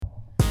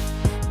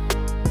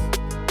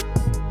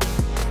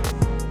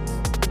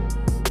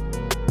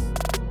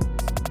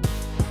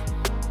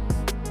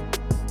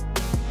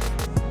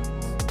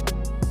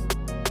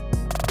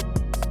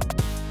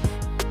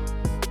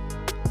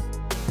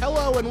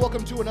and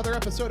welcome to another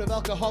episode of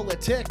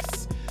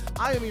Alcoholitics.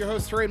 I am your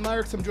host, Terrain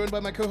Myrick. I'm joined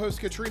by my co-host,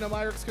 Katrina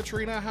Myrick.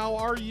 Katrina, how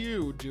are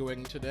you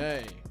doing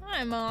today?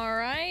 I'm all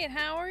right.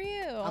 How are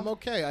you? I'm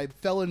okay. I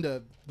fell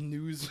into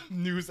news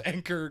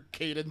anchor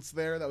cadence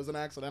there. That was an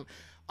accident.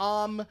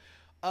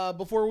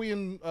 Before we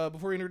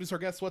introduce our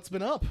guests, what's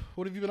been up?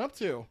 What have you been up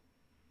to?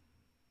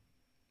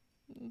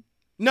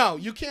 No,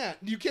 you can't.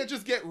 You can't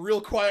just get real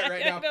quiet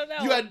right now.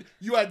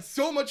 You had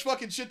so much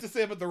fucking shit to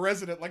say about The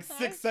Resident like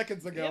 6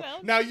 seconds ago.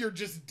 Now you're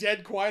just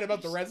dead quiet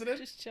about The Resident?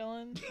 Just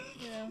chilling,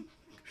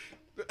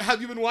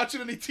 Have you been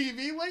watching any TV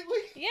lately?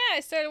 Yeah, I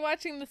started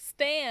watching The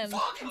Stand on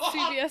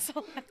CBS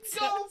All Access.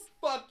 Go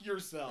fuck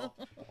yourself.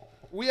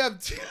 We have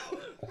two...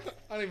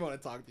 I don't even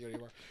want to talk to you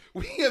anymore.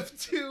 We have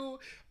two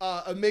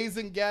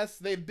amazing guests.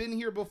 They've been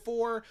here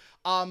before.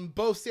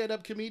 Both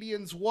stand-up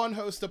comedians. One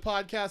hosts a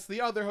podcast.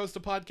 The other hosts a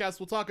podcast.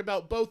 We'll talk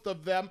about both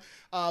of them.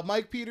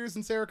 Mike Peters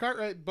and Sarah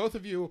Cartwright, both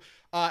of you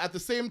at the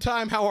same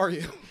time. How are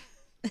you?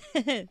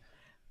 I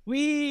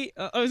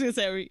was going to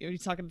say, are you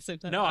talking at the same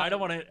time? No, I don't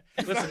want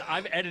to. Listen,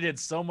 I've edited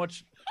so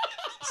much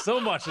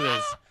of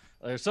this.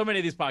 There's so many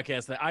of these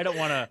podcasts that I don't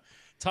want to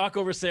talk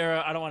over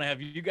Sarah. I don't want to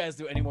have you guys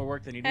do any more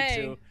work than you need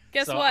to.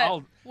 Guess so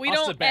what? We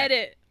don't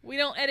edit. We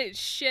don't edit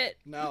shit.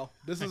 No,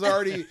 this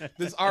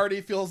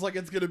already feels like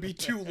it's going to be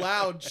too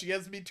loud. She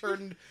has me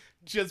turning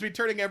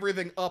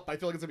everything up. I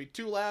feel like it's going to be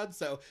too loud.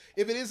 So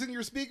if it is in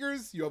your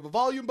speakers, you have a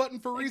volume button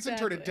for a reason.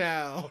 Exactly. Turn it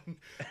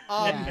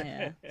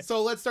down.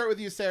 So let's start with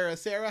you, Sarah.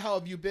 Sarah, how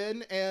have you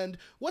been? And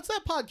what's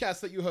that podcast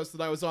that you hosted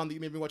I was on that you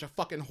made me watch a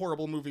fucking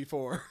horrible movie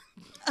for?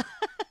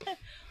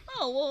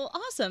 Oh, well,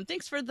 awesome.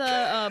 Thanks for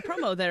the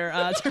promo there.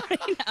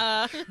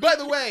 By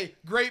the way,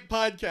 great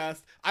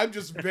podcast. I'm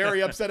just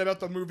very upset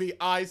about the movie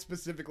I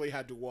specifically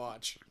had to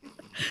watch.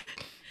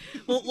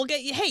 Well, we'll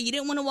get you. Hey, you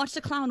didn't want to watch the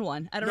clown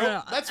one. I don't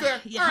know. That's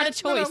fair. You had a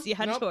choice. You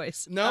had a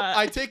choice. No,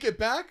 I take it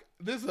back.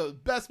 This is the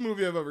best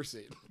movie I've ever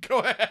seen. Go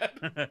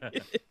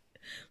ahead.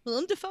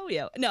 Willem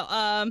Dafoe. No,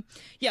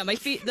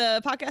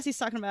 the podcast he's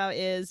talking about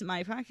is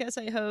my podcast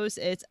I host.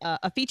 It's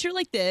a feature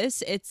like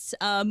this. It's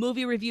a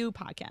movie review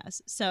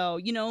podcast. So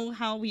you know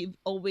how we've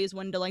always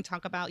wanted to like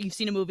talk about, you've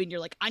seen a movie and you're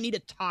like, I need to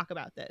talk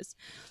about this.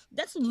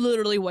 That's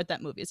literally what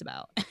that movie is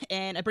about.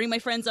 And I bring my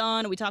friends on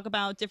and we talk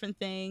about different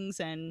things.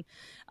 And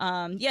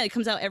it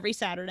comes out every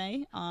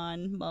Saturday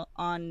on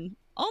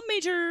all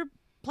major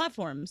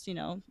platforms,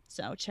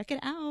 so check it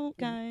out,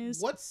 guys.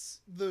 What's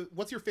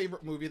your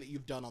favorite movie that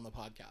you've done on the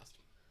podcast?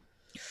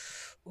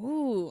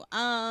 Ooh,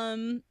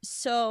 and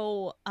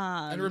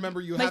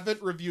remember, you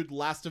haven't reviewed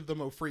Last of the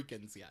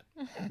Mofreakins yet.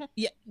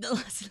 Yeah, the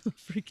Last of the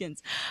Mofreakins.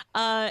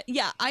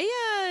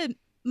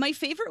 My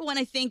favorite one,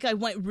 I think I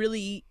went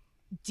really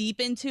deep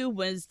into,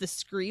 was the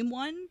Scream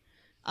one.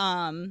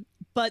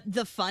 But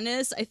the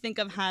funnest I think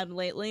I've had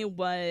lately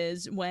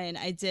was when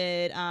I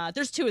did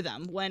there's two of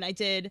them, when I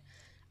did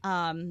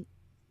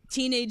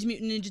Teenage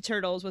Mutant Ninja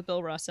Turtles with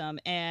Bill Russell,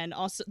 and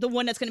also the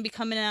one that's going to be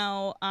coming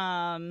out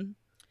on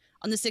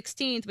the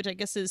 16th, which I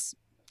guess is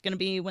going to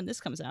be when this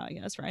comes out, I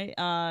guess, right?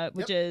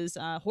 Which is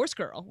Horse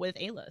Girl with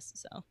A-List.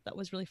 So that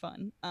was really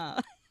fun. Okay.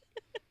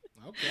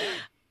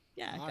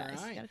 Yeah,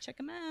 guys, you got to check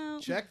them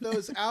out. Check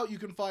those out. You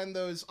can find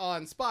those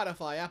on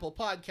Spotify, Apple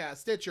Podcasts,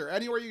 Stitcher,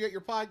 anywhere you get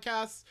your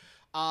podcasts.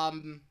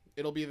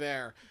 It'll be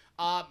there.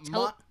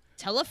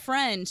 Tell a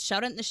friend,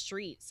 shout it in the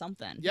street,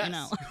 something.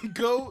 Yes.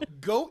 Go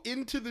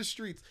into the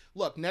streets.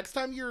 Look, next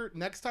time you're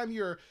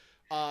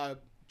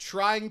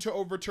trying to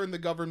overturn the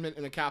government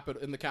in the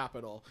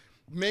Capitol,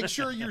 make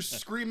sure you're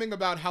screaming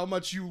about how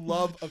much you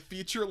love a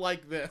feature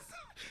like this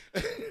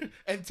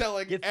and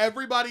telling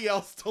everybody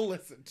else to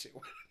listen to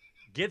it.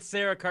 Get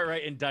Sarah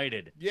Cartwright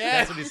indicted.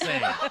 Yeah. That's what he's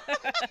saying.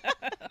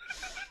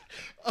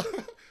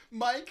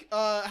 Mike,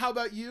 how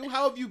about you?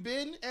 How have you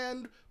been?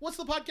 And what's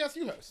the podcast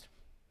you host?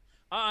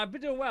 I've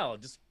been doing well.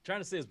 Just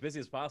trying to stay as busy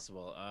as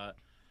possible.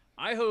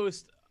 I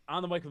host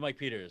On the Mic with Mike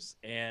Peters,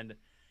 and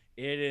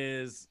it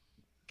is,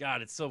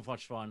 God, it's so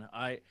much fun.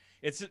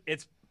 It's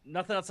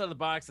nothing outside of the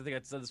box. I think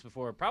I've said this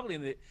before.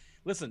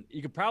 Listen,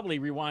 you could probably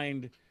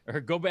rewind or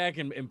go back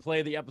and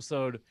play the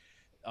episode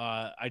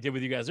I did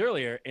with you guys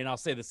earlier, and I'll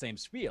say the same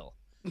spiel.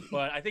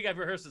 But I think I've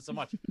rehearsed it so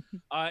much.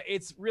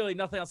 It's really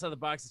nothing outside the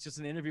box. It's just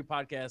an interview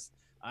podcast.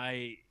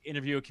 I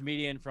interview a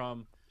comedian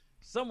from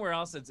somewhere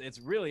else. It's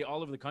really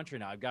all over the country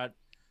now. I've got,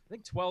 I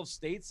think, 12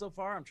 states so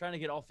far. I'm trying to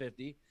get all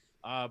 50.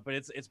 But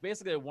it's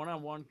basically a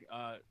one-on-one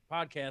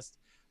podcast,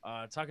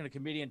 talking to a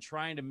comedian,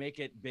 trying to make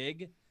it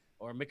big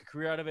or make a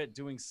career out of it,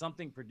 doing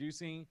something,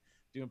 producing,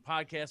 doing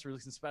podcasts,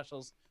 releasing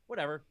specials,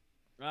 whatever.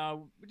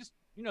 We just,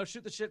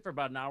 shoot the shit for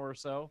about an hour or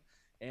so.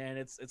 And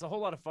it's a whole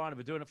lot of fun. I've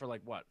been doing it for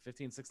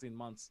 15, 16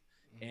 months.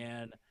 Mm-hmm.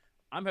 And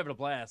I'm having a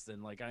blast.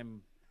 And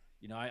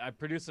I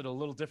produce it a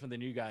little different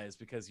than you guys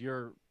because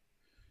you're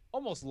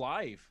almost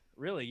live,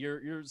 really.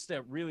 You're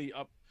really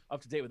up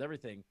to date with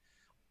everything.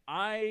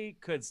 I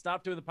could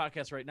stop doing the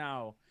podcast right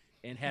now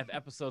and have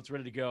episodes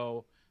ready to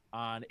go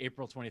on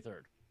April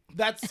 23rd.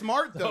 That's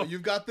smart, though.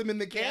 You've got them in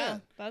the can. Yeah,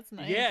 that's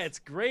nice. Yeah, it's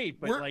great.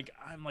 But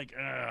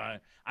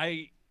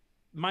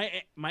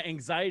my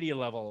anxiety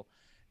level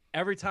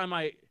every time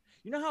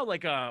you know how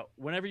like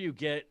whenever you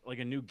get like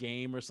a new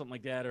game or something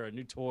like that or a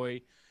new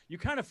toy, you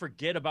kind of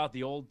forget about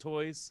the old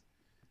toys.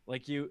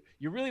 Like you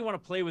really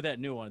want to play with that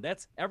new one.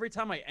 That's every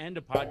time I end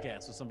a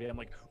podcast with somebody, I'm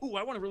like, ooh,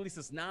 I want to release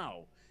this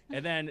now.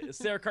 And then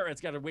Sarah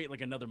Cartwright's got to wait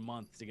like another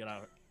month to get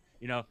out.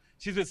 You know,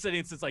 she's been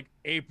sitting since like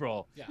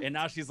April, and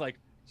now she's like,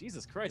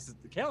 Jesus Christ,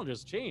 the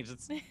calendar's changed.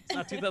 It's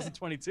not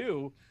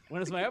 2022.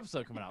 When is my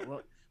episode coming out?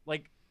 Well,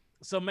 like,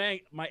 so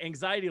my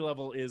anxiety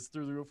level is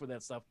through the roof with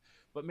that stuff.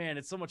 But man,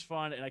 it's so much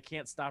fun, and I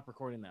can't stop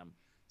recording them.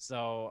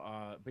 So,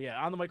 but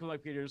yeah, on the mic with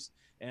Mike Peters,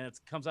 and it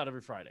comes out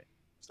every Friday.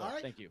 So, all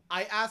right. Thank you.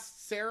 I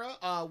asked Sarah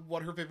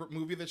what her favorite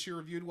movie that she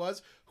reviewed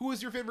was. Who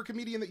is your favorite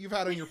comedian that you've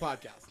had on your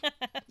podcast?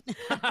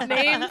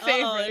 Name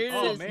favorite.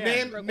 Oh,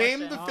 man.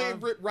 Name the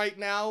favorite right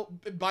now.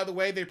 By the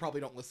way, they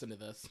probably don't listen to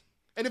this.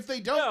 And if they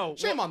don't,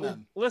 shame on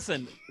them.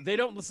 Listen, they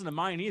don't listen to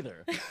mine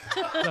either.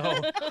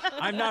 So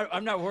I'm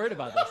not worried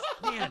about this.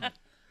 Man,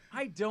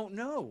 I don't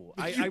know.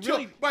 I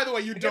really. By the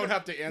way, you don't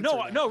have to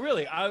answer. No,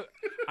 really.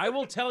 I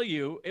will tell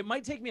you. It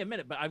might take me a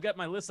minute, but I've got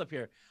my list up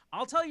here.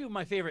 I'll tell you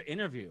my favorite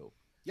interview.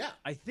 Yeah.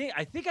 I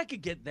think I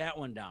could get that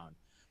one down.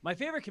 My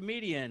favorite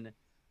comedian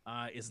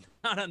is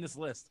not on this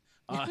list.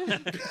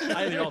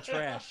 They're all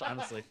trash,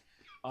 honestly.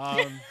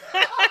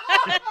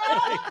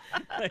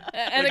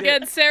 And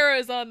again, Sarah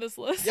is on this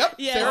list. Yep.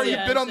 Yes, Sarah,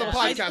 you've been on the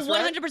I podcast,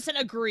 right? 100%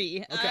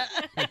 agree. Okay.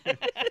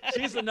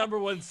 She's the number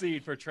one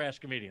seed for trash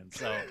comedians,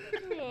 so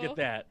get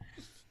that.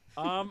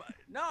 No,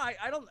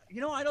 I don't.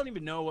 You know, I don't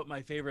even know what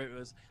my favorite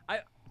was.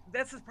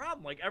 That's the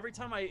problem. Like every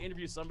time I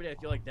interview somebody, I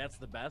feel like that's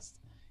the best,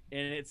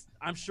 and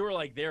I'm sure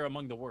like they're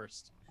among the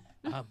worst.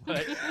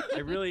 But I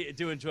really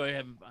do enjoy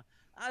him.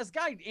 This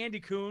guy Andy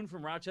Kuhn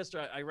from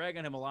Rochester, I rag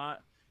on him a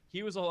lot.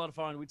 He was a lot of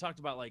fun. We talked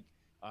about like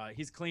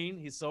he's clean,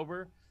 he's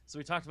sober, so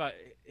we talked about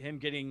him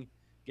getting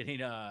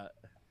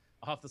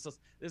off the sauce.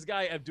 This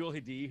guy Abdul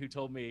Hadi, who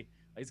told me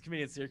he's a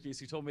comedian in Syracuse,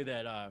 who told me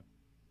that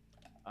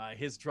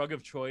his drug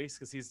of choice,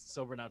 because he's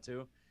sober now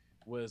too,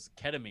 was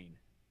ketamine.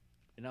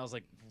 And I was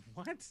like,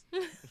 what?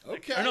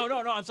 Okay. Or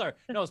no, I'm sorry.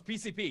 No, it's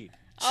PCP.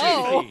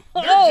 Oh, PCP.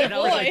 oh And I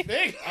was boy.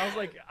 like, I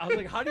was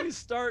like, how do you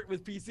start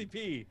with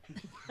PCP?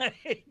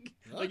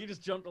 like you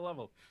just jumped a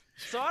level.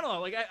 So I don't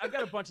know. Like I've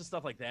got a bunch of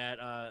stuff like that.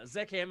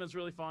 Zach Hammond's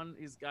really fun.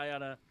 He's a guy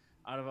out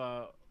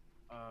of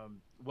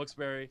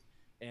Wilkes-Barre,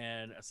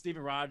 and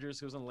Stephen Rogers,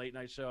 who was on the late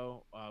night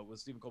show with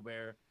Stephen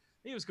Colbert.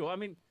 He was cool. I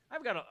mean,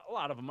 I've got a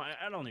lot of them.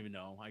 I don't even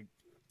know.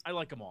 I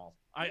like them all.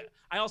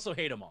 I also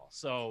hate them all.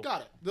 So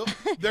got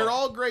it. They're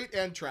all great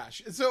and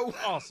trash. So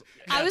awesome.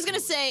 I was gonna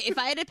say, if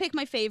I had to pick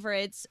my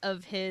favorites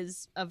of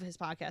his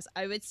podcast,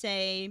 I would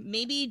say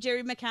maybe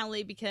Jerry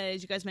McCauley,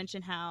 because you guys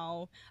mentioned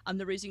how I'm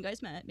the reason you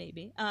guys met.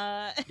 Maybe.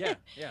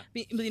 Yeah.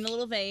 Being a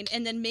little vain,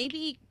 and then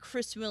maybe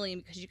Chris William,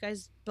 because you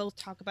guys both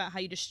talk about how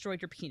you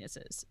destroyed your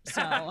penises.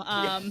 So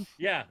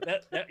yeah.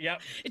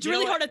 it's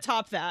really hard to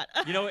top that.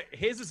 You know,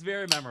 his is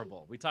very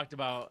memorable. We talked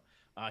about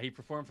he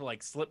performed for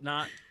like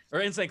Slipknot or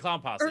Insane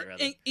Clown Posse,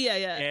 rather.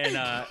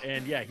 Yeah.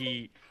 And yeah,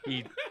 he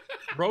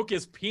broke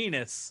his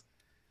penis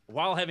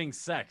while having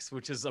sex,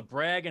 which is a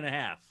brag and a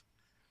half.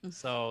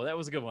 So that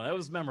was a good one. That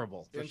was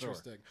memorable. For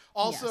interesting.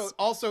 Sure.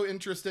 Also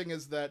interesting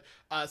is that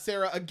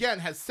Sarah again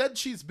has said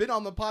she's been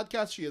on the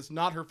podcast. She is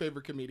not her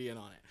favorite comedian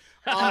on it.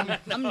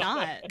 I'm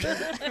not.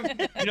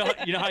 You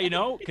know how you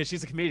know? Because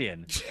she's a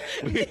comedian.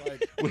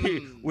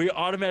 We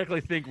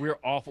automatically think we're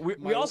awful.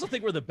 We also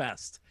think we're the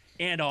best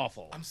and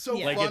awful. I'm so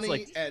like, funny it's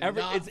like and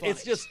not funny.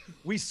 It's just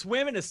we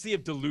swim in a sea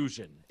of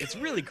delusion. It's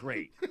really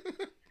great.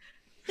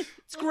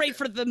 It's great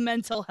for the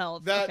mental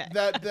health.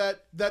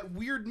 That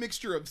weird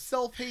mixture of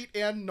self-hate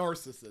and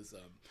narcissism.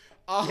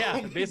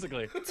 Yeah,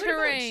 basically.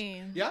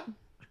 Terrain. Yeah.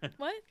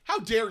 What? How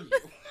dare you?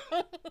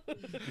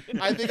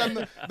 I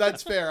think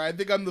that's fair. I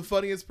think I'm the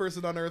funniest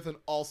person on earth and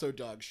also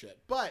dog shit.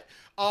 But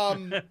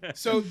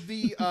so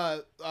the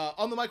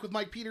On the Mic with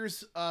Mike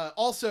Peters,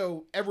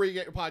 also everywhere you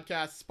get your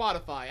podcasts,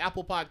 Spotify,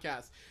 Apple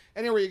Podcasts,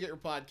 anywhere you get your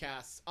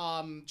podcasts.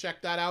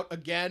 Check that out.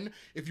 Again,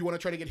 if you want to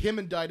try to get him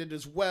indicted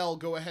as well,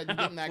 go ahead and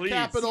get in that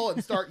Capitol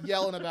and start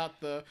yelling about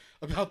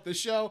the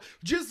show.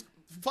 Just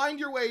find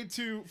your way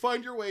to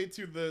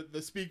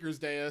the speaker's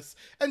dais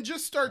and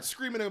just start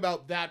screaming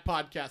about that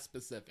podcast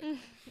specific.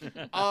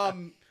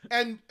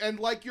 And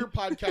like your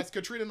podcast,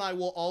 Katrina and I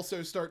will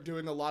also start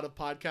doing a lot of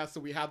podcasts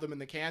so we have them in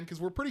the can, because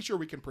we're pretty sure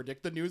we can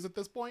predict the news at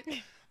this point.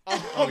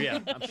 Oh yeah,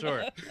 I'm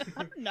sure.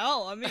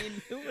 No, I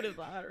mean, who would have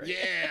thought? Right?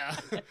 Yeah.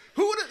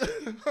 Who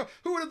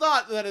would have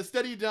thought that a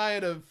steady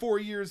diet of 4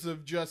 years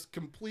of just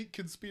complete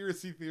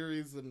conspiracy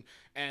theories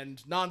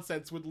and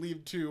nonsense would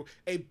lead to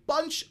a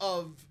bunch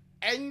of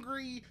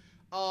angry,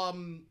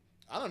 an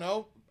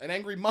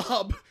angry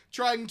mob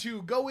trying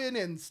to go in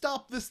and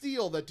stop the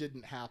steal that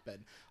didn't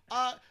happen.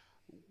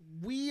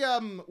 We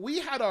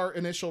had our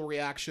initial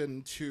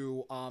reaction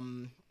to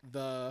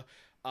the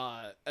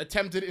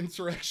attempted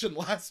insurrection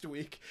last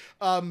week,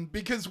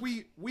 because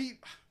we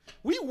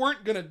we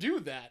weren't gonna do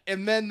that,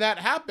 and then that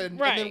happened,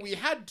 and then Right. we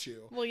had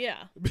to Well,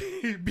 yeah.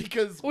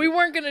 because We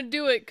weren't going to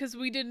do it because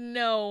we didn't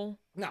know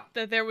no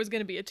that there was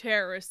going to be a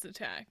terrorist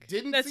attack.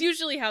 That's see-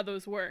 usually how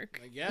those work.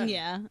 again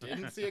Yeah.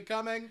 didn't see it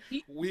coming.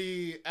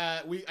 We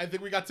I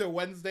think we got to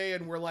Wednesday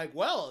and we're like,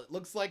 well, it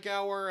looks like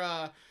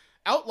our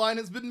outline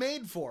has been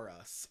made for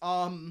us.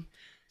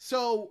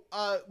 So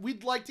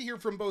we'd like to hear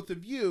from both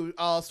of you.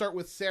 I'll start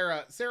with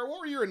Sarah. Sarah, what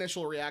were your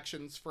initial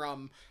reactions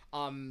from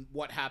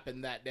what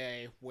happened that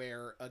day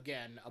where,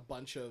 again, a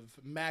bunch of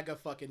MAGA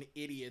fucking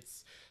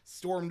idiots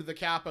stormed the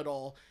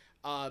Capitol,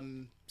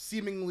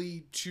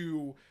 seemingly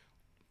to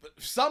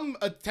some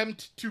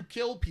attempt to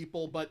kill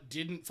people but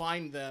didn't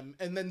find them,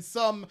 and then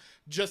some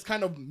just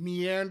kind of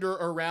meander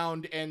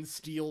around and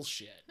steal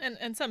shit.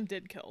 And some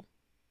did kill.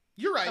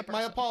 You're right. A My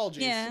person.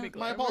 apologies. Yeah. To be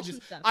clear. My apologies.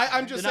 Wasn't that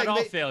I'm bad. just They're saying not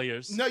all they-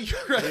 failures. No, you're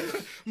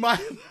right.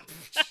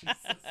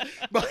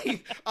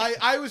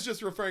 I was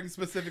just referring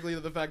specifically to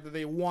the fact that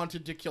they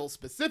wanted to kill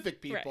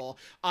specific people,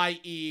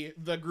 i.e.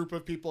 the group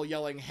of people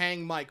yelling,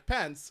 "Hang Mike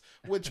Pence,"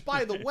 which,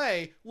 by the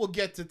way, we'll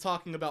get to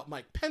talking about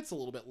Mike Pence a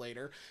little bit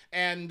later,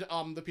 and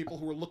the people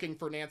who were looking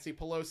for Nancy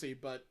Pelosi,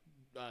 but,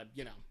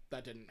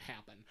 that didn't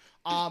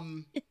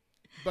happen.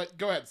 But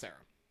go ahead, Sarah.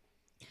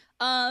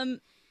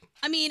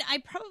 I mean, I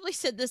probably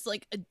said this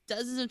like a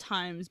dozen of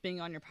times being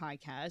on your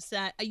podcast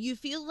that you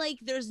feel like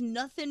there's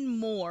nothing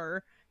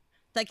more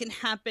that can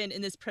happen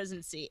in this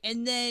presidency.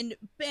 And then,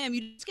 bam,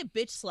 you just get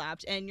bitch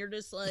slapped and you're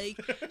just like,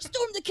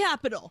 storm the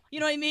Capitol. You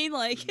know what I mean?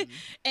 Like,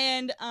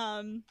 and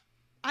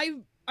I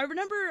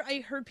remember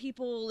I heard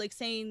people like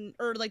saying,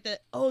 or like that,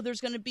 oh,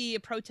 there's going to be a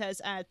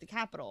protest at the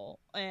Capitol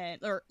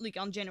or like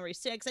on January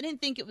 6th. I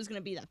didn't think it was going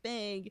to be that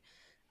big.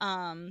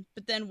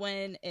 But then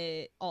when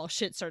all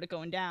shit started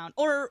going down,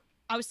 or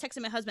I was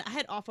texting my husband. I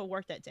had off of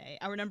work that day.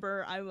 I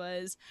remember I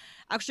was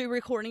actually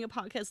recording a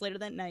podcast later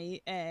that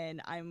night,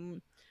 and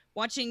I'm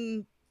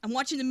watching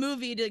the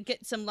movie to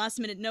get some last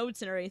minute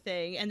notes and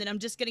everything, and then I'm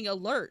just getting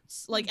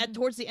alerts. Like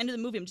towards the end of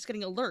the movie, I'm just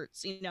getting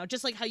alerts.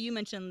 Just like how you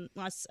mentioned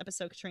last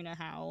episode, Katrina,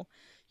 how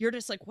you're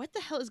just like, what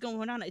the hell is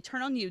going on? I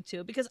turn on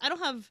YouTube because I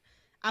don't have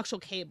actual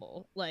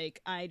cable.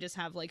 Like I just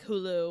have like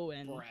Hulu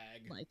and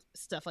Brag. like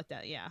stuff like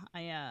that. Yeah,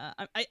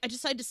 I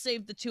decided to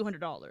save the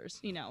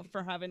 $200,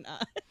 for having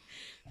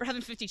for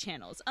having 50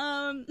 channels.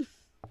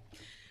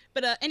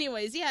 But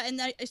anyways, yeah,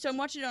 and so I'm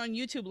watching it on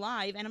YouTube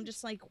Live, and I'm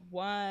just like,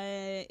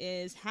 what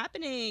is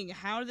happening?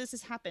 How did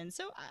this happen?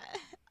 So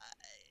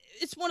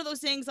it's one of those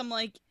things. I'm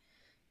like,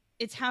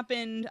 it's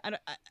happened.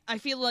 I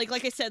feel like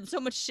I said, so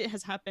much shit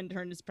has happened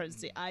during this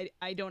presidency. I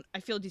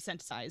feel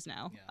desensitized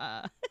now.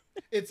 Yeah.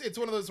 It's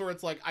one of those where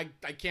it's like,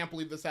 I can't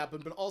believe this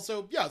happened, but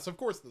also, yes, of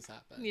course this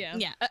happened. Yeah.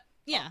 Yeah.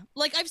 Yeah.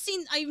 Like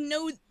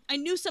I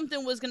knew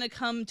something was going to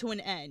come to an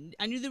end.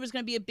 I knew there was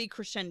going to be a big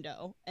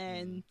crescendo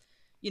and,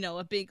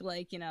 a big,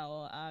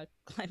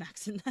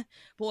 climax in that.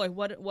 Boy,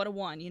 what a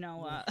one,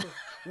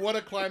 What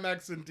a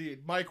climax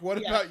indeed. Mike, what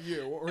about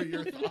you? What were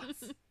your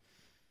thoughts?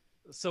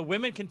 So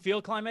women can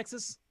feel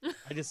climaxes?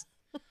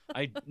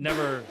 I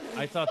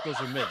thought those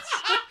were myths.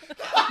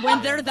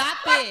 when they're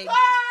that big.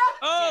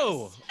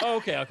 Oh,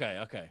 okay.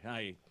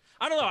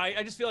 I don't know.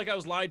 I just feel like I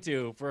was lied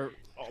to for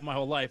my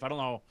whole life. I don't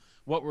know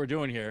what we're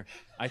doing here.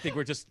 I think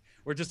we're just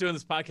doing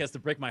this podcast to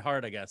break my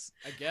heart, I guess.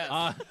 I guess.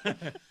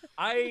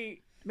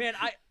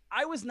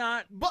 I was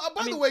not. But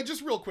by the way,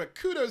 just real quick,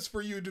 kudos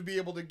for you to be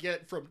able to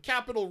get from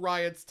Capitol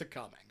riots to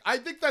coming. I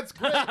think that's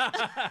great.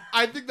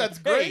 I think that's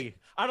great. Hey,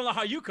 I don't know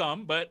how you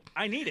come, but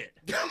I need it.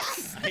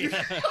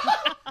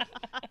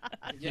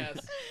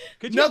 Yes.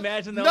 Could you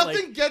imagine though?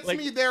 Nothing gets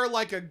me there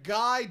like a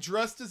guy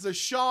dressed as a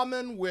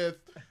shaman with.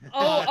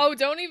 Oh,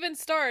 don't even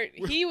start.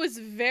 He was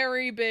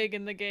very big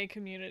in the gay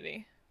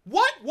community.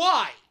 What?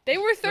 Why? They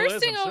were Still is,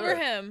 thirsting I'm over sure.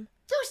 him.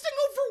 Thirsting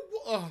over.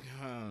 Oh,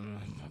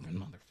 fucking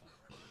motherfucker.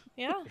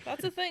 Yeah,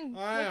 that's a thing.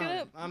 Look it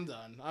up. I'm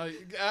done.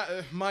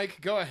 Mike,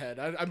 go ahead.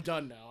 I'm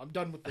done now. I'm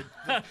done with the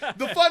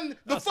fun.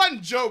 The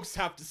fun jokes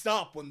have to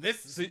stop when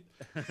this.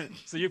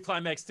 So you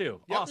climax too.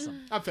 Yep.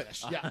 Awesome. I'm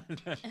finished. Yeah.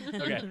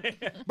 Okay.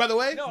 By the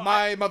way, No,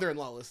 my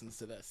mother-in-law listens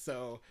to this,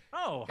 so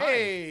Oh, hi.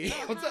 hey,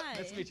 what's up? Hi.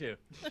 Nice to meet you.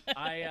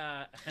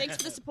 Thanks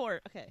for the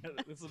support. Okay.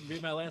 This will be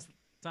my last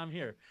time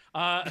here.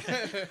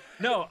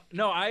 No.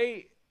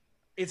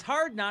 It's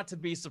hard not to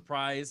be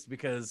surprised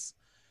because,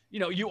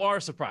 you are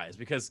surprised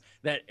because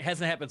that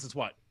hasn't happened since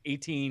what,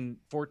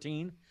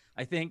 1814,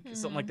 I think,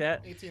 something like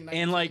that. 18,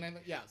 19, And like,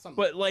 19, yeah, something.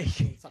 but like,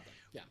 something.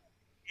 Yeah.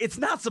 it's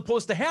not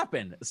supposed to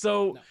happen.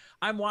 So No.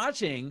 I'm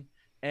watching,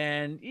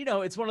 and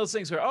it's one of those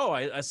things where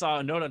I saw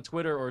a note on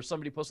Twitter or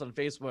somebody posted on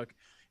Facebook,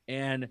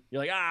 and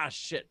you're like,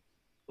 shit,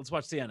 let's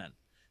watch CNN.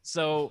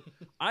 So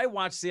I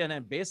watched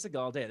CNN basically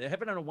all day. They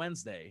happened on a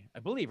Wednesday, I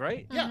believe,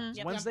 right? Yeah. Mhm.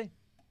 Yep. Wednesday.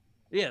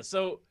 Yeah.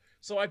 So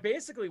I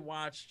basically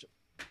watched.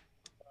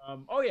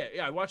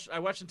 I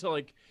watched until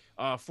like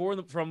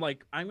from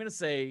like, I'm gonna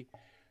say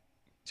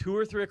 2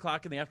 or 3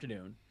 o'clock in the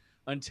afternoon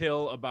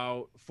until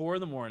about 4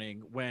 in the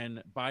morning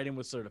when Biden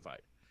was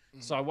certified.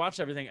 Mhm. So I watched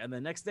everything, and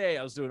the next day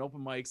I was doing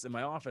open mics in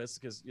my office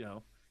because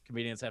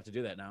comedians have to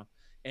do that now.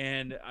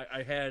 And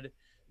I had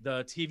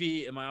the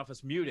TV in my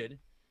office muted,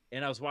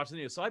 and I was watching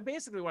the news. So I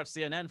basically watched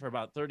CNN for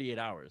about 38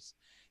 hours,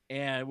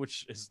 and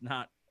which is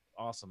not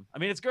awesome. I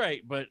mean, it's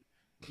great, but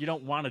you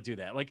don't want to do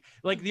that. Like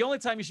the only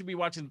time you should be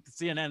watching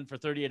CNN for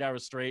 38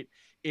 hours straight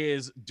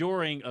is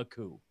during a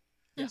coup.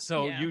 Yeah.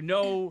 So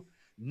Yeah.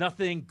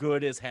 nothing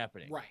good is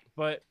happening. Right.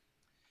 But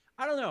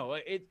I don't know.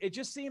 It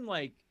just seemed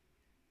like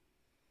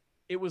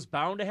it was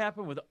bound to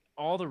happen with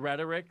all the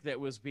rhetoric that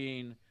was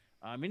being.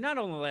 I mean, not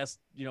only the last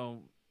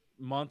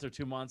month or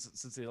 2 months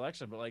since the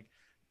election, but like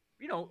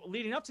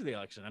leading up to the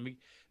election. I mean,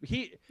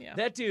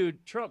 that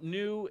dude Trump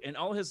knew, and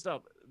all his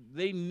stuff.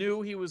 They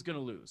knew he was going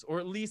to lose, or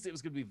at least it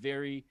was going to be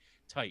very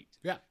tight.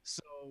 Yeah.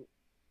 So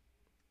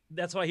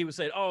that's why he was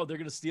saying, "Oh, they're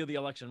going to steal the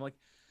election." I'm like,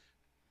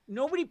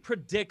 nobody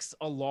predicts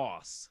a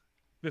loss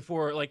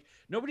before. Like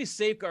nobody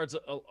safeguards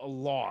a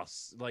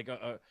loss. Like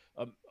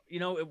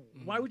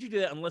why would you do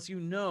that unless you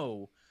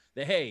know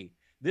that, hey,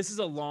 this is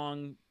a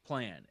long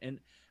plan? And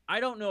I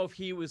don't know if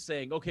he was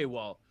saying, okay,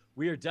 well,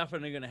 we are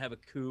definitely going to have a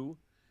coup,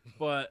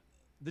 but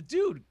the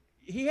dude,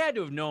 he had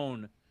to have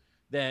known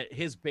that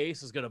his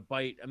base is going to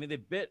bite. I mean, they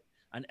bit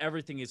on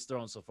everything he's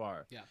thrown so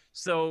far. Yeah.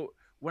 So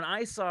when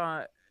I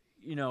saw,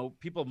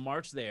 people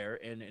march there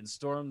and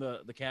storm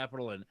the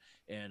Capitol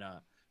and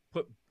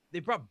they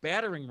brought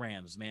battering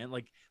rams, man.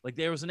 Like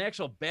there was an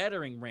actual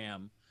battering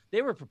ram.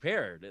 They were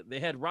prepared.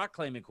 They had rock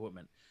climbing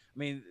equipment. I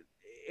mean,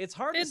 it's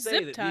hard to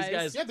say that these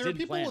guys there were didn't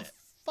people plan with it.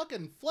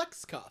 fucking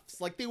flex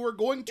cuffs. Like they were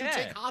going to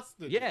take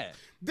hostages. Yeah.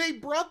 They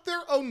brought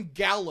their own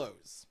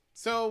gallows.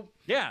 So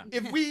Yeah.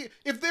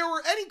 if there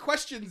were any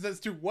questions as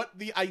to what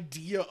the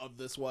idea of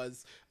this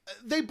was,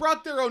 they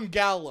brought their own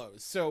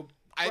gallows. So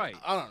I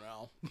don't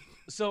know.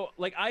 So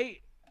like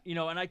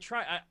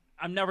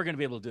I'm never going to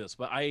be able to do this,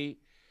 but I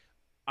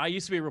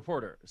used to be a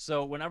reporter.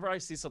 So whenever I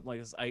see something like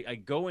this, I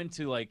go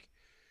into like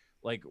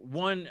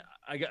one,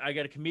 I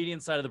got a comedian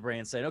side of the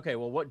brain saying, okay,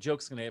 well, what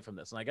joke's going to get from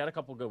this? And I got a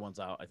couple good ones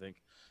out, I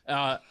think.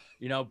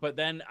 But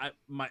then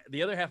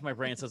the other half of my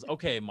brain says,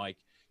 okay, Mike,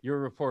 you're a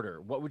reporter.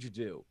 What would you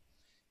do?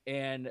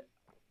 And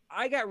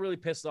I got really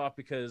pissed off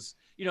because,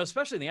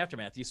 especially in the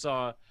aftermath, you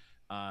saw,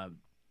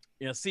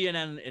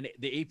 CNN and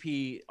the AP,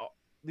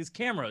 these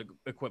camera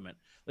equipment,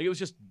 like it was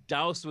just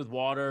doused with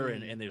water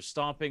and they're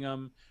stomping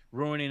them,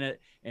 ruining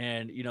it.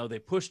 And, they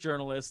push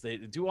journalists, they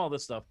do all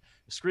this stuff,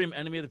 scream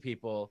enemy of the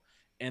people.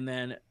 And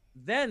then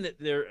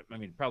they're,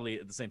 probably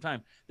at the same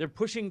time, they're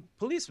pushing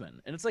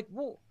policemen. And it's like,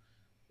 well,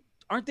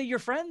 aren't they your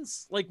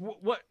friends? Like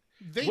what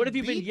have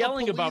you been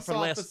yelling about for the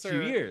last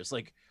few years?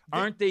 Like,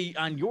 aren't they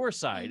on your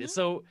side?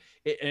 So,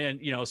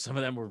 some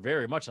of them were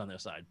very much on their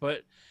side,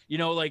 but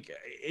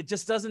it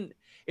just doesn't,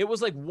 it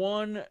was like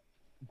one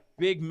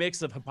big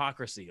mix of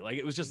hypocrisy. Like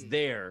it was just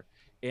there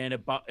and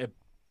it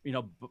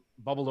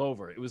bubbled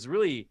over. It was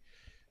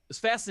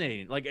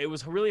fascinating. Like it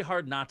was really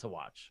hard not to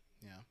watch.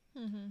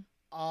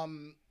 Yeah.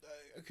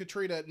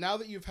 Katrina, now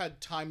that you've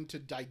had time to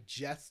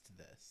digest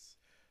this,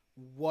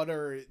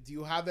 do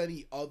you have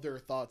any other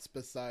thoughts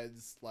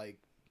besides like,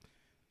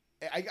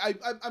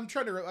 I'm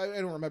trying to,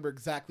 I don't remember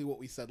exactly what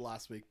we said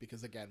last week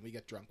because again, we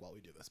get drunk while we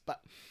do this,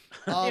 but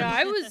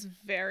I was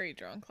very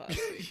drunk last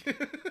week.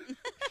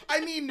 I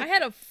mean, I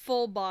had a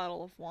full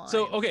bottle of wine.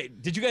 So, okay.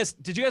 Did you guys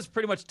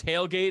pretty much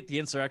tailgate the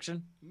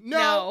insurrection?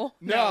 No.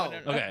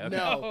 Okay.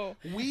 No.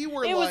 We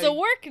were it was a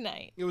work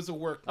night. It was a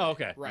work night. Oh,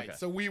 okay. Right. Okay.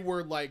 So we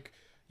were like,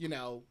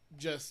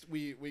 just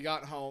we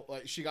got home,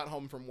 like she got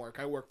home from work.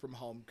 I work from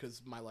home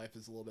because my life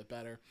is a little bit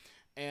better.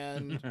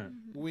 And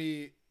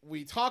we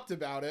talked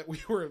about it. We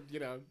were,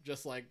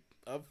 just like,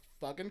 of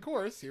fucking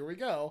course, here we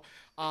go.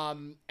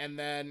 And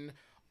then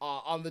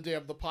on the day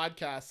of the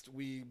podcast,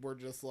 we were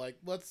just like,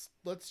 let's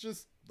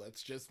just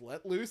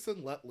let loose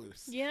and let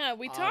loose. Yeah,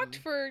 we talked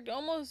for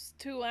almost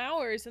 2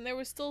 hours, and there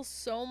was still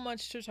so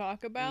much to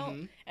talk about,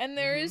 and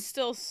there is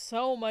still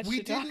so much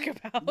to talk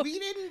about. We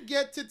didn't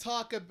get to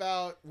talk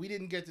about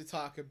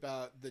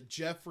the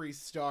Jeffree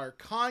Star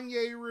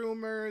Kanye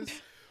rumors.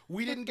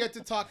 We didn't get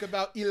to talk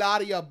about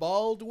Hilaria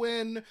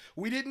Baldwin.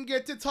 We didn't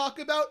get to talk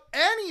about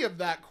any of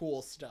that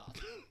cool stuff.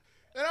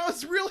 And I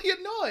was really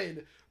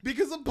annoyed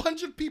because a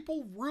bunch of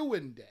people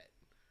ruined it.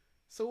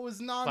 So it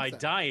was nonsense. By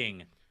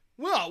dying.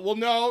 Well,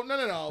 no.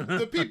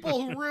 The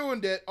people who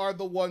ruined it are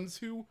the ones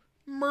who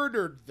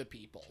murdered the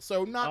people.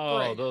 So not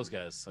great. Oh, those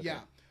guys. Okay. Yeah.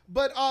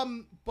 But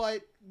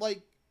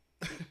like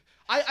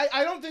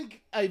I don't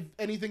think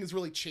anything has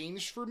really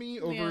changed for me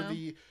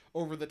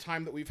over the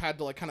time that we've had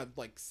to like kind of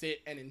like sit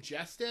and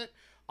ingest it.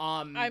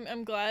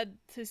 I'm glad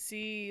to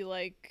see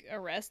like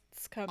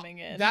arrests coming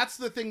in. That's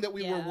the thing that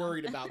we were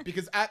worried about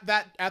because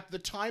at the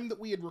time that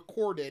we had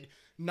recorded,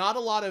 not a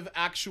lot of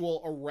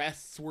actual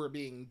arrests were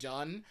being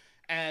done,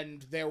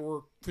 and there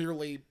were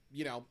clearly,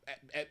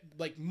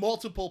 like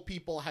multiple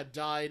people had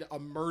died. A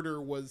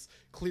murder was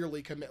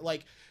clearly committed.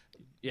 Like,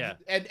 yeah,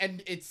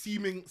 and it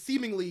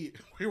seemingly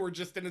we were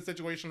just in a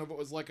situation of it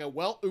was like a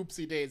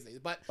oopsie daisy,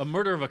 but a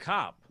murder of a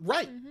cop,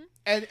 right?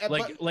 And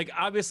like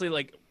obviously,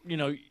 like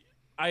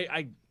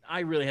I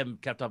really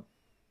haven't kept up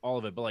all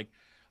of it, but like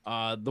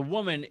the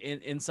woman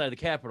inside the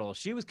Capitol,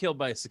 she was killed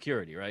by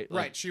security, right?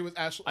 Like, Right. She was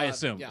Ashley. I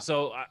assume. Yeah.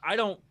 So I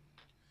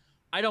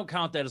don't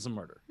count that as a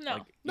murder. No.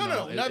 Like, No, you no,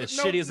 know, no. as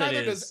shitty as that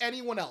neither is. does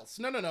anyone else.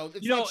 No.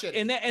 It's You know, not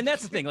shitty. and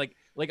that's the thing. Like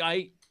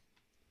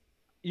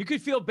you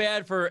could feel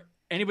bad for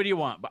anybody you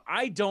want, but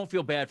I don't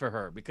feel bad for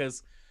her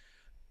because.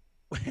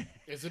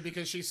 Is it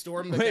because she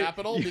stormed the Wait,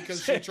 Capitol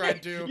because she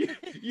tried to?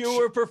 You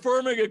were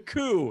performing a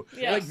coup.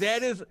 Yes. Like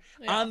that is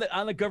Yeah.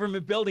 on the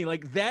government building.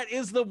 Like that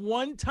is the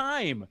one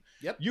time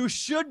Yep. you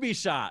should be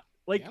shot.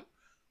 Like Yep.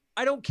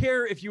 I don't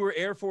care if you were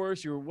Air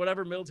Force, you were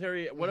whatever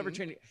military, whatever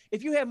training.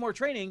 If you have more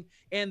training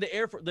and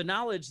the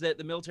knowledge that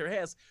the military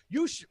has,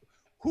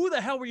 who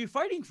the hell were you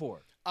fighting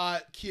for?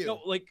 Q. You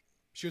know, like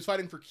She was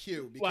fighting for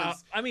Q because well,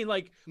 I mean,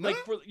 like No.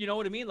 for you know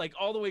what I mean, like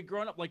all the way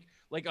growing up, like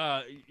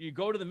you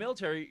go to the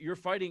military, you're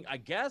fighting, I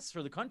guess,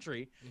 for the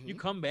country. You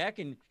come back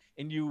and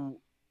you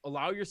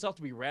allow yourself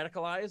to be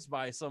radicalized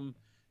by some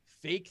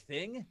fake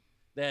thing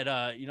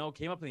that you know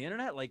came up on the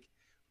internet. Like,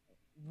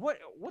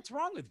 what's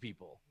wrong with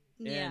people?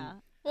 Yeah.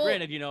 And Well,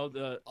 granted, you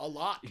know a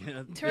lot. you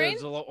know, Terrain-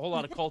 there's a whole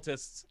lot of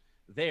cultists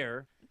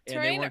there, and they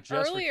Terrain weren't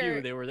just for earlier-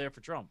 Q; they were there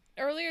for Trump.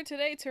 earlier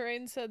today,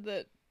 Terrain said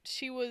that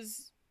she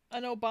was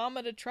an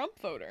Obama to Trump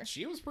voter.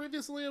 She was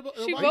previously a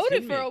She Obama. voted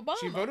kidding for me? Obama.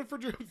 She voted for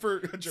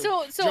Joe.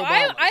 So Joe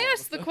I Obama.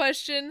 asked the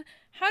question: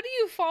 how do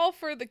you fall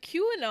for the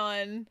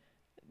QAnon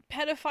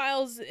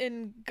pedophiles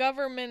in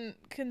government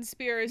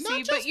conspiracy? Not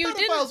just but you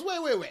didn't.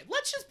 pedophiles. Wait.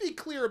 Let's just be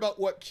clear about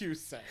what Q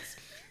says.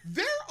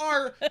 There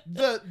are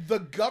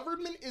the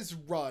government is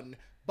run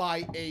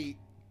by a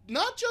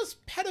not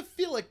just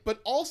pedophilic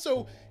but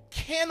also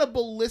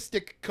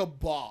cannibalistic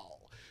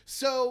cabal.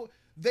 So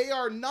they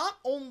are not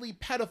only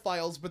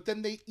pedophiles, but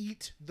then they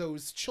eat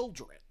those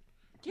children.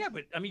 Yeah,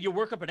 but I mean, you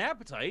work up an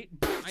appetite.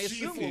 I Jeez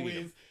assume you eat 'em.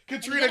 Louise.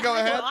 Katrina, Yeah, go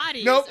like ahead.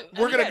 bodies. Nope,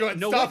 we're gonna Yeah, go ahead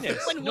and no stop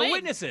witness. this. No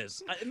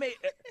witnesses.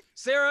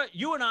 Sarah,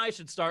 you and I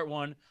should start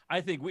one.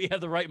 I think we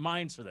have the right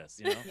minds for this.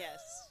 You know. Yes.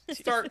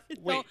 Start.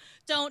 Wait,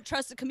 Don't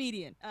trust a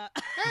comedian.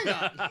 hang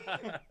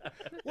on.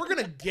 We're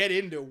gonna get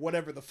into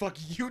whatever the fuck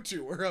you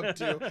two are up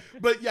to.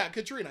 But yeah,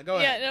 Katrina, go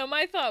Yeah, ahead. no.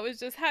 My thought was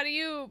just how do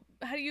you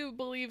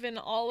believe in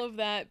all of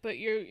that, but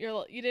you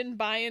didn't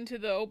buy into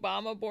the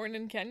Obama born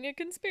in Kenya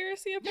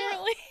conspiracy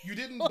apparently. You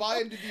didn't buy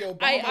into the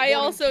Obama. I born in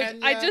also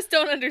Kenya. I just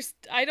don't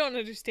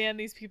understand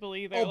these people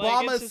either. Like,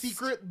 Obama's it's just-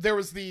 secret. There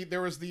was the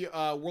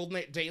World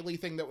Net Daily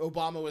thing that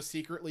Obama was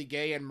secretly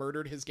gay and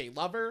murdered his gay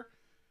lover.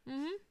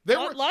 Mhm. There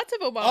Lo- were lots of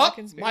Obama Oh,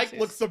 conspiracies. Mike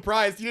looks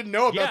surprised. You didn't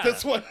know about Yeah.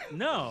 this one.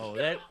 No,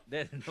 that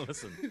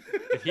listen.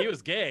 If he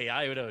was gay,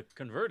 I would have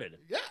converted.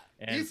 Yeah,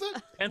 And he's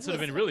a, Pence would have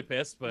been listen, really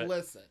pissed, but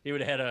listen, he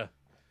would have had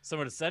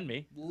someone to send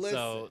me. Listen.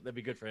 So that'd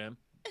be good for him.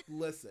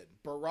 listen.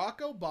 Barack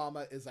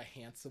Obama is a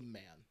handsome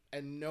man,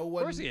 and no Of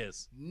one, course he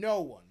is.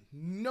 no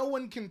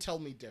one can tell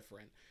me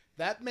different.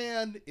 That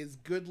man is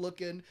good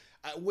looking.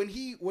 When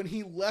he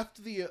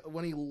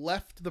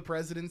left the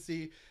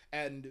presidency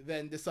and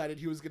then decided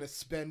he was going to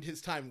spend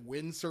his time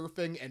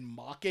windsurfing and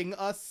mocking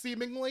us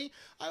seemingly,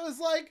 I was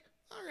like,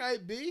 all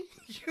right, B,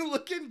 you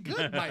looking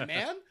good, my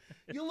man.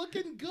 You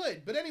looking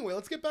good. But anyway,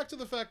 let's get back to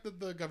the fact that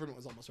the government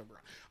was almost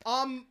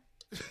overrun.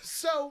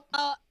 So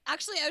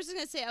Actually, I was just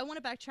gonna say I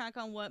want to backtrack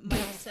on what Mike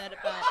said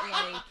about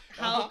like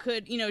how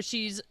could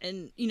she was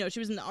in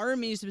the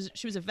army,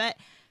 she was a vet.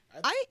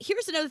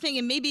 Here's another thing,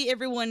 and maybe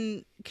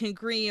everyone can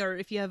agree, or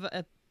if you have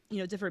a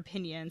different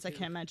opinions, I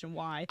can't imagine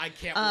why. I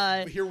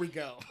can't. Here we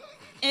go.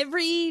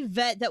 Every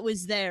vet that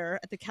was there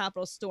at the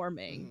Capitol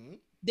storming, Mhm.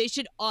 they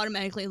should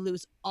automatically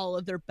lose all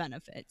of their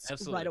benefits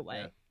Absolutely, right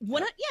away.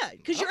 yeah.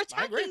 Because you're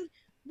I agree. attacking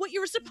what you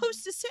were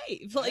supposed to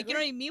save. Like, you know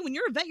what I mean? When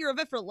you're a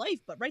vet for life,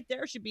 but right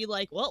there should be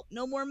like, well,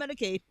 no more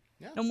Medicaid.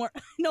 Yeah. No more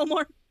no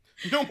more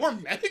No more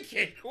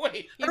Medicaid.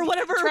 Wait. or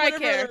whatever. Tricare,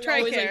 they're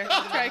always like-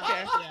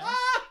 Tricare.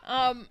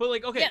 Yeah. But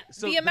like, okay, Yeah,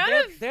 so the amount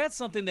that, of- that's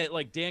something that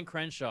like Dan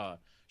Crenshaw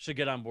should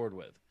get on board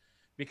with,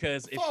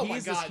 because if Oh my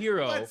he's this God,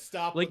 hero, let's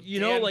stop like with you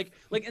know, Dan.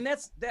 like, and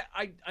that's that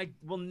I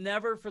will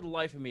never for the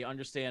life of me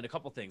understand a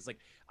couple things. Like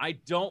I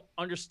don't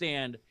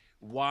understand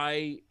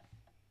why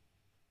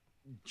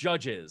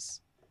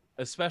judges,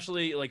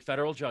 especially like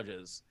federal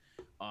judges,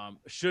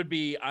 should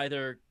be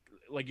either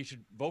like you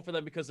should vote for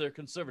them because they're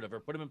conservative or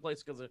put them in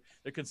place because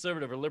they're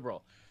conservative or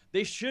liberal.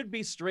 They should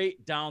be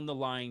straight down the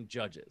line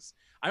judges.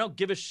 I don't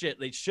give a shit.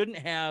 They shouldn't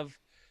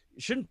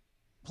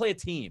play a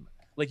team.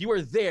 Like you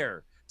are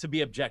there to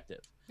be objective.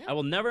 Yeah. I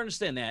will never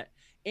understand that.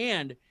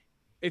 And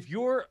if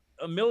you're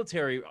a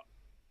military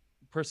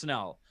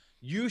personnel,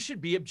 you should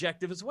be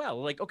objective as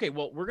well. Like, okay,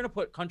 well, we're going to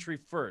put country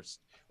first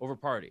over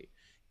party.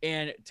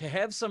 And to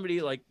have somebody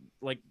like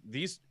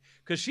these,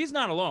 because she's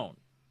not alone.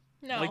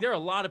 No. Like there are a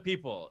lot of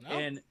people. No,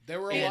 And there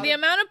were a The, lot the of,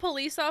 amount of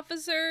police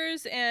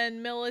officers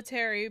and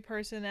military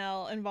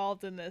personnel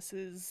involved in this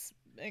is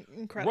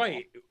incredible.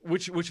 right,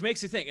 which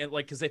makes you think, and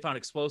like because they found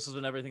explosives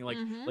and everything, like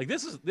Mhm. like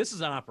this is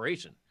an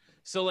operation.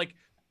 So like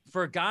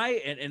for a guy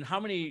and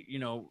how many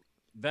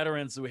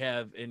veterans we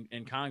have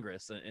in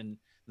Congress and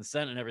the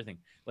Senate and everything.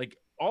 Like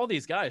all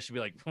these guys should be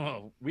like,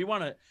 oh, we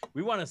want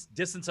to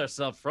distance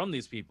ourselves from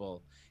these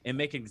people and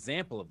make an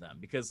example of them,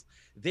 because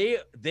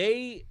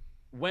they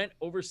went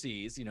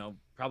overseas, you know,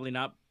 probably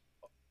not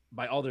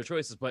by all their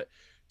choices, but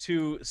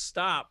to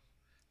stop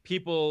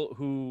people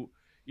who,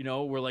 you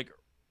know, were like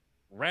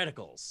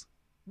radicals.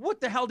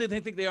 What the hell do they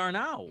think they are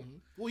now?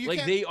 Well, you like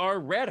can't, they are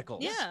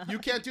radicals. Yeah. you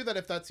can't do that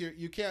if that's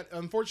you can't,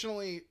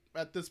 unfortunately,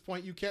 at this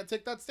point, you can't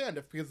take that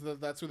stand because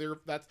that's who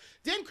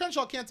Dan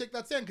Crenshaw can't take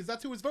that stand because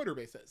that's who his voter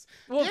base is.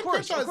 Well, Dan of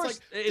course, Crenshaw is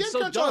it's so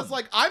Crenshaw dumb. is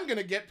like, I'm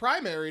gonna get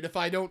primaried if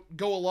I don't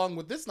go along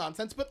with this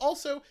nonsense. But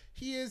also,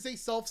 he is a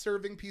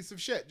self-serving piece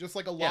of shit, just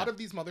like a lot of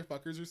these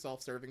motherfuckers are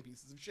self-serving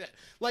pieces of shit.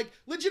 Like,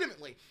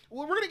 legitimately.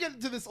 Well, we're gonna get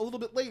into this a little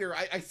bit later.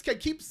 I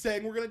keep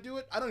saying we're gonna do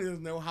it. I don't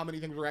even know how many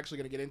things we're actually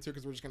gonna get into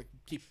because we're just gonna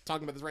keep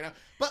talking about this right now.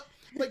 But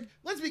like,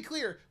 let's be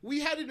clear.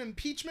 We had an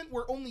impeachment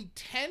where only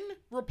 10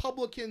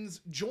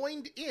 Republicans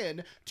joined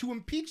in to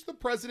impeach the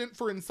president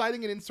for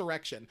inciting an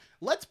insurrection.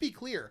 Let's be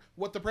clear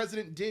what the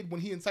president did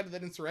when he incited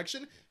that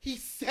insurrection. He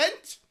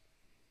sent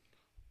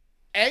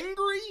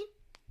angry,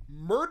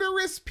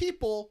 murderous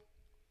people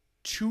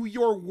to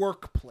your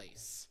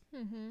workplace.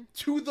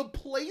 To the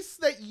place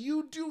that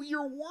you do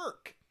your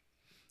work.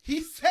 He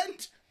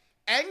sent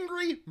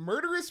angry,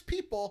 murderous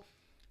people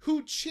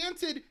who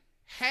chanted,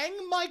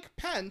 "Hang Mike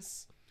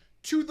Pence,"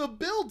 to the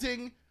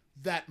building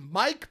that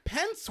Mike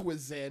Pence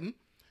was in,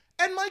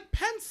 and Mike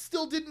Pence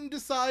still didn't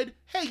decide,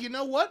 hey, you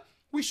know what?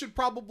 We should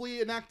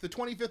probably enact the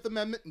 25th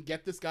Amendment and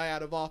get this guy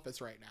out of office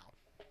right now.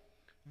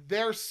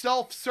 They're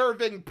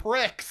self-serving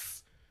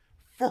pricks.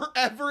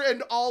 Forever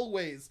and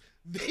always.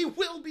 They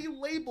will be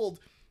labeled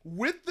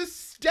with the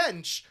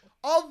stench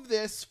of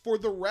this for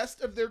the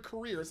rest of their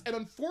careers. And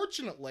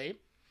unfortunately,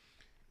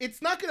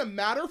 it's not going to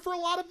matter for a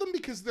lot of them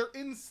because they're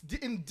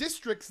in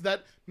districts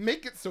that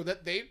make it so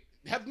that they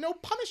have no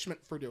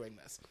punishment for doing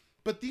this.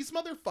 But these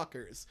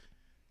motherfuckers,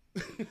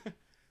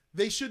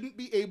 they shouldn't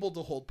be able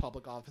to hold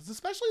public office,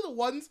 especially the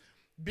ones,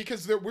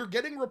 because we're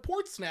getting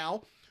reports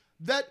now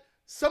that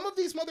some of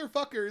these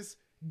motherfuckers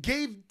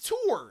gave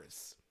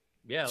tours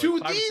to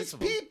these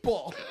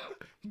people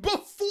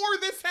before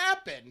this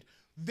happened.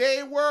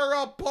 They were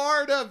a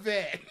part of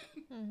it.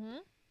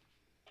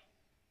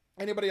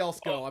 Anybody else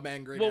go? I'm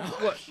angry now.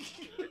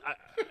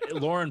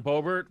 Lauren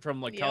Boebert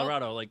from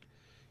Colorado,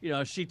 you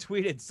know, she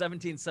tweeted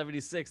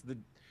 1776,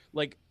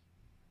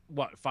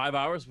 5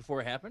 hours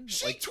before it happened?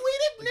 She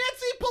tweeted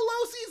Nancy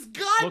Pelosi's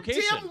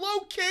goddamn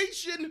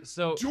location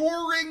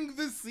during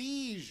the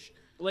siege.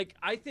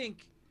 I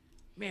think,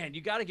 man,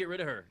 you got to get rid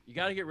of her.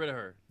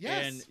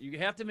 Yes. And you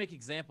have to make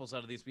examples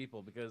out of these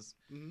people because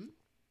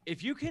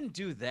if you can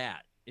do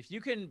that, if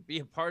you can be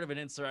a part of an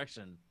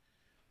insurrection,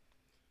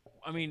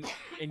 I mean,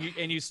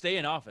 and you stay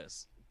in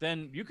office,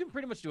 then you can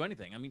pretty much do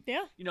anything. I mean,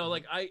 you know,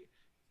 I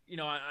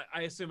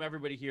assume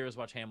everybody here has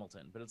watched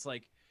Hamilton, but it's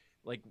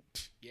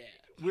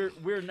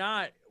we're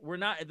not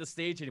at the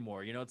stage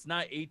anymore. You know, it's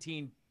not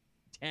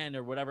 1810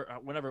 or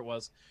whenever it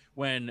was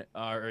when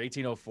or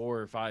 1804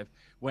 or 5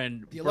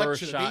 when Burr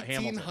shot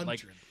Hamilton.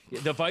 Like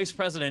the vice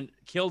president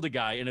killed a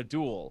guy in a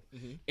duel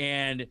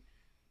and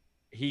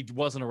he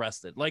wasn't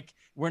arrested. Like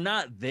we're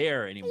not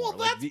there anymore. Well,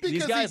 that's because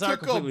these guys he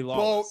aren't took completely a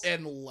lawless. boat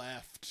and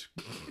left.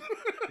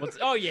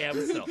 Oh yeah,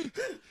 but still.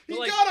 He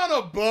got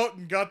on a boat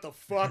and got the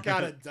fuck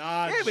out of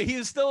Dodge. Yeah, but he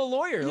was still a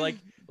lawyer.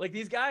 Like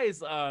these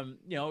guys,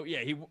 you know,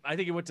 I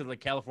think he went to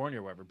California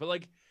or whatever.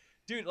 But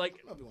dude,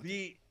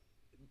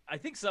 I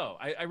think so.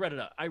 I read it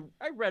up. I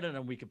read it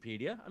on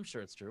Wikipedia. I'm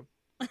sure it's true.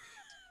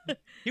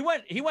 He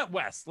went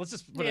west. Let's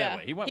just put it that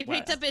way. He west.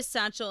 Picked up his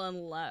satchel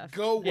and left.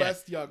 Go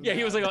west, young man. Yeah,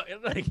 he was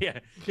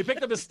he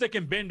picked up his stick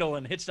and bindle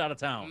and hitched out of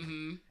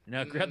town. You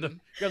know, grabbed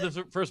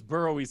the first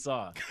burro he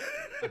saw.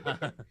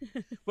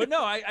 But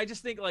no, I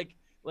just think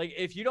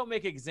if you don't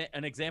make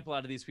an example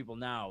out of these people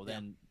now,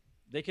 then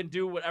they can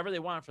do whatever they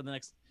want for the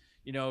next,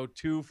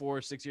 2,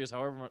 4, 6 years,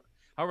 however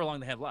long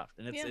they have left,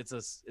 and it's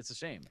a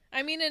shame.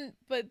 I mean,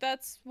 but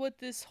that's what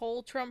this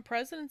whole Trump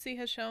presidency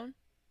has shown.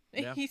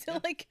 Yeah. He's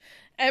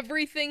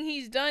everything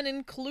he's done,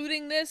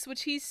 including this,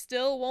 which he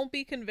still won't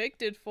be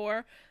convicted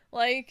for.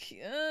 There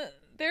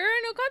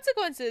are no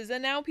consequences,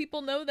 and now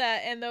people know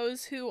that, and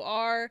those who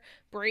are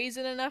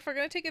brazen enough are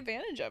going to take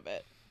advantage of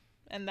it.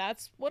 And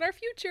that's what our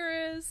future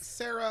is.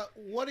 Sarah,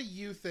 what do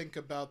you think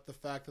about the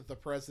fact that the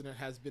president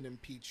has been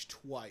impeached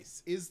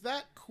twice? Is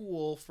that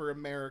cool for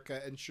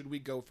America, and should we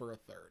go for a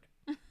third?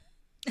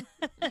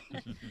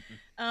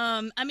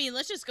 I mean,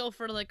 let's just go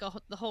for the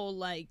whole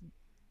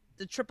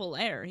the triple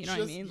air, you know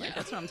what I mean?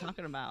 That's what I'm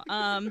talking about.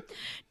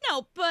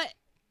 No, but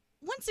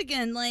once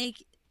again, I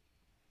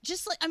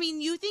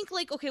mean, you think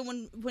okay,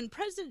 when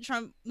President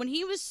Trump, when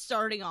Trump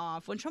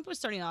was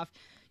starting off,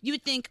 you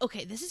would think,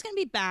 okay, this is going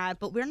to be bad,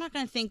 but we're not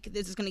going to think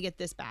this is going to get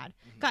this bad.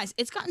 Guys,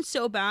 it's gotten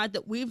so bad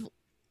that we've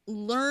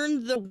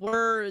learned the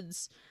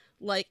words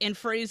like in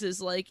phrases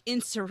like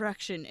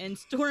insurrection and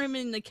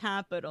storming the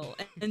Capitol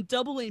and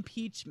double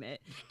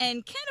impeachment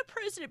and can a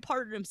president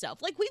pardon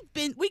himself? Like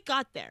we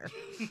got there.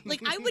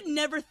 Like I would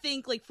never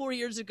think like 4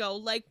 years ago,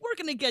 like we're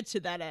gonna get to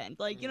that end.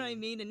 Like, you know what I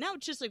mean? And now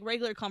it's just like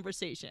regular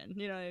conversation.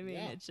 You know what I mean?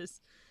 Yeah. It's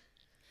just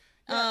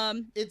Yeah,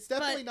 it's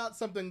definitely not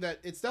something that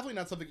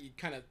you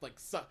kind of like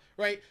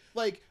right.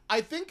 Like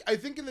I think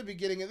in the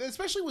beginning,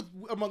 especially with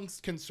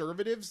amongst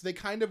conservatives, they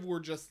kind of were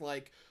just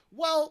like,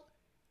 well,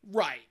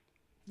 right,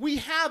 we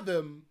have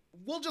him.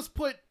 We'll just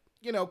put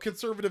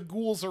conservative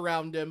ghouls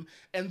around him,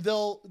 and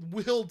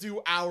we'll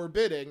do our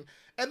bidding.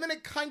 And then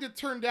it kind of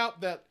turned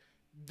out that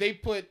they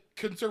put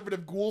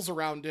conservative ghouls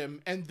around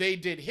him, and they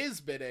did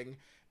his bidding.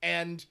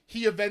 And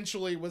he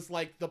eventually was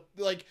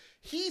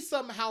he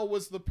somehow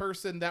was the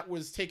person that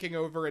was taking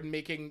over and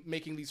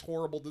making these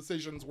horrible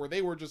decisions where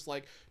they were just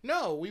like,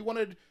 no, we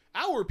wanted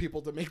our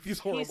people to make these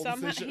horrible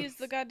decisions. He's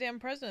the goddamn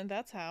president.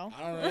 That's how.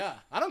 I don't know. Yeah,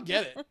 I don't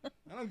get it.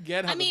 I don't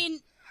get how. I mean,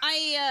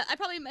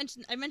 I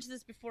mentioned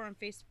this before on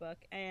Facebook,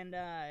 and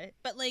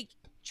but like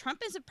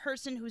Trump is a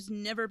person who's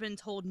never been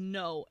told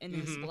no in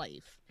his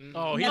life.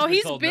 Oh,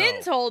 he's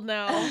been told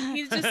no.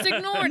 He's just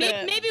ignored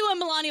it. Maybe when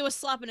Melania was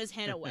slapping his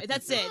hand away.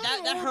 That's it.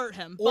 That hurt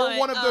him. Or but,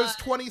 one of those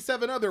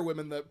 27 other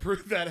women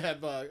that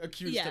have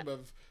accused him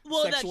of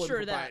sexual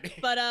impropriety.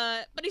 But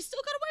he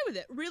still got away with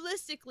it.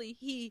 Realistically,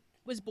 he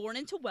was born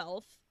into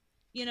wealth.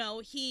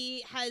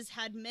 He has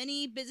had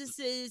many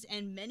businesses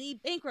and many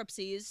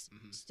bankruptcies,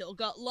 still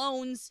got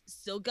loans,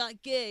 still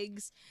got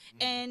gigs.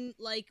 And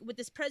like with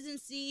this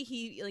presidency,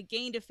 he like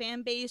gained a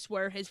fan base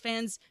where his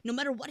fans, no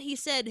matter what he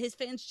said, his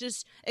fans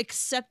just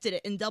accepted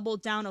it and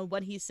doubled down on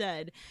what he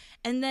said.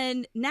 And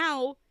then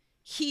now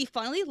he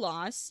finally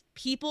lost.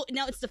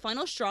 Now it's the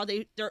final straw.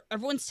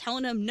 Everyone's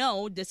telling him,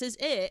 no, this is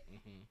it.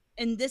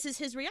 And this is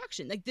his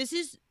reaction. Like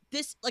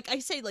like I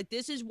say, like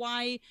this is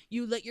why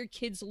you let your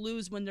kids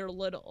lose when they're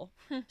little,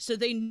 so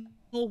they know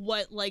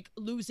what like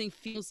losing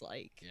feels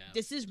like. Yeah.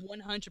 This is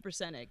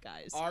 100% it,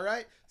 guys. All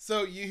right,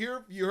 so you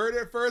heard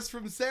it first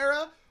from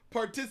Sarah.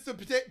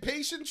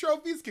 Participation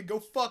trophies can go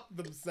fuck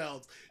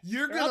themselves.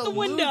 You're gonna out the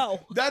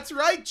window. That's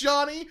right,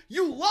 Johnny.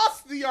 You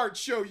lost the art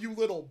show, you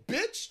little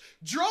bitch.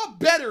 Draw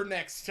better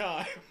next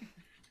time.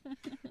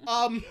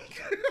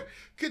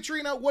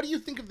 Katrina, what do you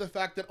think of the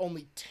fact that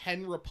only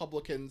 10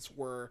 Republicans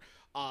were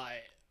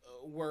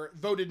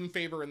voted in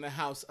favor in the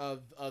House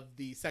of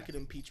the second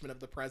impeachment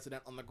of the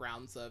president on the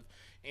grounds of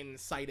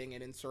inciting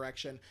an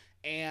insurrection?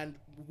 And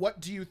what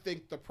do you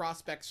think the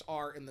prospects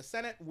are in the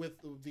Senate with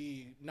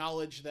the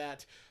knowledge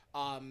that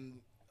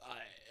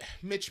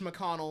Mitch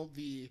McConnell,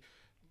 the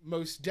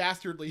most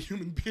dastardly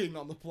human being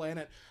on the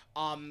planet,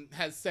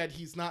 has said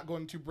he's not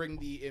going to bring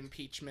the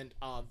impeachment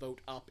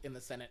vote up in the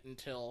Senate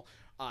until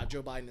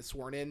Joe Biden is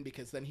sworn in,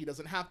 because then he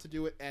doesn't have to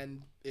do it,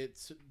 and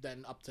it's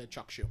then up to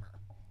Chuck Schumer.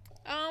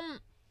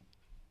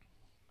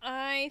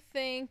 I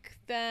think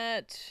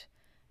that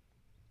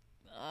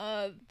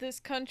this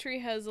country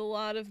has a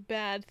lot of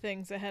bad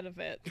things ahead of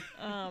it.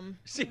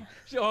 She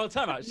all the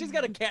time out. She's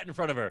got a cat in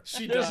front of her.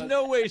 There's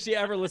no way she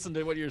ever listened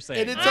to what you're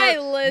saying. I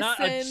listened. Not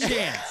a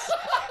chance.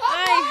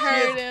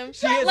 I heard him.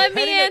 Let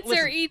me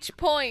answer each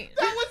point.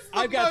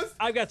 I've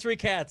got 3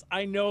 cats.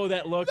 I know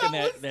that look and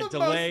that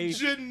delay. Most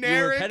generic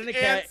you were petting a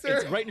cat. answer.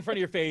 It's right in front of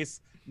your face.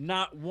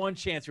 Not one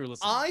chance you were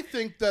listening. I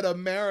think that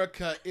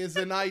America is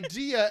an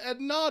idea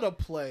and not a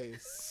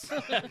place.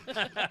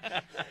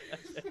 I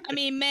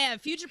mean, man,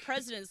 future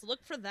presidents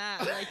look for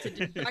that,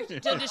 like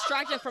to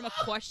distract them from a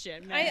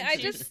question. Man. I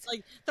just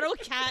like throw a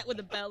cat with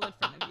a bell in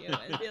front of you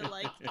and be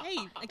like,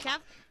 "Hey, a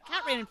cat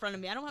ran in front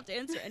of me. I don't have to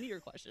answer any of your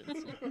questions."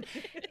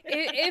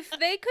 If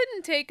they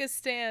couldn't take a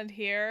stand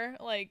here,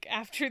 like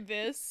after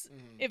this,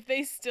 if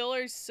they still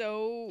are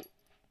so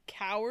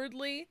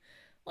cowardly.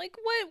 Like,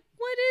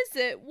 what is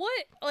it?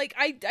 What? Like,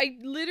 I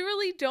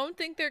literally don't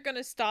think they're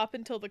gonna stop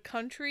until the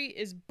country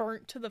is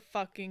burnt to the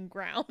fucking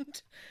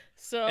ground.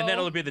 So. And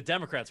that'll be the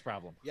Democrats'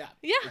 problem. Yeah.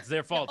 Yeah. It's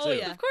their fault, too.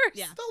 Yeah. Of course.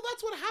 Yeah. So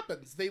that's what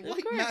happens. They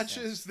light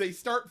matches, they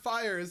start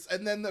fires,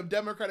 and then the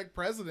Democratic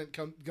president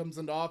comes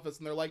into office,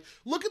 and they're like,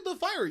 look at the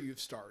fire you've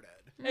started.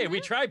 Hey,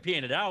 we tried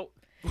peeing it out.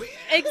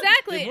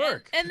 Exactly. It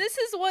worked. And this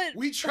is what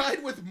We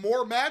tried with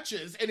more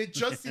matches, and it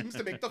just seems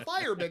to make the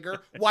fire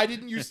bigger. Why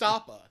didn't you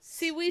stop us?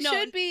 See, we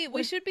should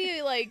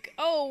be like,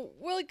 oh,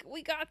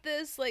 we got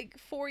this, like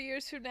 4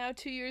 years from now,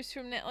 2 years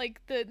from now, like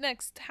the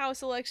next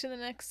House election, the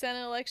next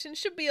Senate election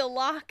should be a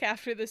lock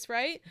after this,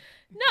 right?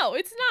 No,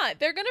 it's not.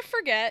 They're gonna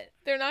forget.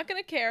 They're not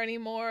gonna care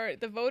anymore.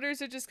 The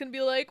voters are just gonna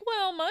be like,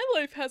 well, my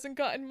life hasn't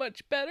gotten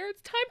much better.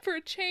 It's time for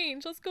a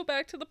change. Let's go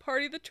back to the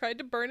party that tried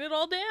to burn it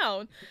all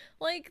down.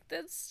 Like,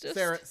 that's just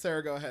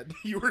Sarah, go ahead.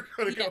 You were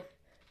gonna go.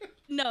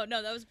 No,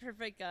 that was a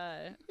perfect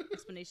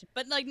explanation.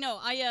 But like, no,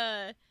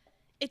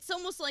 it's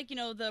almost like,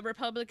 the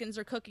Republicans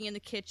are cooking in the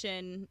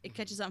kitchen, it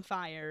catches on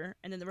fire,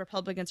 and then the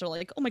Republicans are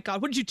like, oh my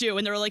God, what did you do?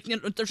 And they're like,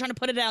 they're trying to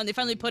put it out, and they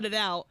finally put it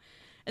out.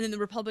 And then the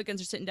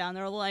Republicans are sitting down,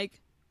 they're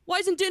like, why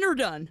isn't dinner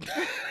done?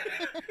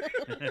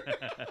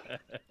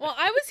 Well,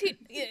 I was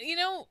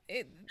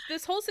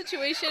this whole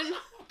situation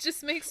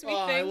just makes me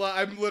think.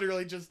 I'm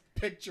literally just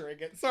picturing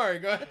it. Sorry,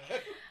 go ahead.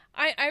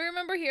 I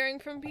remember hearing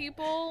from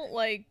people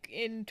like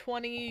in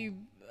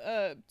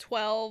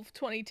 2012,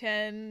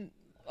 2010,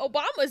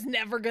 Obama's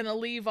never going to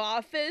leave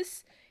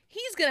office.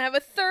 He's going to have a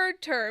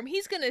third term.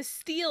 He's going to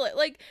steal it.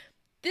 Like,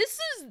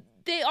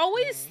 they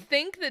always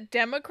think that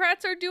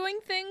Democrats are doing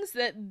things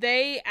that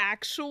they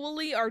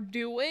actually are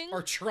doing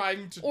Or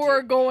trying to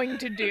or do. going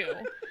to do.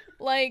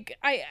 Like,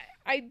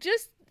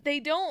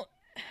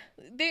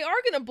 they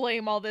are going to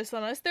blame all this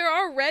on us. They're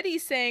already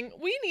saying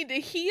we need to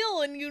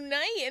heal and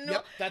unite. And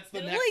Yep, that's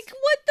the next. like,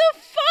 what the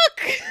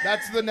fuck?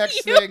 That's the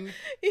next You- thing.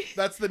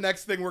 That's the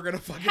next thing we're gonna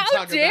fucking How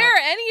talk dare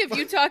about. any of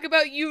you talk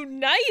about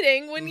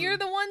uniting when you're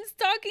the ones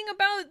talking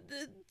about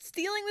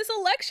stealing this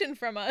election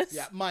from us?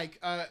 Yeah, Mike,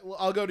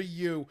 I'll go to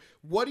you.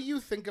 What do you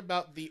think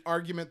about the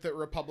argument that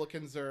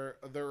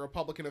the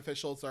Republican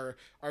officials are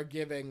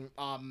giving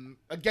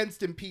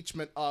against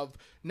impeachment of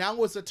now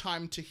was a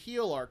time to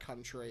heal our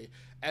country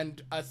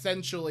and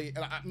essentially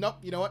nope,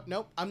 you know what?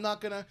 Nope, I'm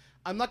not gonna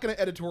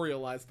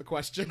editorialize the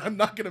question. I'm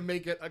not gonna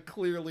make it a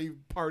clearly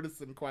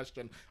partisan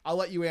question. I'll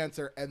let you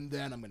answer and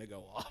then I'm gonna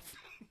go off.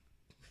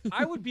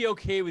 I would be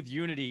okay with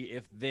unity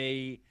if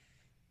they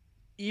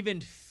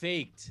even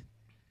faked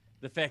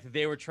the fact that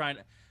they were trying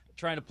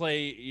to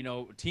play,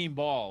 team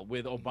ball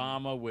with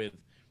Obama, with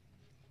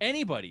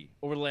anybody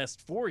over the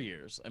last 4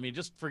 years. I mean,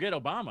 just forget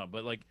Obama,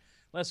 but like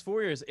last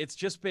 4 years, it's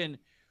just been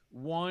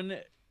one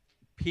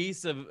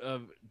piece of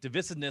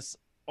divisiveness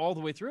all the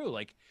way through,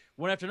 like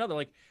one after another.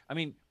 Like, I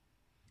mean,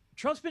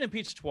 Trump's been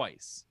impeached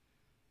twice.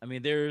 I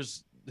mean,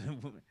 there's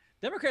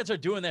Democrats are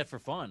doing that for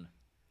fun.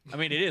 I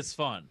mean, it is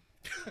fun,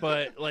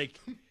 but like,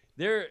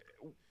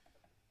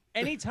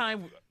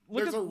 anytime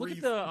look There's a at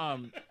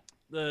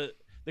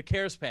the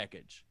CARES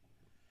package.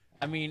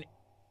 I mean,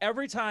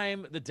 every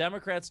time the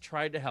Democrats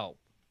tried to help,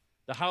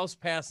 the House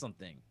passed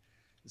something,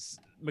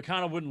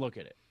 McConnell wouldn't look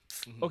at it.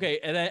 Mm-hmm. Okay,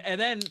 and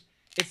then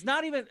it's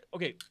not even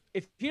okay.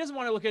 If he doesn't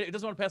want to look at it, he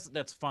doesn't want to pass it.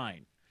 That's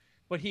fine.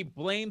 But he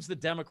blames the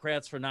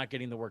Democrats for not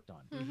getting the work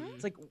done.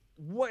 It's like,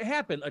 what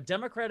happened? A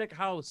Democratic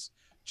House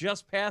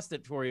just passed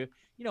it for you,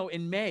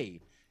 in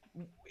May.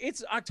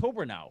 It's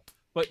October now,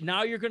 but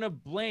now you're gonna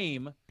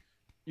blame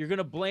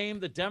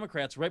the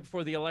Democrats right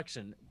before the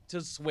election to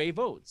sway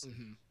votes.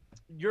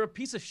 You're a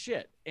piece of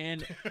shit.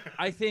 And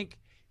I think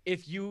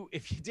if you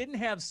didn't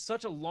have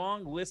such a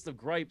long list of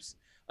gripes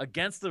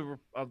against the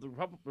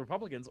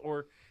Republicans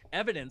or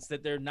evidence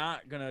that they're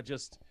not gonna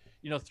just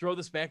throw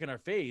this back in our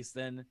face,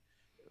 then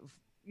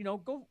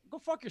go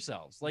fuck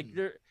yourselves. Like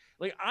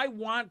I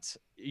want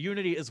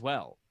unity as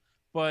well,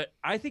 but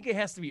I think it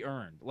has to be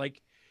earned.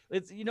 Like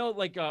it's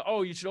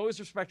oh, you should always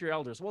respect your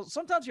elders. Well,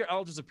 sometimes your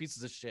elders are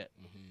pieces of shit.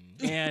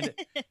 And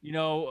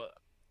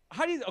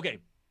how do you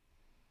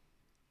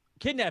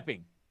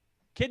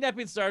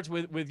kidnapping starts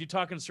with you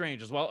talking to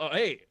strangers. Well,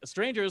 hey, a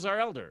stranger is our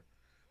elder,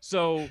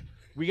 so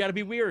we got to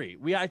be weary.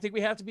 I think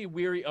we have to be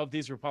weary of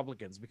these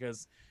Republicans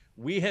because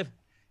we have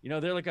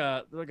they're like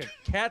a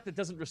cat that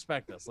doesn't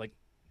respect us. Like,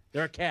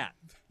 they're a cat,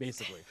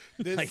 basically.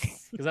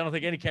 Because I don't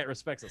think any cat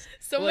respects us.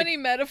 So many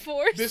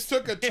metaphors. This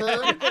took a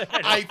turn.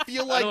 I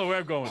feel like I don't know where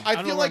I'm going.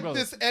 I feel like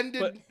this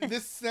ended.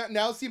 This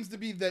now seems to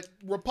be that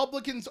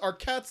Republicans are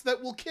cats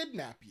that will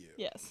kidnap you.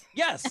 Yes.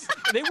 Yes,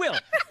 they will,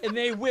 and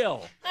they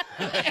will.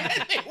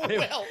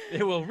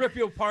 They will rip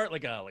you apart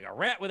like a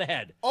rat with a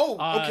head. Oh,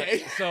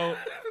 okay. So,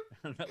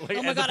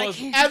 Oh my God, I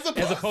can't- As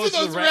opposed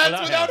to those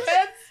rats without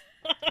heads.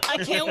 I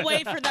can't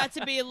wait for that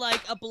to be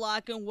like a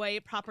black and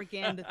white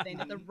propaganda thing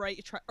that the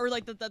right or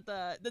like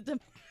the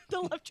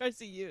left tries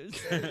to use.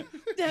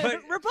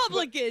 The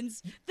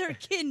Republicans, they're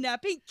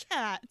kidnapping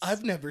cats.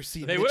 I've never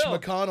seen They Mitch will.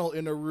 McConnell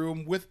in a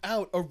room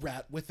without a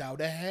rat without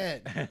a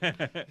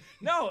head.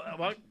 No,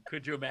 well,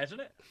 could you imagine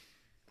it?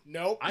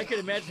 Nope. I could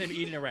imagine him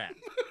eating a rat,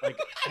 like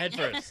head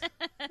first.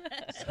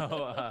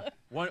 So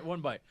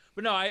one bite.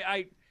 But no,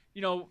 I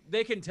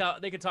they can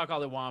talk all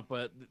they want,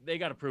 but they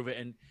got to prove it.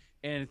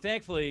 And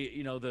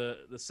thankfully,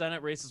 the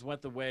Senate races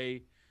went the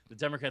way the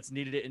Democrats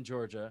needed it in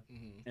Georgia.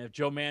 And if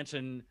Joe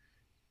Manchin,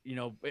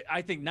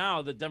 I think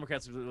now the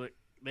Democrats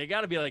they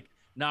got to be like,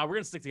 nah, we're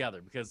gonna stick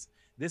together because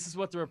this is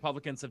what the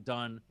Republicans have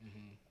done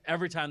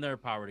every time they're in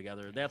power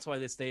together. That's why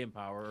they stay in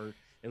power, or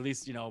at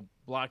least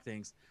block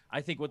things. I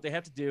think what they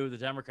have to do, the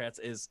Democrats,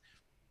 is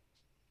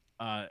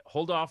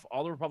hold off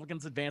all the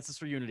Republicans' advances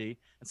for unity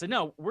and say,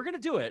 no, we're going to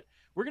do it.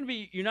 We're going to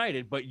be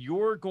united, but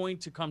you're going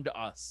to come to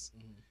us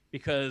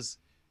because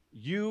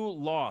you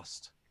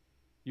lost.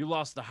 You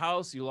lost the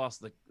House. You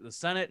lost the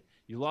Senate.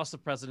 You lost the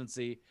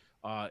presidency.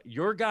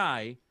 Your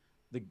guy,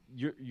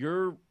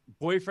 your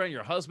boyfriend,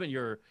 your husband,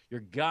 your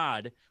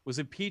God was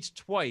impeached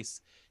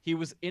twice. He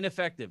was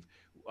ineffective.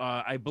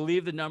 I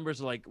believe the numbers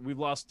are like we've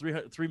lost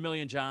 3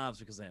 million jobs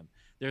because of him.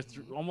 There's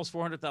almost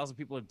 400,000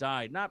 people have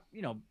died, not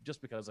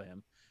just because of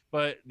him,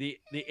 but the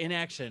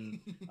inaction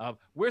of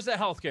where's that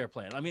healthcare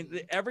plan? I mean,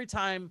 every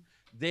time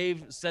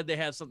they've said they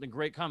have something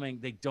great coming,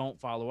 they don't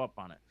follow up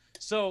on it.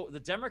 So the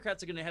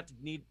Democrats are going to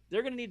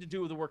they're going to need to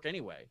do the work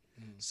anyway.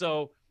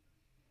 So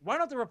why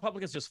don't the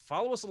Republicans just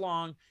follow us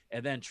along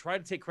and then try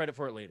to take credit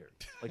for it later,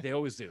 like they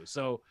always do?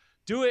 So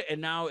do it,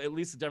 and now at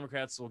least the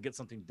Democrats will get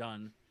something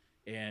done.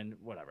 And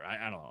whatever,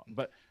 I don't know,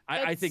 but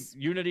I think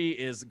unity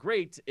is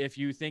great if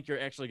you think you're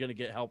actually going to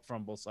get help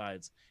from both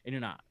sides, and you're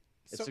not.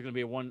 It's going to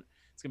be a one.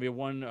 It's going to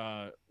be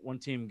a one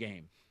team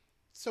game.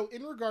 So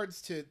in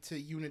regards to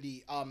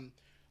unity,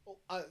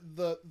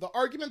 the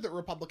argument that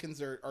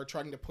Republicans are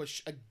trying to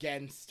push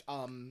against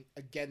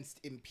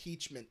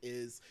impeachment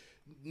is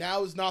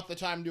now is not the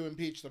time to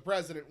impeach the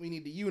president. We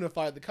need to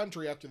unify the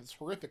country after this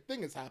horrific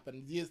thing has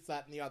happened. This,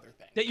 that, and the other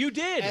thing that you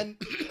did. And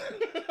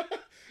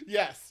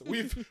yes,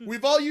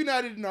 we've all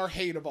united in our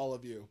hate of all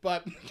of you.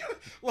 But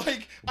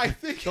like, I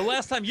think the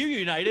last time you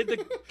united, the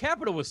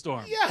Capitol was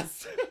stormed.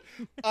 Yes.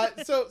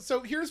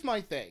 So here's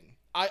my thing.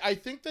 I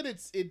think that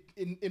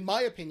in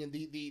my opinion,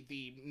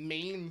 the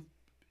main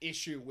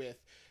issue with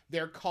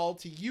their call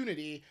to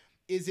unity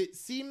is it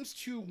seems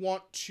to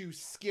want to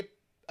skip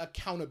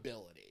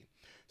accountability.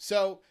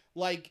 So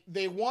like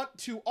they want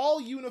to all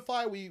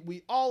unify.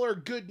 We all are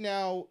good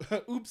now.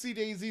 Oopsie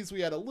daisies. We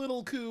had a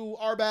little coup.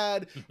 Our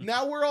bad.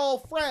 Now we're all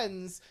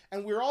friends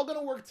and we're all going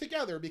to work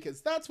together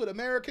because that's what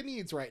America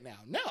needs right now.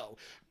 No.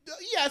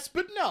 Yes,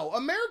 but no.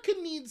 America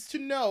needs to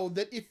know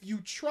that if you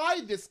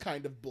try this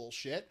kind of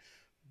bullshit,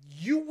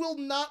 you will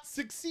not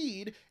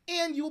succeed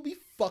and you'll be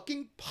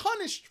fucking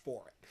punished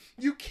for it.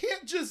 You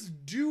can't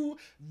just do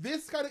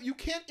this kind of, you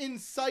can't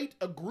incite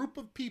a group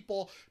of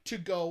people to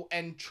go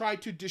and try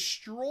to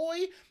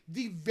destroy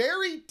the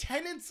very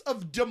tenets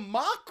of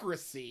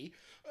democracy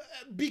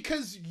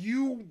because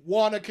you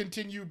want to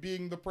continue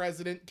being the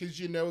president because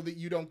you know that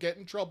you don't get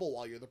in trouble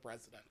while you're the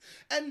president.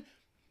 And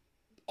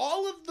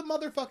all of the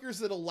motherfuckers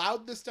that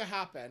allowed this to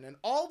happen and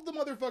all of the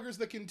motherfuckers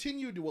that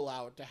continue to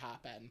allow it to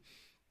happen,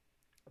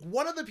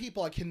 one of the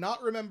people, I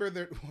cannot remember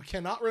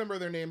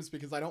their names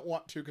because I don't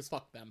want to, because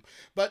fuck them.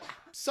 But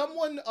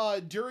someone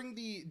during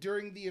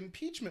the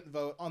impeachment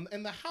vote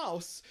in the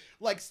House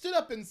like stood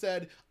up and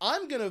said,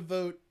 "I'm gonna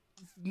vote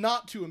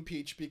not to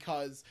impeach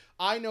because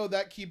I know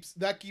that keeps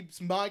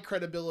my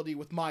credibility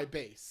with my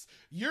base.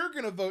 You're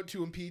gonna vote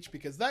to impeach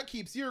because that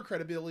keeps your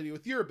credibility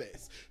with your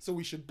base. So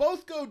we should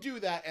both go do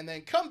that and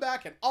then come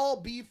back and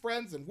all be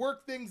friends and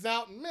work things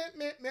out and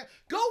meh.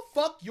 Go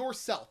fuck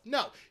yourself.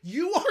 No,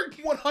 you are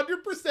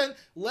 100%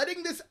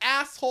 letting this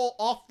asshole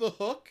off the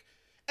hook,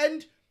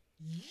 and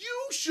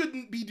you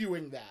shouldn't be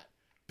doing that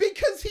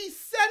because he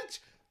sent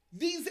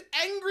these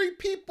angry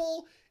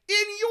people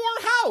in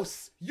your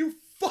house. You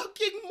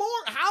fucking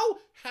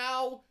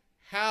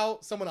how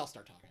someone else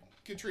start talking.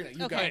 Katrina,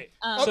 you go.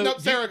 So no,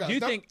 Sarah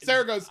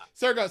goes.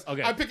 Sarah goes.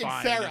 Okay, I'm picking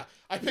fine. Sarah.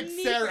 I picked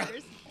Sarah.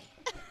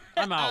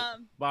 I'm out.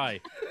 Bye.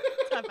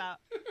 Top out.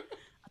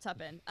 I'll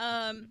top in.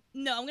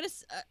 No,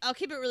 I'll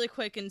keep it really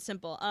quick and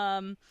simple.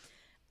 I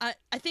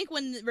think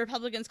when the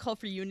Republicans call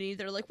for unity,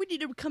 they're like, we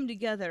need to come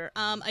together.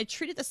 I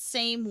treat it the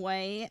same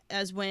way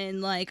as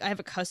when like I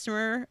have a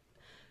customer,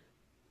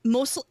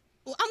 mostly.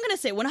 Well, I'm going to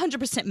say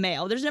 100%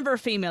 male. There's never a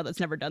female that's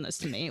never done this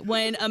to me.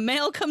 When a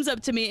male comes up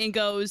to me and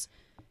goes,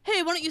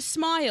 hey, why don't you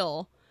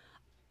smile?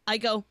 I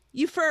go,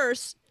 you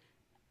first.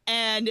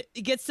 And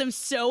it gets them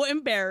so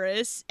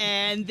embarrassed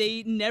and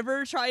they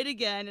never try it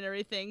again and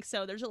everything.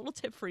 So there's a little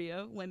tip for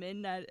you,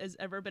 women that has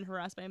ever been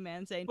harassed by a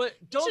man saying, but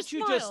don't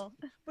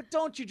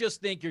you just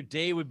think your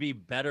day would be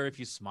better if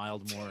you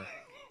smiled more?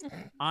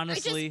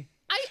 Honestly.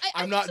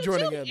 I'm not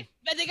joining in.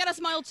 But they gotta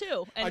smile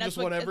too. And I that's just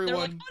want everyone.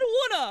 Like, I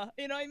don't wanna.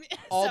 You know what I mean?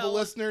 All the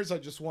listeners, I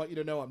just want you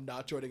to know I'm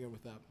not joining in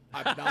with them.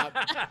 I'm not.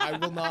 I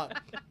will not.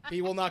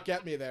 He will not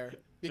get me there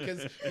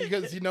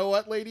because you know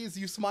what, ladies,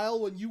 you smile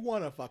when you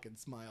want to fucking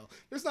smile.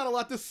 There's not a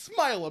lot to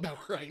smile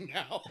about right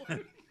now.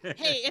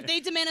 Hey, if they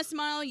demand a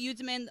smile, you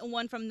demand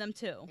one from them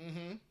too.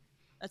 Mm-hmm.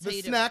 That's the how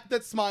you snack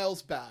that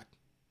smiles back.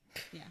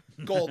 Yeah.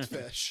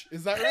 Goldfish.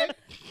 Is that right?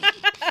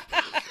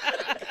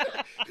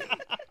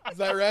 Is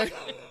that right?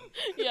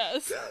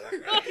 Yes.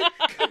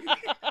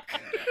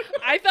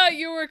 I thought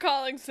you were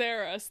calling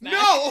Sarah a snack. No!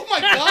 Oh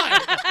my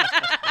god!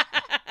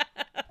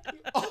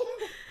 Oh.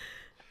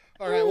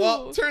 All right,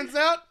 well, turns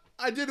out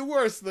I did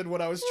worse than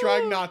what I was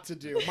trying not to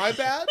do. My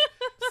bad.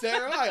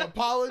 Sarah, I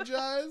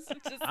apologize.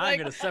 I'm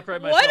going to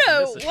separate myself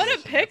from this What a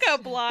situation.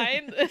 pickup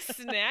line. A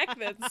snack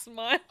that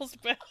smiles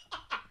back.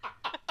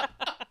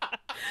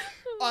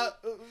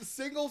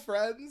 Single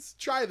friends,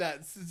 try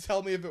that and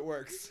tell me if it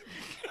works.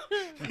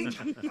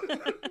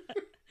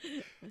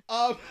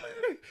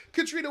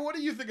 Katrina, what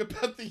do you think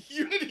about the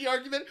unity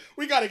argument?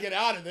 We gotta get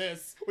out of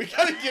this. We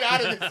gotta get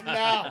out of this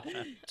now.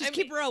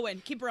 Keep rowing.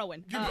 Keep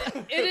rowing.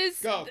 It is.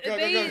 Go.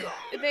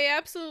 They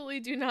absolutely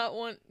do not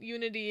want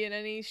unity in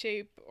any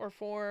shape or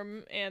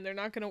form, and they're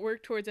not going to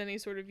work towards any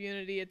sort of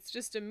unity. It's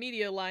just a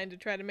media line to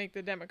try to make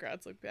the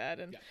Democrats look bad,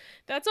 and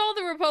that's all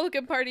the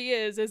Republican Party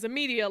is a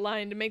media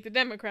line to make the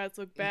Democrats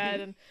look bad.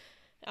 And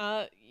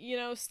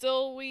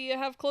Still we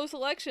have close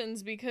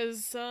elections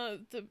because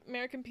the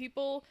American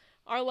people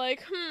are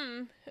like,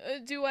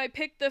 do I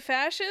pick the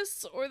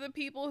fascists or the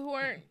people who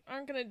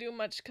aren't gonna do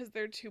much because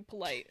they're too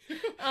polite?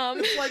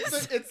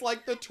 It's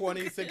like the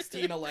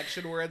 2016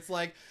 election where it's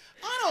like,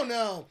 I don't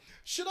know,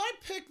 should I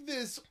pick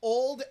this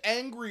old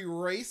angry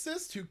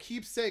racist who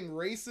keeps saying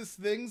racist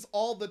things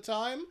all the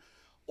time,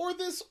 or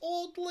this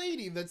old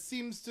lady that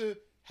seems to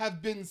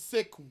have been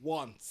sick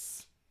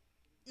once?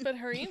 But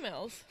her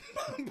emails.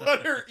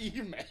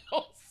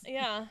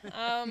 Yeah.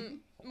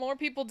 More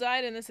people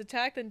died in this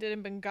attack than did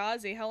in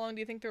Benghazi. How long do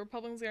you think the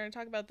Republicans are going to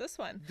talk about this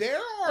one? There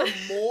are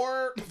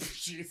more...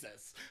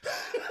 Jesus.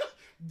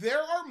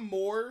 There are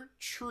more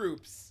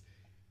troops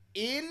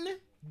in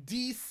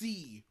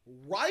D.C.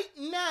 right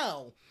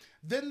now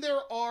than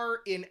there are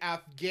in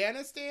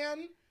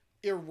Afghanistan,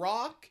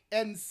 Iraq,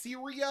 and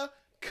Syria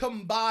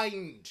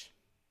combined.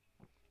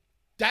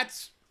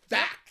 That's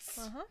facts.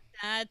 Uh-huh.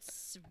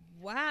 That's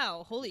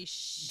wow! Holy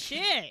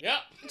shit! Yep.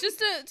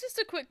 Just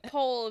a quick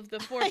poll of the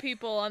 4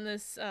 people on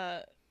this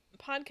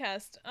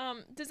podcast.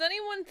 Does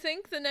anyone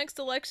think the next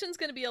election's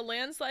going to be a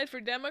landslide for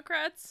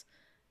Democrats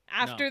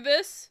after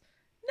this?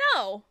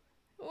 No,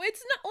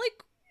 it's not.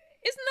 Like,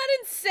 isn't that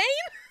insane?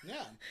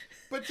 Yeah,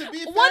 but to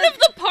be fair, one of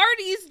the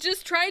parties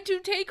just tried to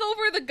take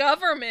over the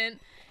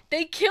government.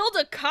 They killed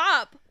a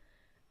cop.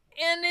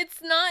 And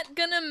it's not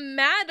gonna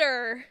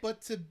matter.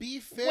 But to be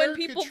fair, when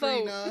people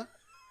Katrina,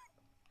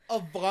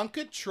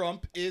 Ivanka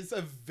Trump is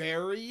a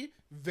very,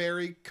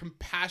 very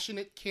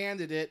compassionate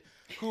candidate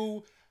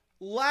who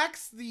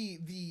lacks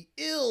the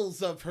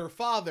ills of her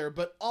father,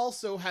 but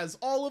also has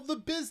all of the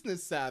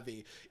business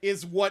savvy,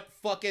 is what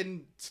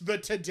fucking the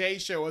Today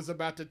Show is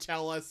about to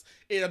tell us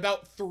in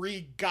about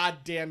 3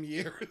 goddamn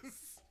years.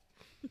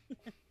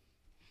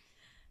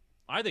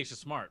 I think she's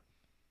smart.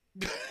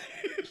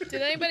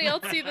 Did anybody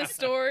else see the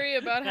story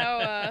about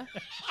how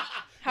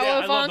Yeah,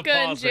 I love the Ivanka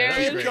and pause there.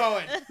 Jared? Keep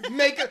going.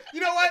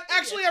 You know what?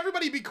 Actually,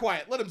 everybody be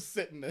quiet. Let him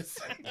sit in this.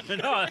 No,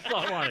 that's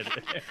all I wanted.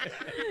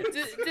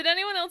 Did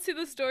anyone else see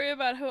the story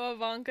about how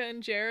Ivanka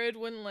and Jared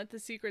wouldn't let the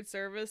Secret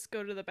Service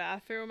go to the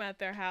bathroom at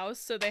their house,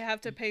 so they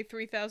have to pay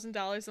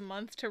 $3,000 a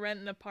month to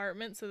rent an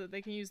apartment so that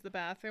they can use the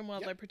bathroom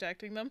while they're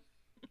protecting them?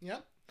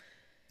 Yep.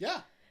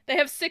 Yeah. They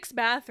have 6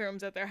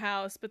 bathrooms at their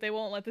house, but they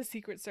won't let the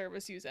Secret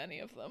Service use any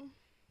of them.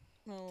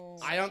 Oh.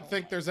 I don't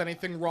think there's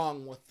anything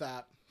wrong with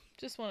that.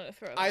 Just wanted to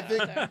throw that out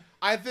there.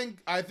 I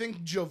think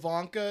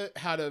Javanka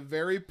had a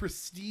very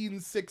pristine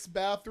 6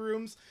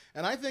 bathrooms,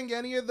 and I think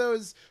any of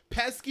those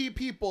pesky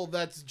people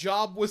that's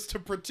job was to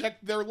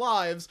protect their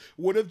lives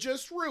would have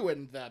just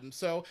ruined them.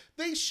 So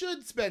they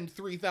should spend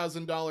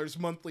 $3,000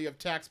 monthly of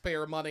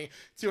taxpayer money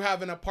to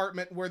have an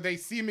apartment where they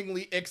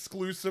seemingly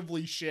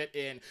exclusively shit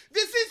in.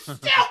 This is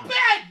stupid!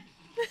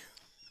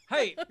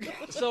 Hey,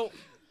 so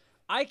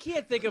I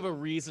can't think of a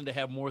reason to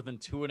have more than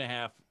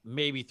 2.5,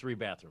 maybe 3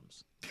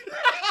 bathrooms.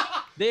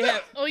 They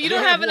have. Well, you they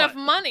don't have enough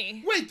what?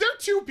 money. Wait, they're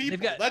 2 people.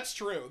 They've got- That's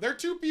true. They're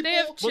 2 people. They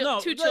have Well, no,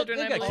 2 they- children,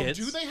 they've I got believe. kids.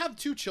 Do they have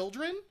 2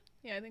 children?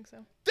 Yeah, I think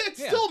so. That's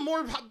Yeah. still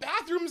more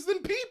bathrooms than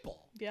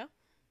people. Yeah.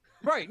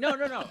 Right? No.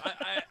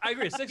 I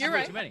agree. 6 You're is way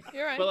right. too many.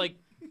 You're right. But like,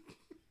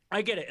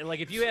 I get it. And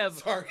like, if you have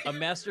Sorry. a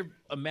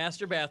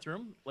master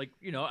bathroom, like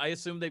I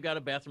assume they've got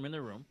a bathroom in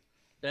their room.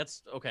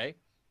 That's okay.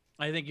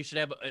 I think you should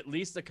have at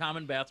least a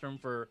common bathroom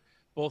for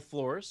both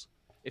floors.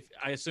 If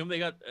I assume they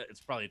got, it's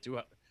probably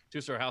a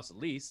two-story house at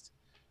least.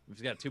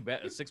 If you've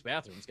got 6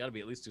 bathrooms, it's got to be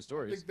at least 2 I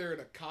stories. think they're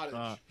in a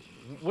cottage.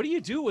 What do you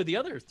do with the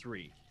other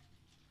 3?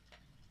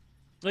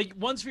 Like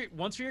one's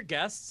for your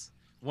guests,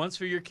 one's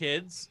for your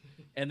kids,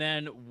 and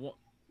then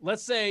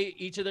let's say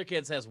each of their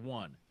kids has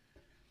 1.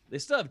 They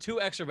still have 2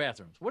 extra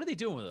bathrooms. What are they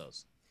doing with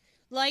those?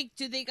 Like,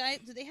 do they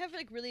have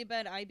like really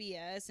bad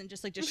IBS and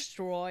just like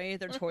destroy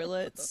their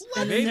toilets?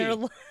 Maybe. They're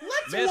Let's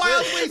That's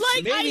wildly...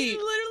 like, Maybe-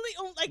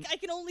 I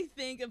can only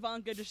think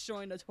Ivanka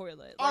destroying a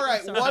toilet. All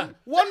Like, right, I'm sorry.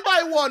 one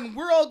by one,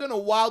 we're all going to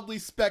wildly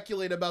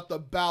speculate about the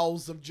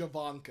bowels of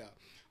Javanka.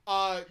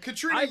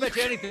 Katrina... I bet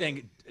you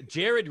anything,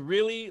 Jared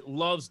really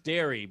loves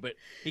dairy, but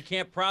he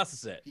can't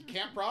process it. He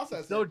can't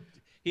process So it.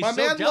 he's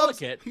so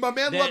delicate. My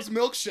man that- loves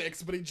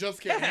milkshakes, but he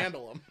just can't Yeah.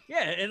 handle them.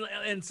 Yeah,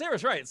 and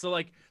Sarah's right. So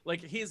like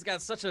he's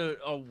got such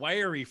a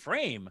wiry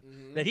frame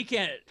that he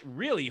can't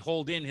really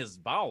hold in his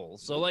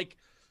bowels. So like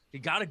he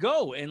got to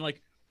go, and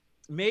like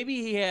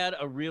maybe he had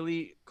a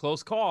really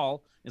close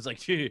call. It's like,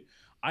 gee,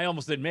 I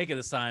almost didn't make it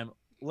this time.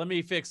 Let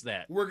me fix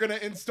that. We're going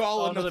to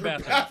install Another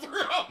another bathroom.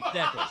 bathroom.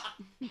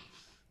 Exactly.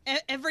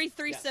 Every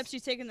 3 Yes. steps you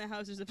take in the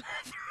house is a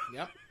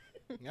bathroom.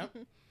 Yep.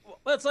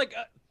 Well, it's like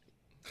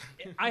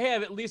I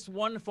have at least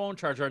 1 phone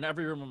charger in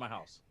every room in my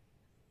house.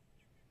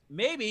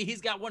 Maybe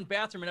he's got 1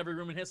 bathroom in every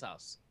room in his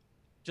house,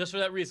 just for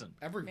that reason.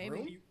 Every Maybe.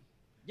 room?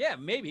 Yeah,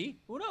 maybe.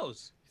 Who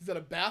knows? Is that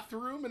a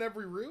bathroom in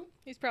every room?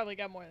 He's probably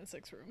got more than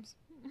 6 rooms.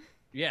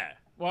 Yeah.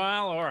 Well,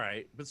 all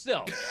right, but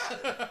still.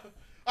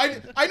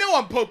 I know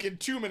I'm poking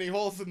too many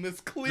holes in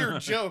this clear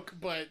joke,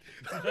 but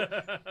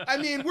I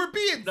mean, we're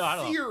being No, I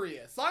don't know.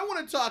 serious. I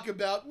want to talk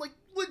about, like,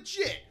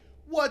 legit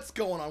what's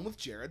going on with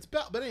Jared's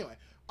belt. But anyway,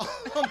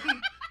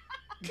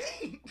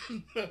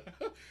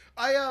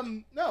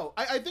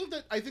 I think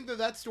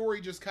that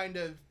story just kind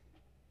of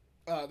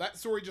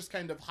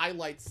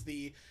highlights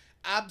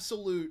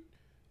absolute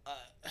uh,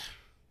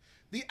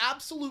 the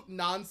absolute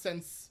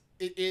nonsense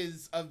it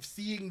is of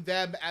seeing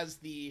them as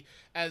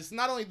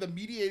not only the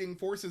mediating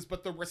forces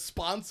but the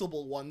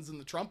responsible ones in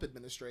the Trump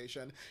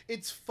administration.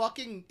 It's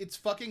fucking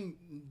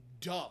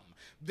dumb.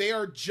 They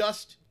are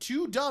just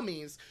two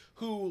dummies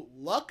who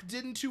lucked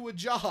into a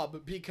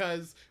job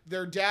because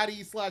their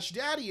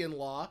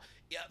daddy/daddy-in-law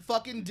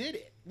fucking did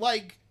it.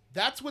 Like,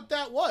 that's what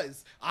that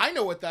was. I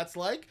know what that's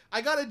like.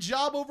 I got a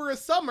job over a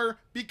summer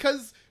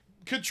because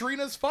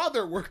Katrina's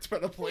father worked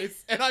at a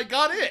place and I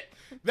got it.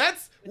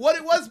 That's what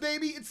it was,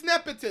 baby. It's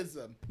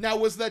nepotism. Now,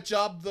 was that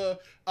job the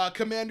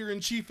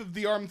commander-in-chief of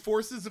the armed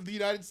forces of the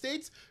United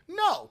States?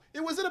 No,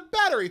 it was at a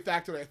battery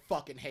factory I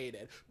fucking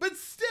hated. But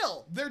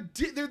still,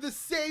 they're the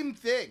same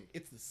thing.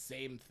 It's the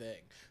same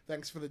thing.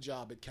 Thanks for the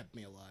job. It kept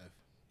me alive.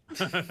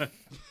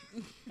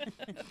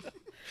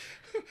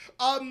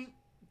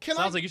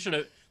 Sounds like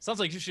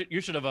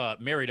you should have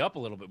married up a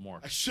little bit more.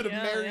 I should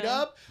have married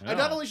up. I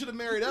not only should have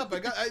married up.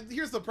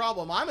 Here's the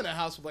problem. I'm in a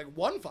house with like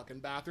one fucking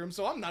bathroom,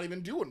 so I'm not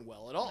even doing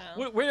well at all.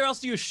 No. Where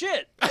else do you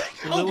shit?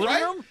 In the Oh, living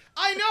right? room?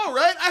 I know,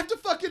 right? I have to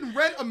fucking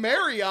rent a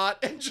Marriott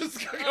and just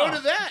go to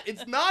that.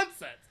 It's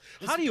nonsense.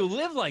 How do you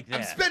live like that?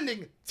 I'm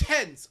spending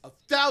tens of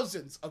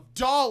thousands of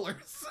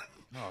dollars.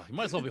 Oh, you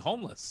might as well be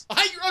homeless.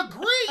 I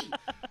agree.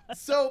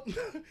 So,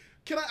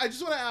 I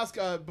just want to ask,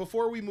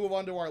 before we move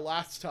on to our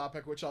last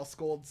topic, which I'll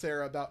scold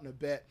Sarah about in a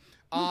bit.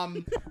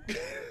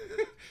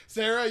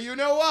 Sarah, you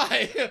know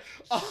why.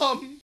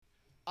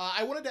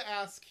 I wanted to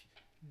ask,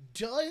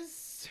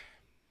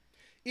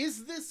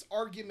 is this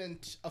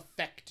argument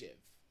effective?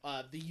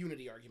 The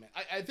unity argument.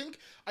 I think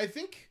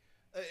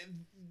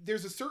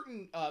there's a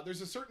certain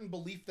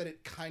belief that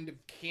it kind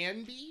of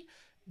can be,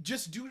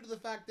 just due to the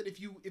fact that if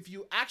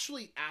you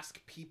actually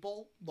ask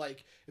people,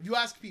 like if you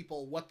ask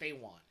people what they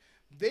want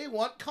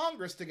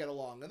Congress to get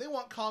along and they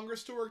want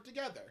Congress to work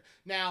together.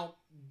 Now,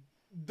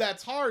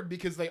 that's hard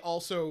because they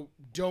also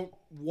don't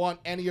want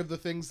any of the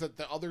things that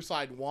the other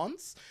side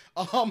wants.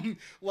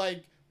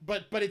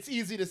 But it's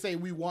easy to say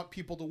we want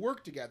people to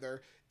work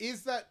together.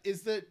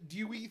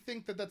 Do we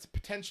think that that's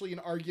potentially an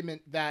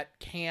argument that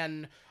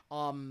can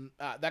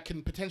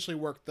potentially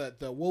work,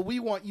 well, we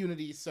want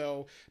unity,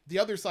 so the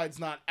other side's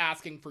not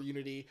asking for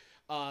unity,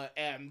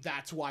 and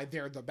that's why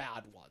they're the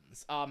bad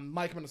ones.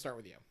 Mike, I'm going to start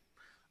with you.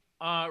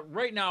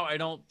 Right now, I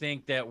don't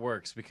think that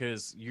works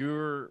because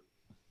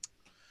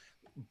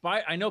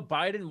I know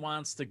Biden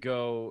wants to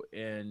go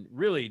and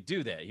really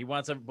do that. He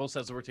wants both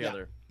sides to work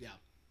together. Yeah.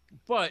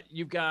 But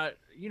you've got,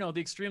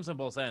 the extremes on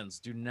both ends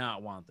do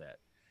not want that.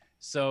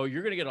 So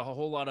you're going to get a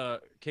whole lot of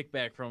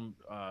kickback from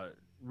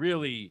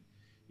really,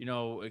 I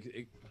don't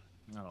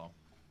know,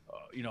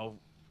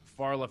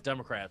 far left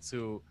Democrats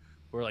who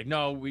are like,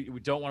 no, we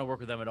don't want to work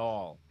with them at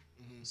all.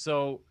 Mm-hmm.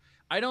 So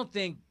I don't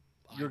think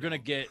you're going to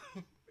get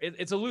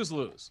it's a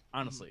lose-lose,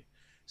 honestly.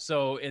 Mm-hmm.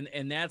 So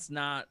and that's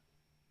not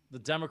the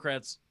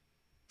Democrats'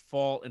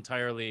 fault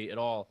entirely at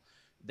all.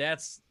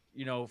 That's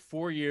 5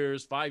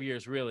 years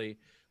really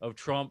of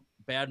Trump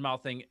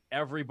bad-mouthing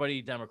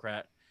everybody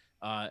Democrat.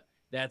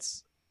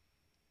 That's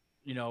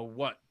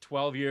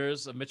 12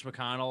 years of Mitch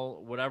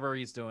McConnell, whatever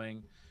he's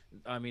doing.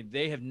 I mean,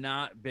 they have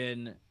not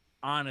been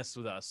honest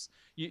with us.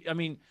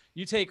 You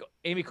take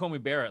Amy Coney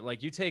Barrett,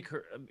 like you take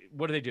her,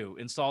 what do they do?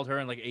 Installed her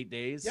in like 8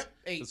 days? Yep,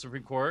 8. The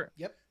Supreme Court?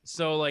 Yep.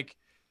 So like,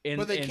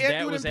 but they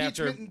can't do an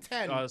impeachment in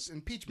 10.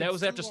 Impeachment. That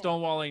was after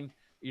stonewalling,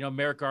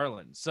 Merrick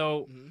Garland.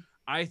 So mm-hmm.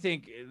 I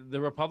think the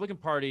Republican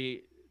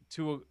Party,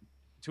 to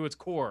its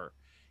core,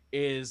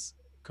 is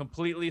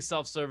completely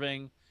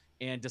self-serving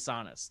and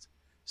dishonest.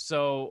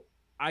 So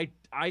I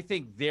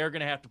think they're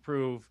going to have to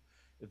prove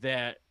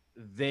that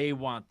they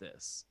want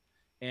this,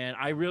 and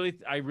I really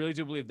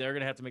do believe they're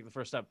going to have to make the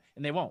first step,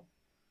 and they won't.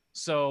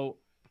 So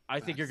I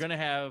think you're going to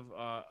have,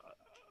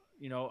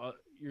 you're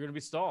going to be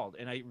stalled,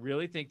 and I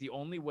really think the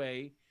only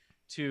way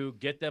to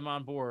get them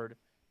on board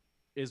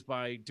is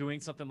by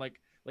doing something like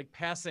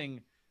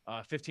passing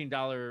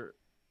 $15,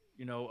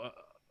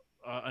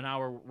 an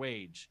hour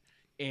wage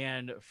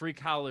and free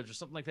college or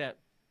something like that,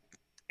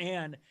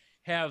 and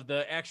have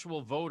the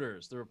actual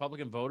voters, the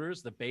Republican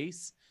voters, the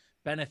base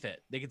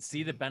benefit. They can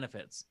see the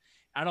benefits.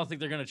 I don't think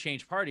they're going to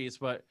change parties,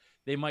 but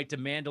they might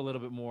demand a little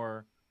bit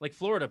more. Like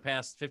Florida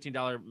passed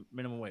 $15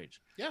 minimum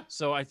wage. Yeah.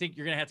 So I think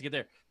you're going to have to get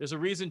there. There's a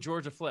reason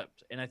Georgia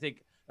flipped, and I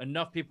think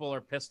enough people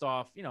are pissed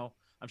off.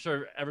 I'm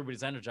sure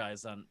everybody's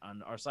energized on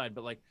our side,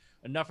 but like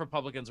enough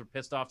Republicans are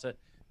pissed off to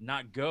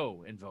not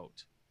go and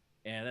vote.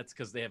 And that's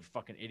because they have a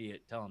fucking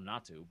idiot telling them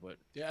not to. But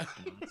yeah,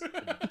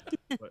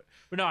 but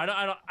no, I don't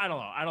know.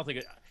 I don't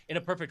think in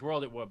a perfect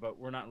world it would, but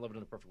we're not living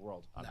in a perfect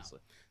world, obviously.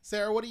 No.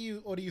 Sarah, what do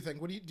you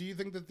think? Do you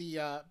think that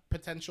the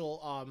potential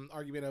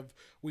argument of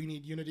we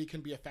need unity can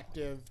be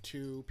effective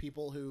to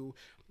people who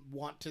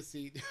want to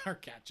see our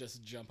cat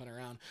just jumping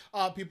around?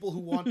 People who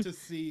want to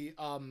see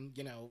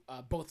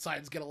both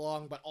sides get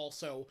along, but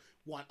also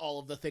want all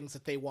of the things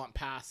that they want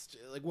passed.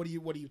 Like, what do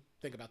you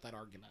think about that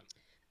argument?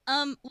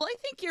 Well, I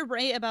think you're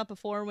right about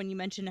before when you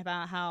mentioned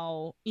about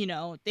how,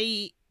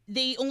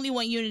 they only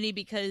want unity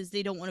because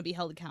they don't want to be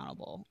held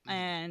accountable.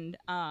 And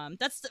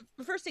that's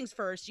the first things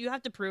first. You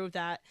have to prove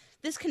that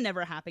this can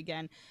never happen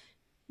again.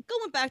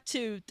 Going back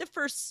to the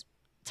first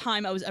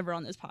time I was ever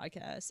on this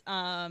podcast,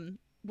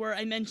 where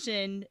I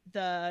mentioned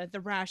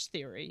the rash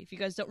theory. If you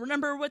guys don't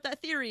remember what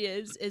that theory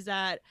is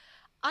that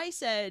I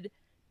said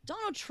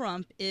Donald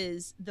Trump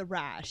is the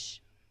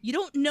rash. You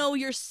don't know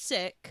you're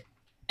sick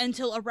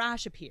until a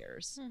rash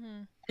appears. Mm-hmm.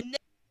 And then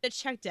get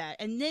checked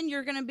at, and then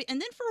you're gonna be, and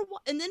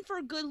then for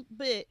a good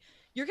bit,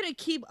 you're gonna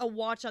keep a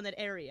watch on that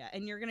area,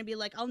 and you're gonna be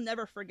like, I'll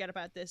never forget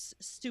about this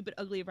stupid,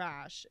 ugly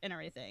rash and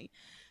everything.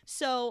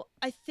 So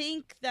I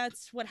think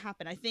that's what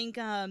happened. I think,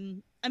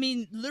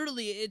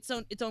 literally, its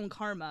own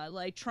karma.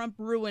 Like Trump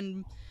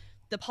ruined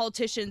the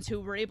politicians who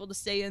were able to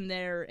stay in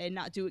there and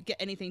not get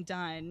anything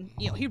done.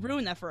 He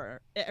ruined that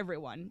for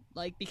everyone,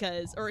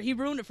 he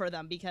ruined it for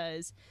them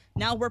because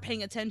now we're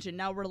paying attention,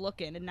 now we're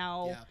looking, and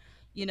now,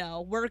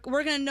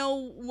 we're gonna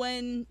know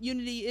when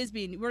unity is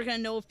we're gonna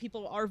know if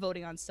people are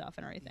voting on stuff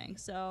and everything.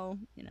 So,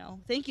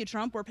 thank you,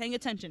 Trump. We're paying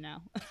attention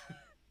now.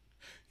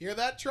 Hear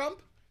that,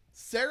 Trump?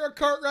 Sarah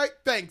Cartwright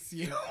thanks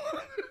you.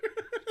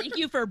 Thank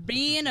you for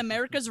being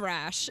America's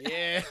rash.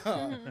 Yeah.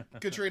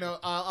 Katrina,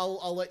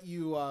 I'll let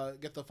you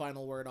get the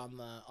final word on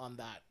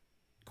that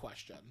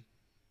question.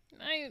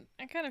 I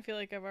kind of feel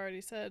like I've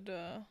already said.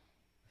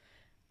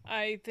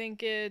 I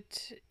think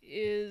it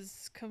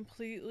is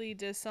completely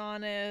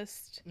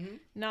dishonest,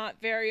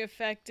 not very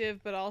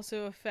effective, but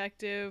also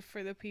effective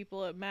for the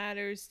people it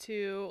matters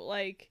to.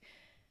 Like,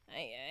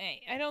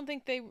 I don't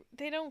think they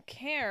don't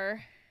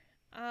care,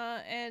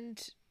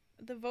 and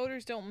the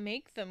voters don't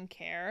make them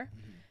care.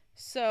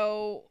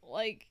 So,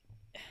 like,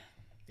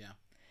 yeah,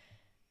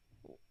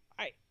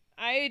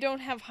 I don't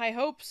have high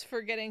hopes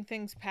for getting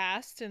things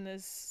passed in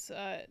this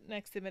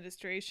next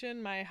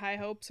administration. My high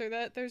hopes are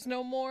that there's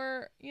no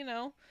more,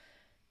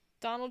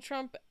 Donald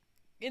Trump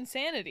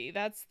insanity.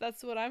 That's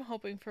what I'm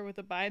hoping for with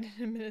the Biden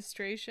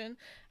administration.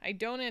 I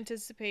don't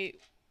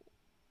anticipate.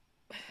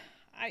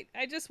 I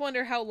just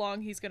wonder how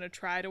long he's going to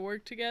try to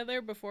work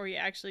together before he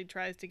actually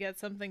tries to get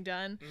something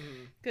done,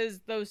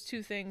 because those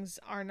two things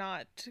are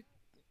not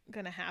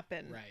going to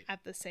happen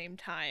at the same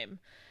time.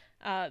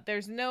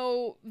 There's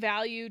no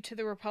value to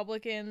the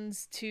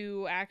Republicans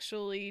to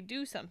actually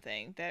do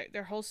something.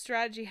 Their whole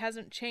strategy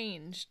hasn't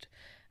changed.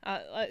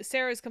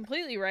 Sarah's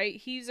completely right.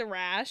 He's a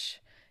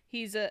rash.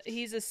 He's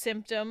a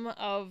symptom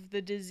of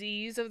the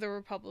disease of the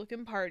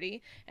Republican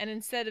Party, and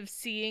instead of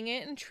seeing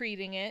it and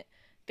treating it,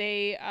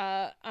 they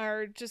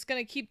are just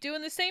going to keep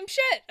doing the same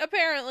shit,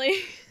 apparently.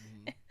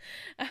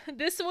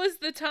 This was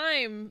the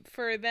time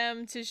for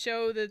them to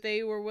show that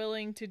they were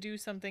willing to do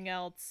something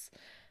else.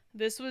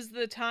 This was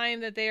the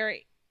time that they are,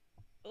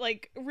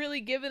 like,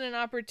 really given an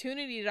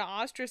opportunity to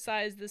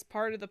ostracize this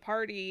part of the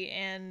party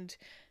and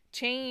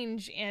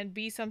change and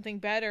be something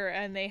better,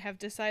 and they have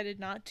decided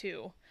not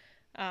to.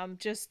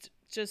 Just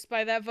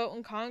by that vote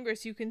in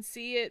Congress, you can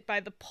see it by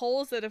the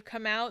polls that have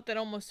come out that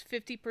almost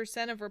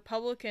 50% of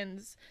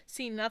Republicans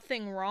see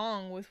nothing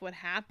wrong with what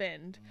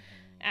happened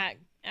at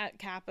the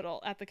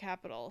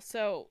Capitol.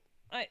 So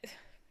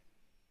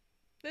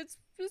it's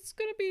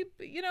gonna be,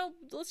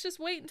 let's just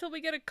wait until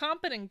we get a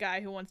competent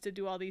guy who wants to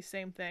do all these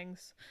same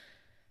things.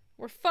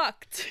 We're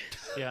fucked.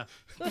 Yeah.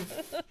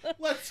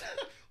 Let's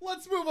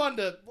move on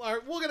to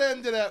we're gonna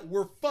end it at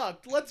we're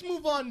fucked. Let's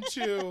move on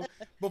to,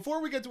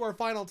 before we get to our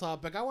final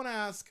topic, I want to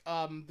ask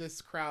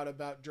this crowd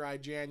about Dry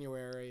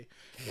January.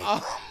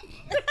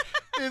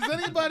 Is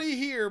anybody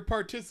here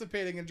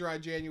participating in Dry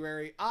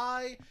January?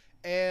 I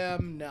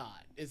am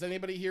not. Is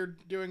anybody here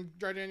doing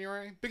Dry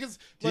January? Because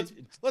let's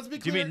be clear.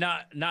 Do you mean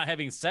not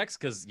having sex?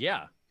 Because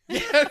yeah.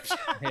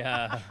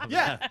 Yeah.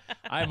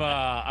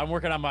 I'm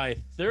working on my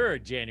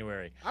 3rd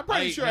January. I'm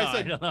pretty sure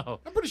I don't know.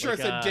 I'm pretty sure I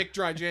said Dick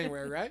Dry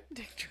January, right?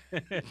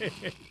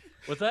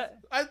 What's that?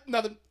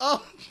 Nothing.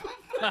 Oh.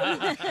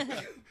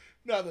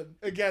 Nothing.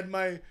 Again,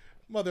 my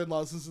mother-in-law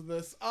listens to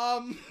this.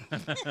 Let's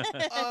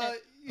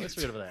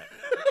forget about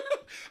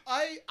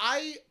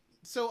that.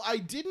 So I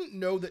didn't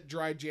know that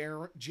Dry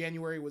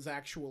January was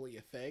actually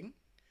a thing,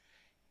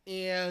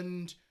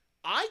 and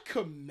I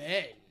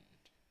commend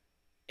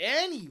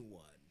anyone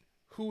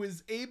who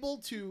is able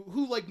to,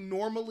 who like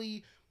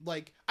normally,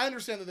 like, I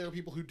understand that there are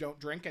people who don't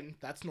drink, and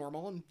that's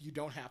normal, and you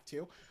don't have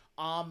to.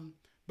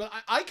 But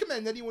I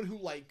commend anyone who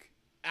like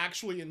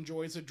actually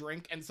enjoys a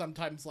drink and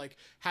sometimes like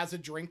has a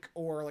drink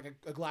or like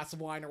a glass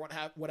of wine or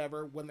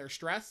whatever when they're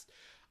stressed.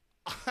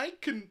 I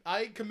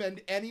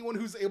commend anyone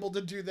who's able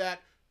to do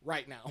that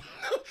right now.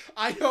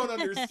 I don't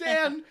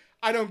understand.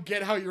 I don't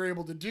get how you're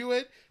able to do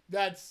it.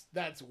 That's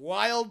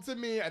wild to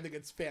me. I think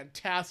it's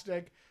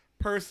fantastic.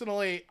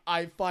 Personally,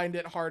 I find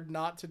it hard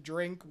not to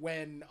drink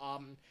when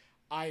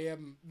I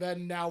am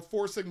then now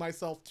forcing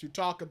myself to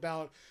talk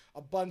about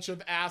a bunch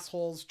of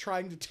assholes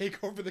trying to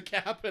take over the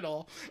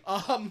Capitol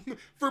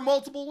for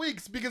multiple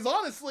weeks, because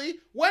honestly,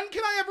 when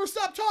can I ever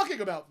stop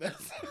talking about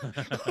this?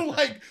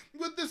 Like,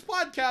 with this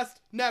podcast,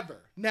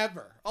 never.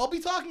 I'll be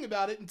talking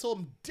about it until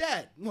I'm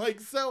dead. Like,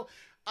 so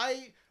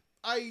I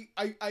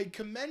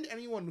commend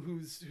anyone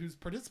who's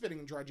participating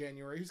in Dry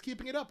January, who's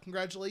keeping it up.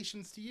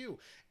 Congratulations to you.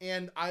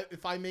 And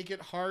if I make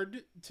it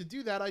hard to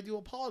do that, I do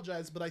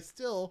apologize, but I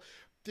still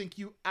think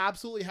you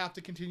absolutely have to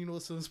continue to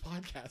listen to this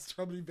podcast,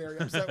 or I'm gonna be very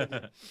upset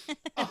with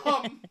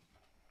you.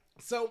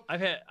 So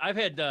I've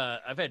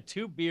had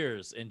 2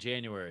 beers in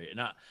January, and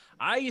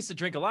I used to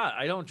drink a lot.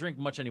 I don't drink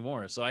much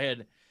anymore, so I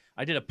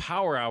did a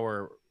power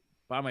hour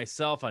by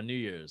myself on New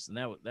Year's, and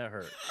that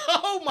hurt.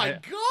 Oh my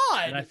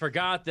God! And I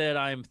forgot that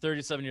I'm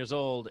 37 years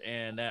old,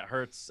 and that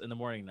hurts in the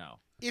morning now.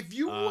 If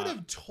you would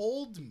have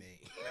told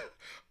me,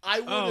 I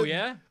would. Oh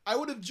yeah. I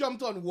would have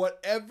jumped on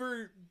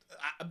whatever.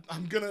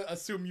 I'm gonna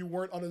assume you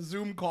weren't on a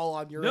Zoom call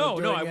on your No,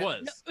 own. I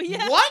was. No,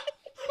 yeah. What?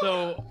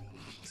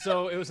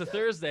 So it was a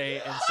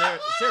Thursday, and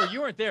Sarah,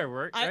 you weren't there,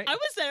 right? I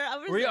was there.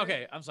 Were you?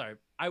 Okay, I'm sorry.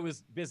 I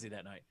was busy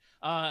that night.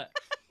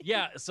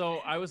 Yeah, so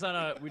I was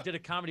we did a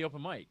comedy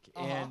open mic,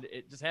 and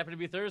it just happened to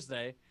be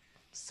Thursday.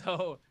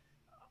 So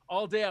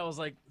all day I was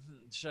like,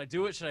 should I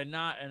do it? Should I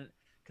not? And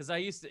because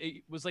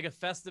it was like a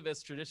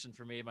Festivus tradition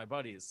for me and my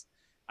buddies.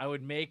 I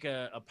would make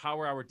a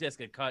power hour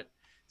disc. I'd cut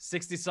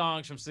 60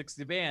 songs from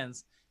 60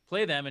 bands,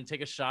 play them, and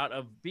take a shot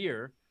of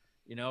beer,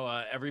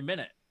 every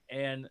minute.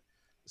 And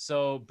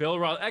so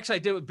actually I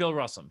did it with Bill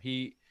Russum.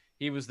 He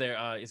was there.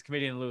 He's a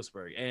comedian in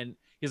Lewisburg, and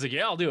he's like,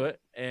 yeah, I'll do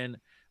it. And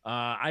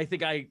I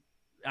think I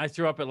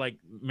threw up at like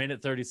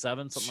minute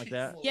 37, something like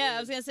that. Yeah, I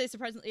was gonna say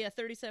surprisingly,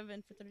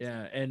 37 for 37.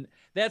 Yeah, and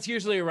that's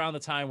usually around the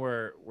time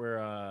where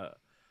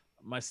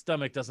my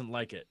stomach doesn't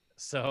like it.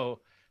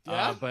 So,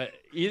 Yeah? but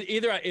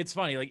either it's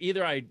funny, like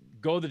either I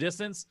go the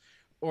distance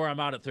or I'm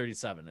out at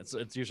 37.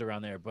 It's usually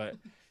around there. But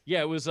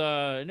yeah, it was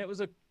and it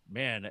was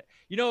man.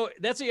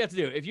 That's what you have to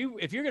do.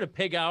 If you're gonna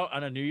pig out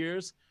on a New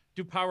Year's,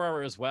 do power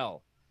hour as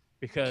well,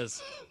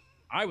 because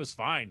I was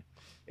fine.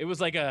 It was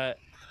like a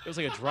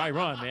dry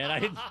run,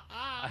 man.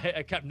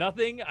 I kept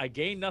nothing. I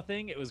gained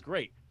nothing. It was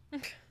great.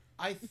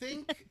 I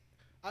think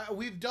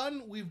we've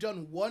done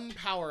one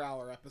power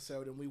hour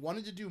episode, and we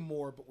wanted to do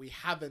more, but we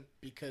haven't,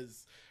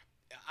 because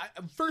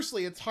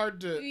firstly, it's hard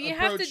to You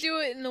have to do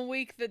it in the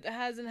week that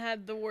hasn't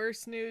had the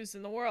worst news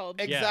in the world.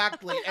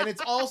 Exactly. And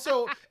it's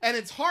also, and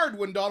it's hard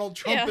when Donald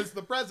Trump is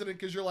the president,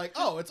 because you're like,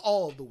 oh, it's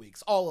all of the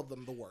weeks, all of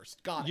them the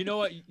worst. Got it. You know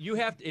what? You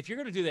have to, if you're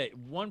going to do that,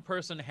 one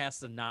person has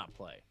to not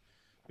play,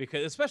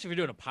 because especially if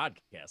you're doing a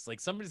podcast, like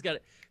somebody's got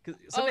to,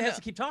 because somebody has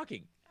to keep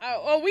talking.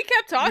 Oh, we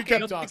kept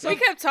talking. We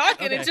kept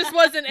talking. Okay. It just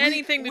wasn't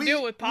anything to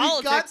do with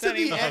politics we got to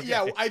anymore.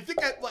 Yeah, I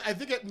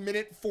think at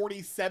minute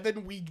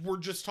 47 we were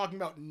just talking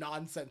about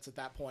nonsense at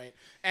that point,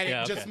 and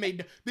it just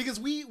made, because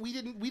we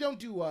don't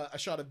do a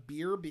shot of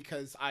beer,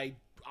 because I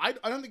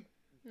don't think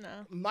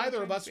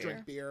neither of us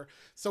drink beer,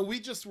 so we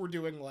just were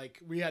doing,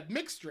 like, we had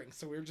mixed drinks,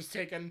 so we were just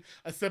taking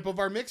a sip of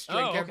our mixed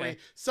drink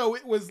so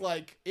it was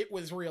like, it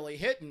was really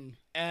hitting.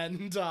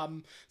 And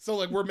so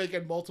like we're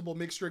making multiple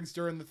mixed drinks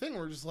during the thing,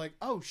 we're just like,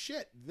 oh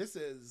shit, this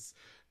is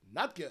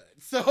not good.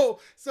 So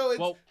it's,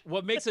 well,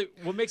 what makes it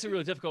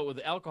really difficult with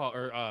alcohol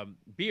or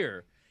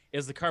beer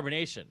is the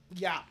carbonation.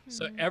 Yeah.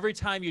 So every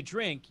time you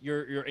drink,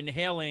 you're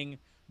inhaling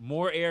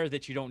more air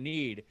that you don't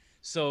need,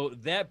 so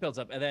that builds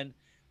up. And then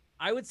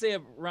I would say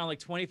around like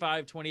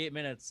 25, 28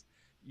 minutes,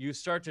 you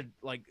start to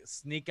like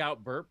sneak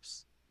out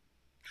burps.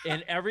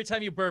 And every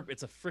time you burp,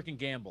 it's a freaking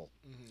gamble.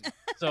 Mm-hmm.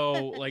 So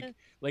like,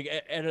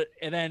 and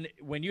then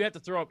when you have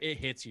to throw up, it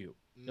hits you.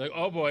 You're like,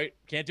 oh boy,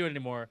 can't do it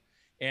anymore.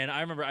 And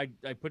I remember I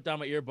put down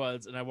my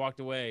earbuds and I walked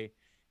away,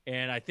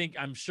 and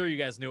I'm sure you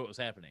guys knew what was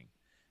happening.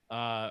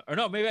 Or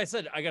no, maybe I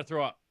said I got to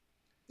throw up.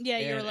 Yeah,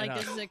 you were like,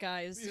 this is it,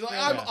 guys. He's like,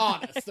 I'm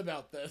honest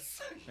about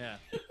this. Yeah.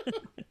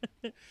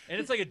 And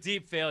it's like a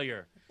deep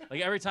failure.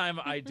 Like every time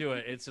I do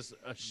it, it's just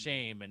a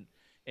shame.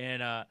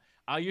 And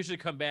I'll usually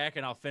come back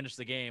and I'll finish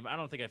the game. I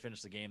don't think I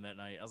finished the game that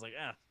night. I was like,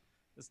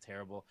 this is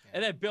terrible. Yeah.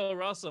 And then Bill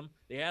Russum,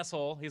 the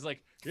asshole, he's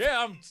like, yeah,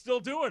 I'm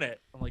still doing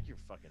it. I'm like, you're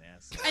fucking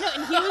ass. I know,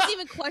 and he was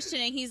even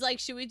questioning. He's like,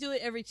 should we do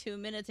it every 2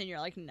 minutes? And you're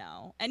like,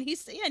 no. And he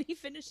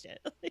finished it.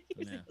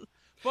 Yeah.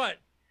 But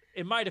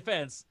in my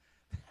defense,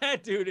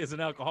 that dude is an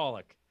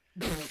alcoholic.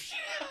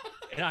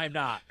 And I'm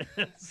not.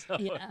 So,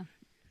 yeah.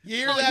 You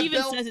hear that, he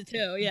even Bill? says it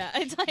too. Yeah.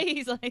 It's like,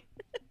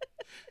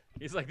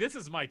 he's like, this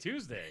is my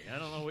Tuesday. I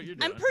don't know what you're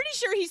doing. I'm pretty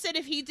sure he said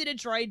if he did a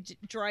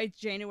dry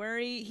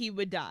January, he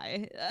would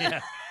die.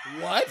 Yeah.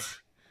 What?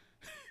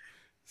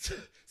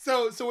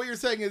 So what you're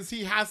saying is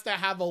he has to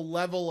have a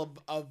level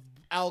of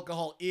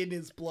alcohol in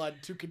his blood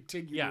to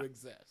continue to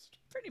exist.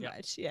 Pretty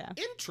much, yeah.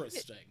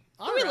 Interesting.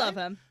 We love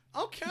him.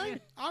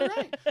 Okay. All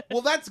right.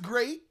 Well, that's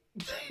great.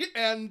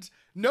 and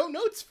no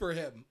notes for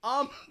him.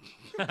 I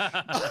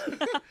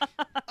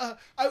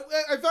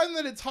find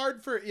that it's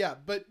hard for,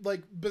 but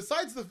like,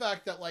 besides the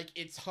fact that like,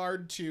 it's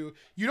hard to,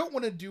 you don't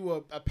want to do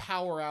a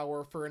power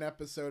hour for an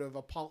episode of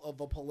a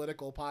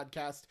political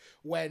podcast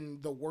when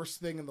the worst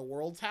thing in the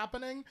world's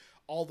happening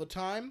all the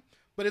time.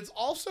 But it's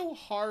also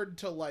hard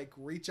to like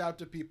reach out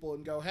to people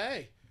and go,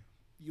 hey,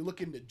 you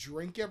looking to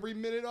drink every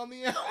minute on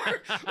the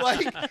hour?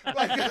 like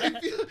I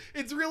feel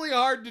it's really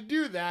hard to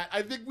do that.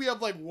 I think we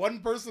have like one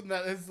person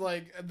that is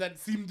like, that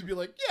seemed to be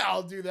like, yeah,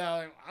 I'll do that.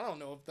 Like, I don't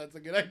know if that's a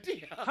good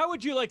idea. How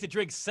would you like to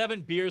drink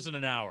 7 beers in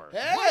an hour?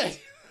 Hey!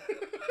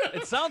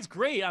 It sounds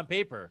great on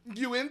paper.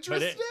 You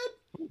interested?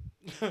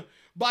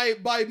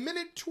 By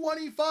minute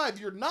 25,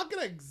 you're not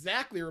going to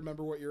exactly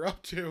remember what you're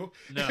up to.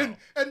 No.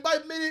 And by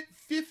minute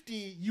 50,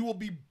 you will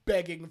be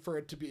begging for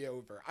it to be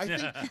over.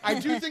 I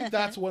do think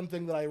that's one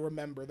thing that I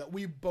remember, that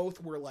we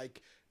both were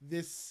like,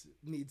 this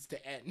needs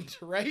to end,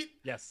 right?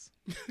 Yes.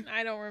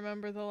 I don't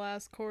remember the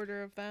last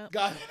quarter of that.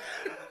 Got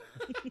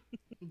it.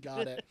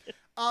 Got it.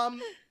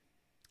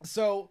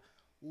 So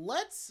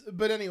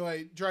but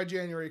anyway, Dry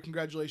January,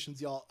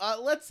 congratulations, y'all.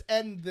 Let's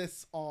end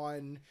this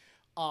on,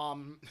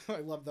 I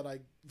love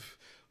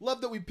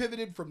that we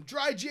pivoted from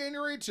Dry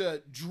January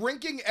to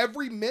drinking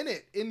every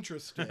minute.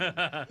 Interesting.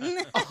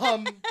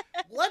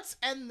 Let's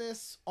end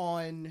this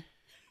on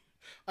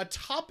a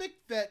topic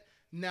that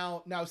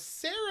now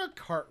Sarah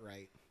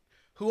Cartwright,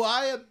 who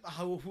I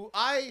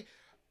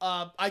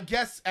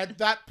guess at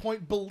that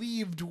point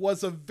believed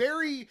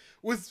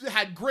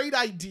had great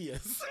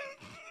ideas.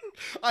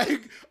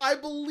 I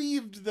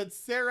believed that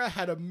Sarah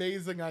had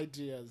amazing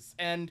ideas,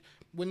 and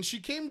when she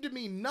came to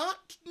me,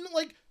 not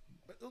like,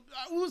 it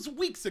was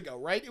weeks ago,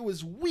 right? It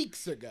was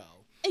weeks ago.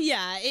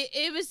 Yeah,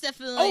 it was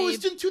definitely. Oh, it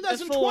was in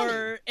 2020.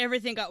 Before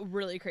everything got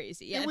really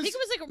crazy. Yeah, I think it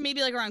was like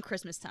maybe like around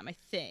Christmas time. I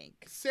think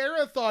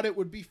Sarah thought it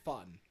would be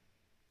fun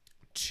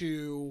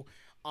to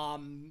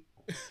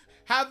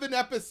have an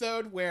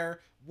episode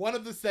where one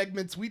of the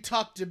segments we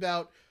talked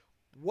about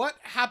what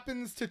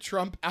happens to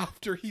Trump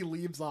after he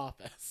leaves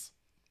office.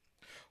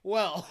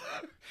 Well,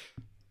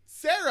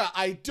 Sarah,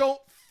 I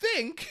don't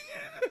think,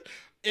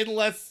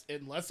 unless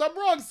I'm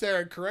wrong,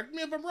 Sarah, correct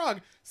me if I'm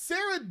wrong,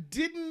 Sarah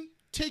didn't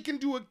take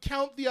into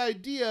account the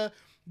idea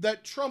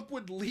that Trump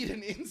would lead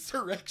an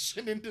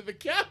insurrection into the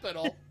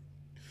Capitol.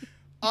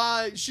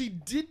 She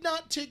did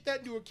not take that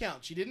into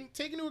account. She didn't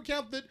take into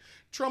account that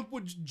Trump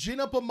would gin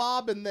up a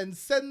mob and then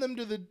send them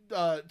to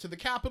the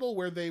Capitol,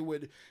 where they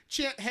would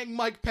chant "Hang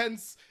Mike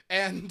Pence"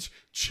 and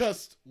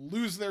just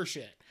lose their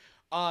shit.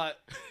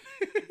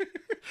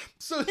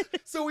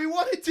 So we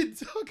wanted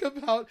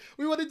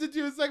to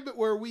do a segment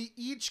where we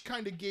each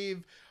kind of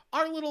gave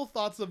our little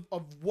thoughts of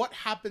what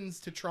happens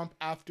to Trump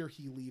after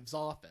he leaves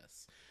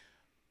office.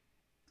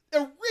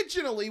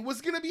 Originally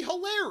was going to be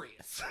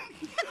hilarious.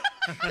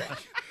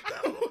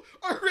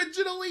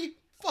 Originally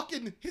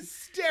fucking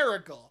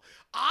hysterical.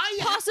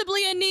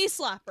 Possibly a knee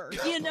slapper.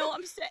 You know what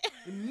I'm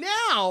saying?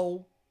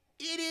 Now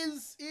it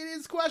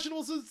is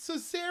questionable. So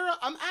Sarah,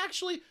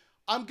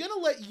 I'm gonna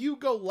let you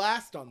go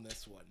last on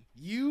this one.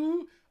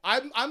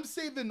 I'm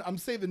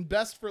saving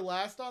best for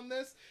last on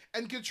this.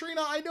 And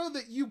Katrina, I know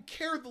that you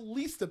care the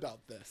least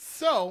about this.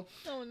 So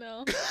Oh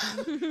no.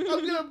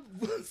 I'm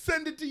gonna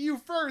send it to you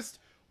first.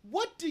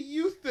 What do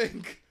you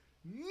think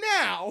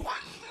now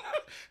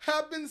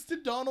happens to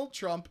Donald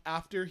Trump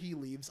after he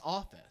leaves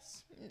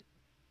office?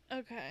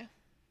 Okay.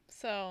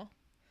 So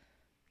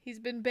he's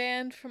been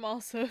banned from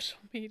all social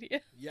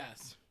media.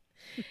 Yes.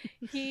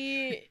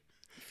 He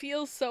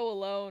feels so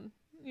alone,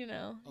 you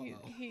know.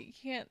 Uh-oh. He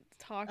can't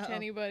talk to Uh-oh.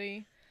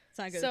 anybody. It's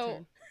not a good. So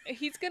turn.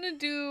 he's gonna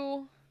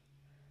do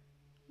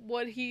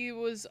what he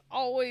was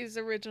always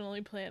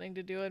originally planning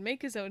to do and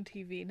make his own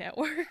TV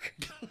network.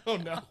 Oh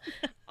no.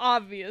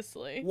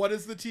 Obviously. What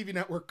is the TV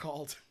network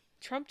called?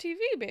 Trump TV,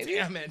 baby.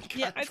 Damn it.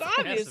 Yeah, It's God.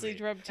 obviously be.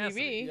 Trump Has to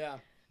be. TV. Yeah.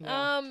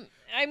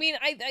 I mean,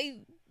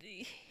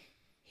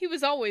 he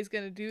was always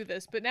gonna do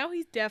this, but now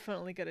he's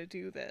definitely gonna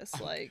do this,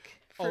 like,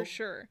 for Oh,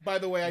 sure. By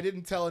the way, I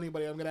didn't tell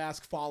anybody. I'm going to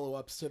ask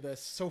follow-ups to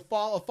this. So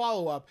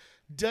follow-up.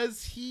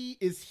 Is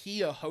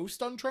he a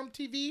host on Trump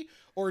TV,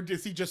 or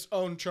does he just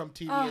own Trump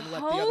TV A and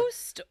let the other,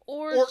 host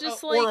or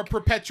just or a like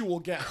perpetual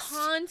guest?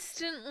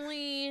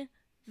 constantly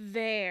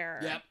there.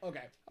 Yep.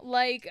 Okay.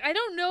 Like, I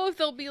don't know if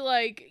they'll be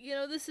like, you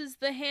know, this is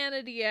the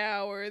Hannity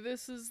hour,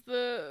 this is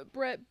the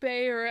Brett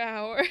Baer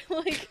hour.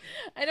 Like,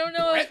 I don't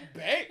know. Brett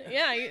Baer.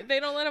 Yeah, they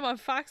don't let him on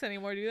Fox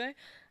anymore, do they?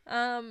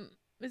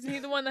 Isn't he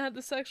the one that had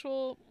the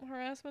sexual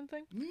harassment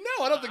thing? No,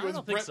 I don't think it I was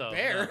don't think Brett so,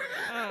 Baer.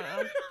 no. I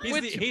don't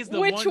know. He's the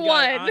Which one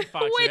guy one? on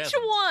Fox who Which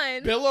hasn't.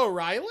 one? Bill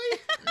O'Reilly?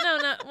 No,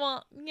 not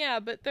well.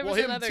 Yeah, but there was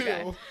him another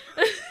too.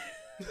 guy.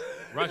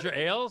 Roger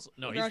Ailes?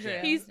 No, he's Roger dead.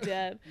 Ailes. He's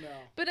dead. No.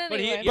 But But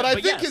he- anyway, But I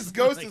but think yes, his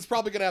ghost like- is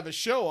probably going to have a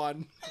show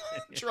on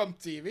Trump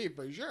TV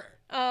for sure.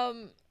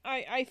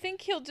 I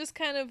think he'll just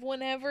kind of,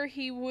 whenever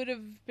he would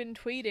have been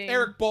tweeting.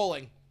 Eric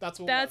Bolling. That's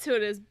what. That's who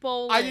it is.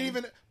 Bowling. I didn't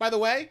even. By the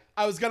way,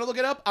 I was gonna look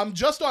it up. I'm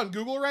just on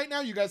Google right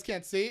now. You guys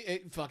can't see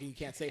it. Fucking, you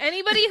can't see.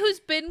 Anybody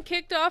who's been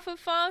kicked off of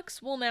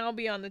Fox will now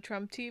be on the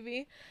Trump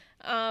TV.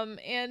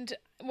 And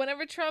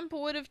whenever Trump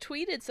would have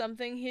tweeted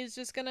something, he's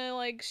just gonna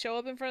like show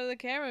up in front of the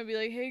camera and be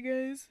like, "Hey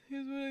guys,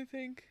 here's what I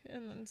think,"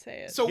 and then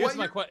say it. So Here's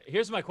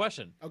my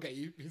question.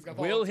 Okay, he's got.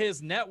 Will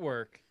his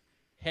network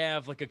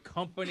have like a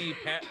company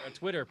a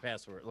Twitter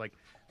password, like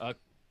a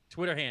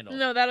Twitter handle?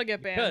 No, that'll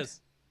get banned.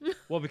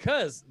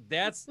 Because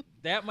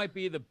that might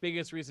be the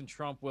biggest reason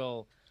Trump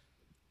will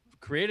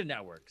create a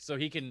network, so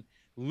he can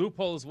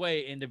loophole his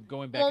way into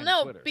going back. Well, on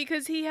no, Twitter.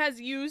 because he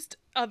has used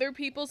other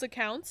people's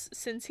accounts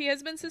since he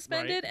has been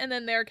suspended, and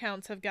then their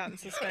accounts have gotten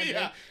suspended.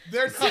 Yeah,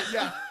 there's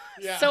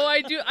yeah. So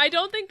I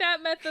don't think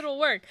that method will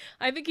work.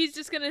 I think he's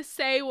just gonna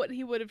say what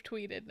he would have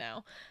tweeted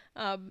now,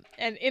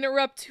 and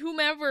interrupt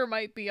whomever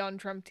might be on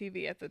Trump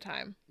TV at the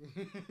time,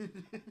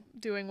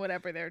 doing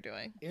whatever they're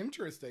doing.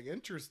 Interesting.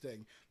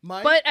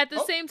 But at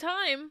the same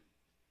time,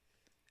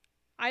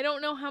 I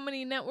don't know how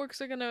many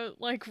networks are gonna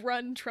like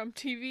run Trump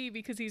TV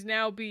because he's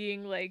now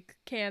being like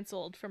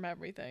canceled from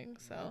everything.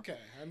 So okay,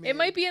 I mean, it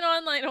might be an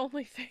online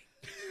only thing.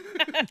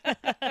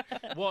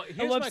 Well, I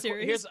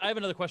have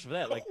another question for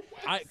that. Like,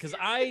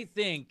 I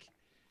think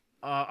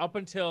up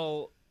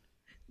until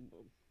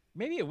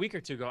maybe a week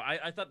or two ago,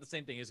 I thought the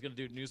same thing. He was going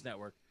to do News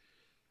Network.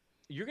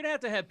 You're going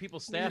to have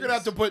people's status. You're going to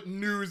have to put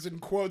news in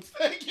quotes.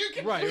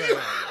 Right.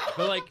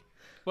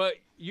 But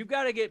you've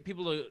got to get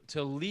people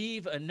to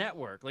leave a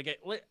network. Like,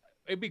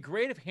 it'd be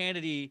great if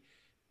Hannity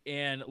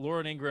and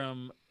Lauren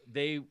Ingram,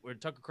 or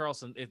Tucker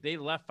Carlson, if they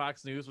left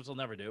Fox News, which they'll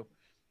never do,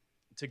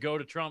 to go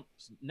to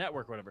Trump's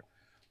network or whatever.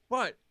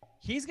 But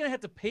he's going to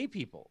have to pay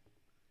people.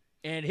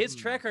 And his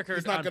track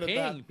record on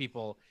paying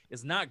people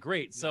is not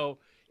great. So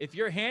if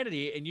you're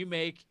Hannity and you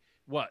make,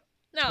 what,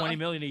 $20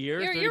 million a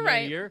year, $30 million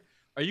a year,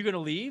 are you going to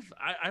leave?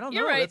 I don't know.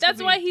 You're right.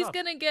 That's why he's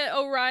going to get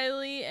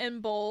O'Reilly and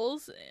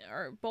Bowles,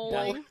 or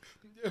Bowling,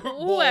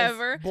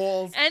 whoever.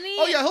 Bowles.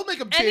 Oh, yeah, he'll make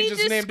him change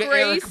his name to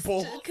Eric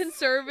Bowles.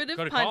 Conservative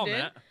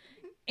pundit.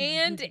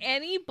 And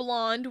any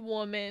blonde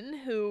woman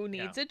who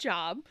needs a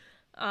job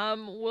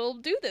will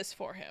do this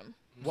for him.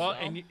 Well,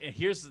 and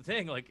here's the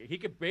thing: like, he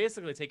could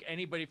basically take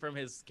anybody from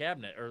his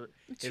cabinet or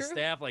his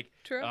staff. Like,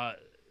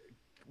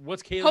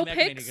 what's Kayleigh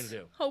McEnany gonna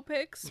do? Hope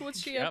Hicks, what's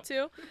she up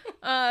to?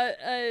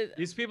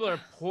 These people are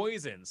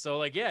poison. So,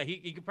 like, yeah,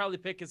 he could probably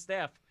pick his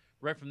staff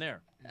right from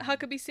there.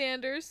 Huckabee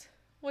Sanders,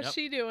 what's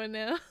she doing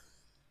now?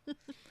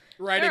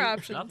 Writing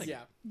options. Nothing.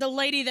 Yeah. The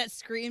lady that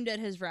screamed at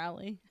his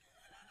rally.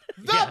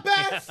 The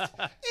best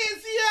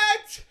is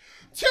yet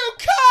to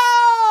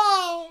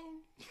come.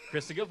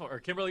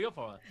 Kimberly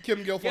Guilfoyle.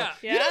 Kim Guilfoyle.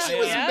 Yeah, you know she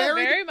was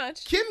married. Very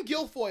much. Kim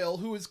Guilfoyle,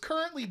 who is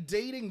currently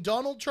dating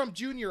Donald Trump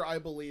Jr., I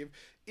believe,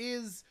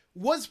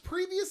 was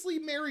previously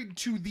married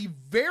to the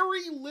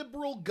very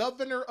liberal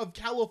governor of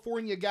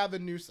California,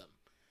 Gavin Newsom.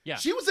 Yeah.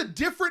 She was a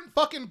different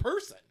fucking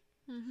person.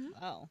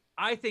 Mm-hmm. Oh.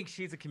 I think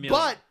she's a chameleon.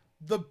 But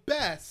the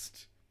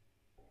best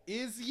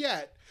is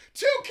yet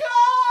to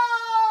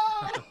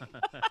come.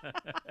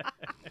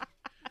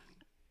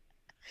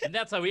 And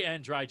that's how we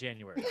end Dry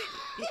January.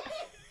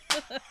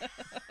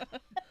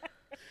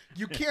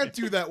 You can't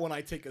do that when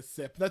I take a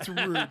sip. That's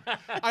rude.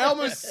 I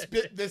almost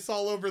spit this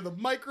all over the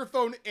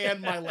microphone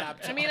and my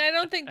laptop. I mean, I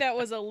don't think that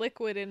was a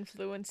liquid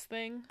influence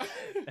thing.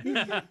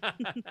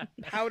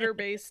 Powder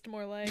based,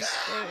 more like.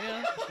 But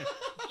yeah,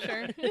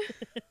 sure.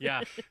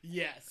 Yeah.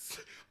 Yes.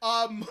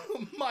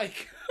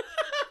 Mike,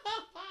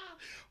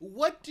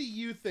 what do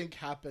you think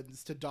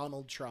happens to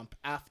Donald Trump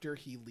after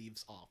he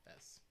leaves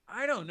office?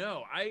 I don't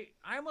know. I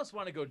almost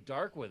want to go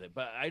dark with it,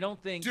 but I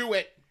don't think. Do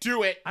it.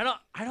 I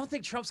don't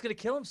think Trump's gonna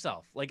kill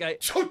himself. Like I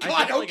think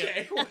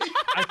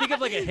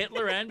of like a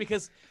Hitler end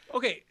because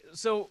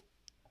so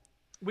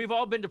we've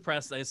all been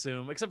depressed, I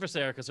assume, except for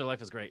Sarah because her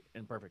life is great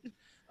and perfect.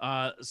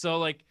 So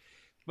like,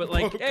 but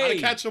like, hey,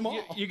 catch them all.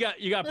 You got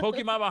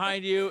Pokemon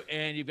behind you,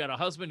 and you've got a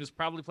husband who's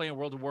probably playing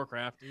World of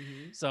Warcraft.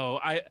 Mm-hmm.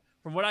 So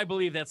from what I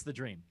believe, that's the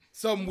dream.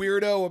 Some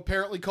weirdo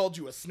apparently called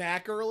you a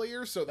snack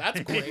earlier, so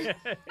that's great.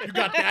 You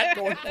got that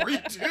going for you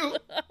too.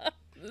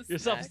 Your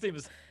self-esteem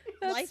is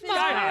Life is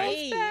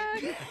high.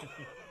 great.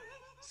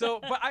 So,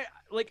 but I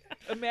like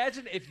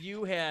imagine if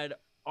you had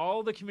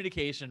all the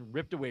communication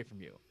ripped away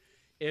from you,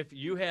 if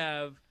you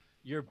have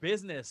your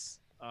business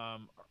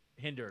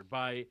hindered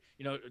by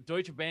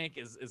Deutsche Bank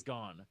is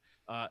gone,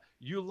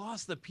 you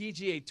lost the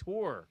PGA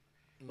Tour,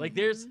 like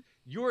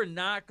you're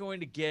not going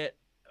to get,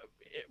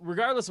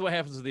 regardless of what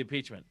happens with the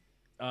impeachment,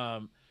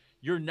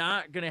 you're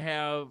not going to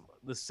have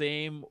the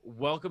same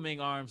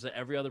welcoming arms that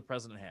every other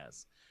president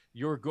has.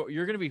 You're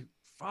going to be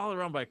followed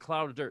around by a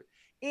cloud of dirt,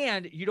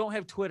 and you don't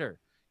have Twitter.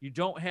 You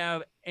don't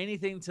have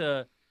anything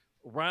to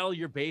rile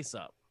your base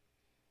up,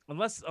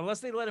 unless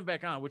they let him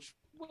back on, which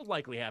will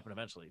likely happen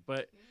eventually.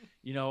 But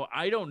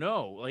I don't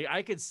know. Like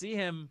I could see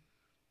him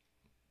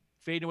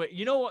fade away.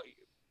 You know what,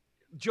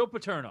 Joe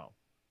Paterno.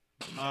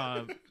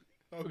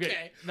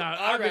 Okay. Now,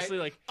 all obviously,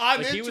 right. like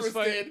I'm like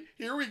interested.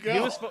 Here we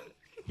go.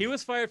 He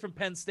was fired from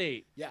Penn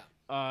State. Yeah.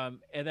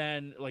 And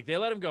then like they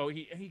let him go.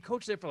 He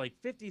coached there for like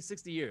 50,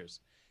 60 years.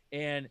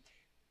 And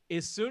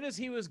as soon as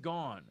he was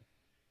gone,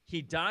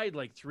 he died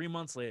like 3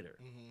 months later.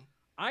 Mm-hmm.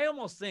 I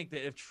almost think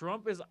that if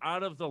Trump is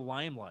out of the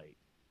limelight,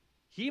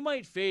 he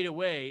might fade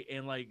away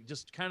and like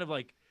just kind of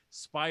like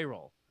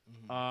spiral.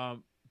 Mm-hmm.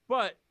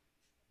 But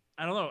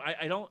I don't know.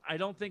 I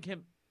don't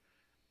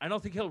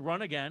think he'll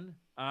run again.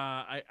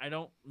 I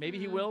don't. Maybe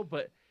he will,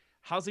 but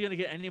how's he going to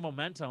get any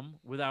momentum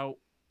without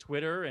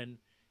Twitter and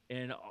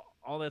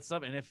all that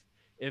stuff? And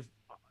if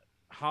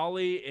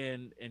Hawley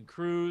and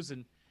Cruz,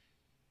 and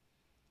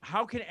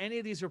how can any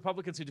of these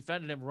Republicans who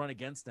defended him run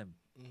against him?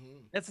 Mm-hmm.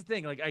 That's the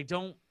thing. Like I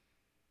don't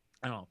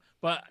know.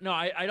 But no,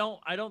 I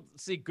don't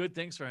see good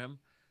things for him.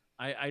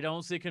 I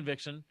don't see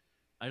conviction.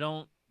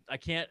 I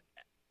can't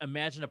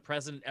imagine a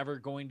president ever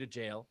going to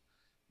jail,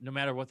 no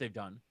matter what they've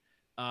done.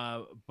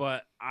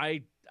 But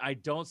I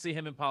don't see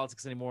him in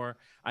politics anymore.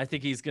 I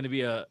think he's going to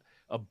be a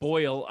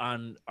boil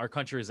on our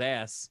country's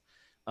ass.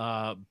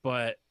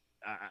 But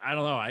I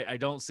don't know. I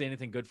don't see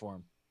anything good for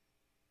him.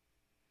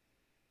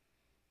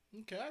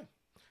 Okay.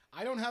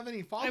 I don't have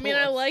any follow-ups. I mean,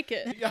 I like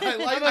it. Yeah,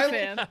 I'm a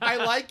fan. I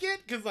like it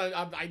because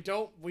I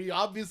don't. We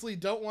obviously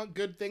don't want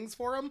good things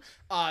for him.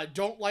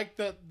 Don't like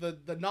the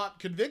not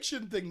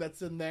conviction thing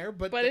that's in there,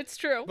 but it's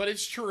true. But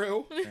it's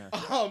true. Yeah.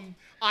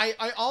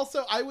 I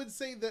also I would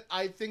say that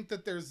I think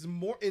that there's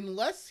more,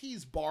 unless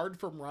he's barred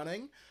from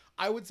running,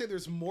 I would say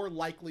there's more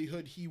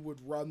likelihood he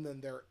would run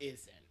than there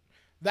isn't.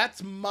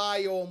 That's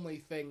my only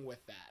thing with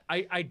that.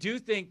 I do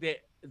think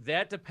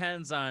that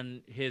depends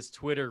on his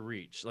Twitter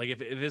reach. Like if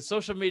his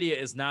social media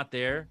is not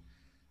there,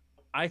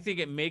 I think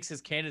it makes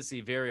his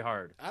candidacy very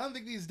hard. I don't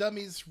think these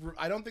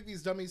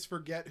dummies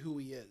forget who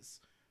he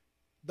is.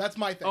 That's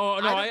my thing. Oh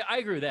no, I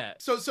agree with that.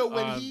 So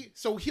when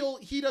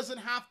he doesn't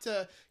have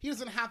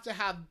to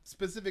have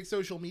specific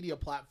social media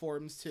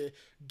platforms to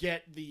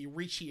get the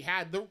reach he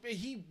had.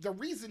 The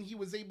reason he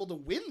was able to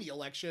win the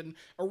election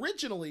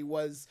originally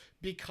was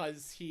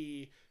because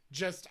he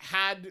just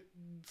had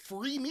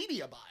free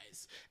media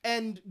buys,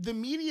 and the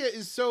media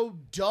is so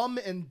dumb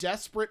and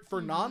desperate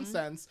for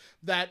nonsense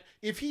that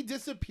if he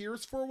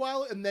disappears for a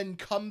while and then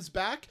comes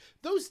back,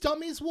 those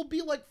dummies will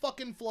be like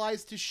fucking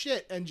flies to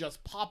shit and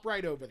just pop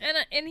right over them.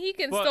 And he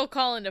can still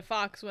call into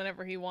Fox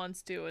whenever he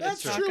wants to. And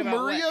That's talk true.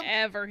 about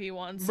whatever he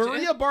wants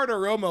Maria to.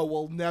 Bartiromo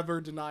will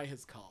never deny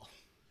his call.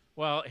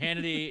 Well,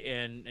 Hannity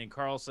and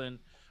Carlson,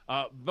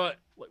 but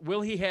will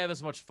he have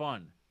as much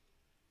fun?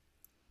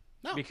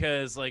 No.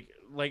 Because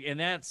and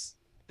that's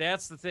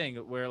the thing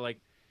where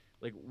like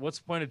what's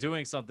the point of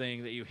doing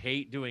something that you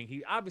hate doing?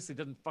 He obviously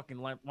doesn't fucking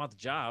want the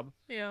job.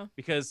 Yeah.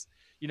 Because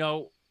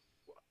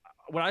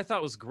what I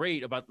thought was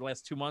great about the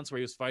last 2 months where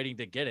he was fighting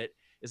to get it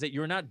is that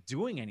you're not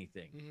doing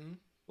anything. Mm-hmm.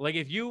 Like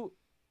if you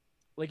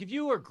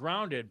are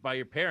grounded by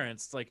your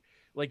parents, like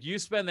you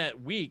spend that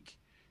week,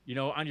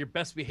 on your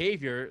best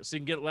behavior so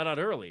you can get let out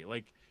early.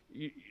 Like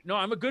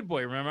I'm a good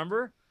boy,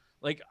 remember?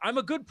 Like, I'm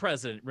a good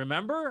president.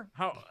 Remember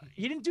how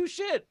he didn't do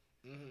shit?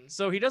 Mm-hmm.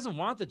 So he doesn't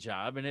want the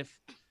job. And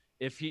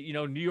if he,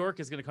 New York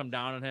is going to come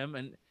down on him,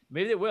 and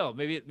maybe they will.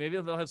 Maybe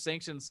they'll have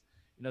sanctions.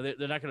 They're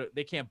not going to.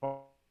 They can't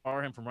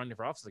bar him from running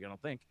for office again, I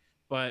don't think.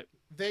 But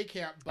they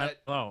can't.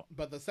 But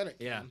the Senate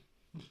can.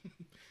 Yeah.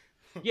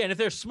 Yeah, and if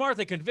they're smart,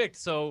 they convict.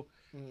 So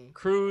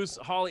Cruz,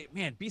 Hawley,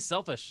 man, be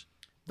selfish.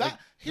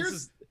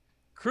 Cruz.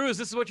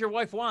 This is what your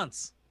wife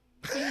wants.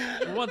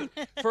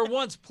 For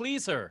once,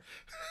 please her.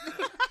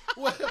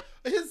 Well,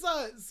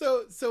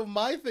 so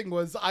my thing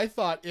was, I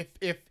thought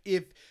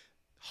if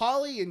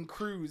Hawley and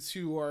Cruz,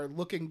 who are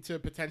looking to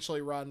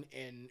potentially run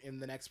in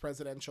the next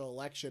presidential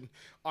election,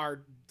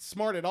 are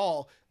smart at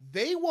all,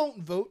 they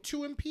won't vote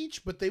to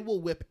impeach, but they will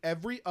whip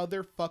every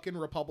other fucking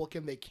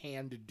Republican they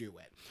can to do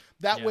it.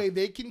 That way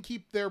they can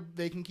keep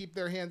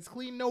their hands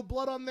clean, no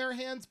blood on their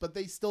hands, but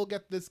they still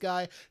get this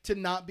guy to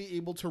not be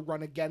able to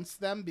run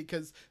against them,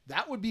 because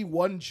that would be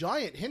one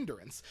giant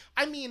hindrance.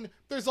 I mean,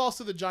 there's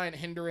also the giant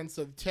hindrance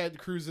of Ted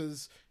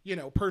Cruz's,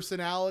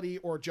 personality,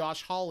 or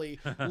Josh Hawley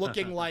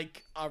looking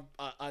like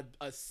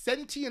a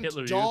sentient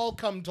Hitler doll Youth.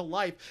 come to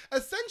life.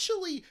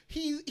 Essentially,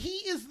 he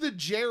is the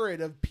Jared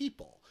of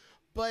people.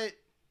 But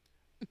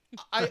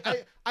I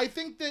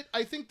think that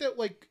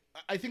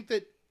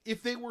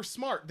if they were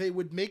smart, they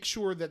would make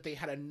sure that they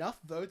had enough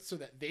votes so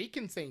that they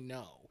can say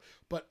no,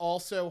 but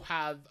also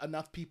have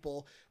enough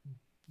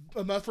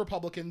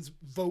Republicans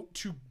vote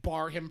to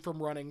bar him from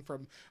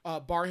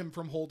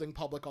holding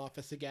public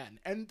office again.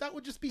 And that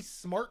would just be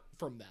smart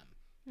from them.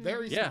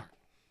 Very smart.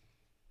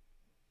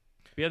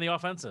 Be on the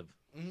offensive.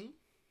 Mm-hmm.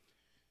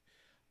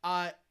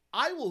 I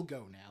will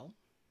go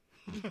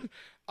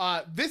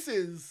now. This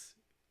is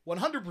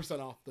 100%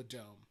 off the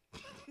dome.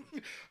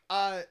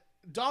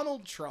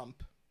 Donald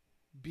Trump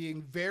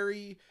being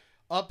very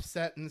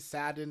upset and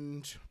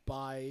saddened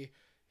by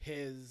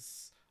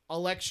his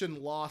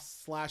election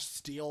loss /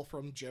 steal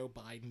from Joe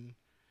Biden.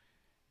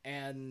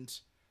 And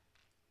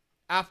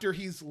after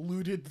he's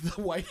looted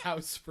the White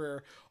House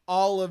for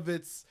all of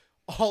its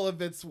all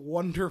of its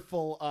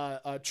wonderful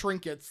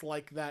trinkets,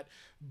 like that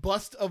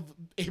bust of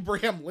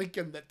Abraham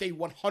Lincoln that they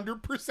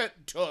 100%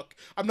 took.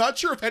 I'm not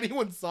sure if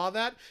anyone saw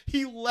that.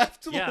 He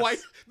left the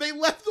Yes. They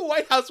left the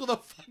White House with a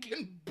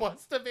fucking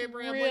bust of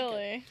Abraham Lincoln.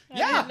 Really?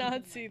 Yeah. I did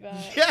not see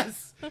that.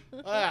 Yes.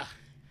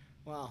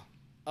 Wow.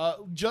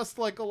 Just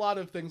like a lot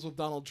of things with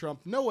Donald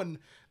Trump,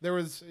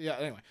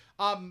 anyway.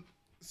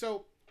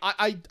 So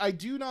I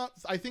do not.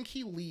 I think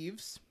he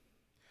leaves.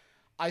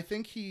 I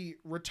think he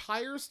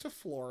retires to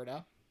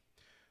Florida,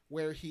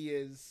 where he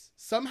is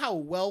somehow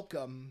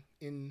welcome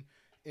in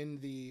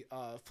the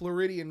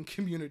Floridian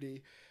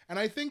community, and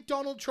I think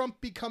Donald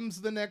Trump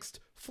becomes the next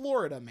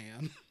Florida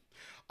man.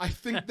 I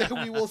think that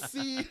we will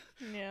see.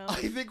 Yeah.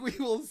 I think we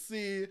will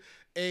see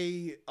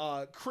a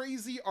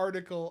crazy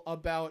article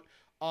about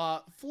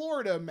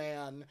Florida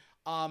man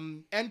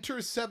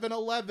enters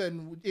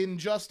 7-Eleven in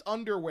just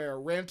underwear,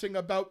 ranting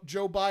about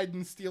Joe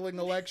Biden stealing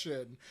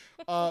election.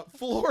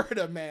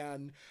 Florida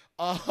man.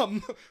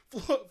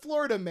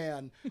 Florida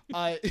man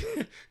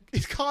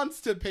is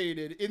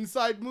constipated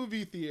inside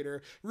movie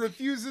theater,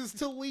 refuses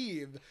to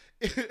leave.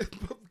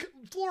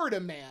 Florida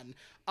man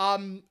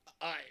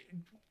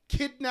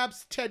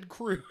kidnaps Ted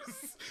Cruz.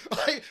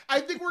 I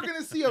think we're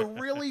gonna see a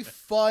really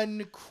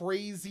fun,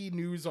 crazy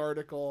news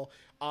article,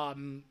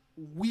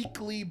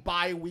 weekly,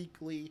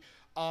 bi-weekly,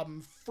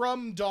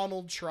 from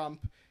Donald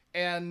Trump,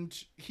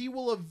 and he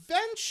will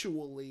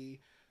eventually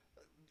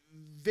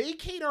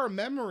vacate our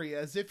memory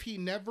as if he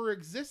never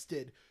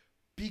existed,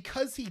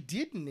 because he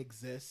didn't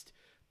exist,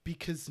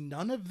 because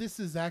none of this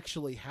is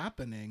actually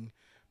happening,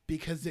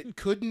 because it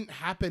couldn't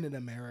happen in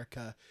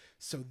America.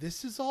 So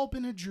this has all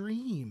been a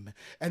dream,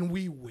 and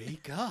we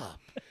wake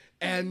up,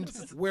 and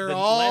we're The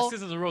all last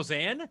season of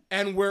Roseanne?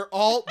 and we're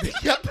all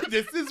yep,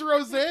 this is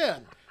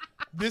Roseanne.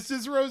 This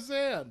is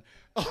Roseanne.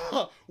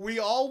 We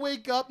all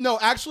wake up. No,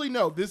 actually,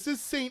 no. This is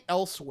Saint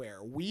Elsewhere.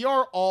 We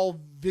are all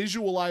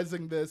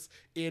visualizing this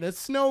in a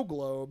snow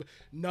globe.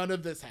 None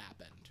of this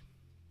happened.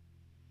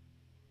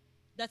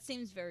 That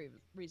seems very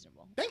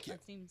reasonable. Thank you.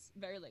 That seems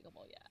very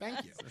likable. Yeah.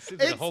 Thank you. It seems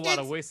like a It's- whole lot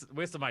of it's-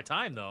 waste of my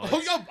time, though.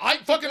 Oh, yeah, I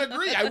fucking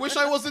agree. I wish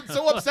I wasn't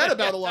so upset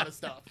about a lot of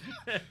stuff.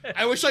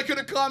 I wish I could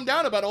have calmed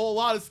down about a whole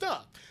lot of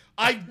stuff.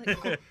 You're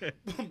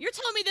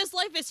telling me this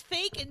life is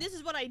fake and this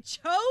is what I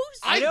chose?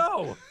 I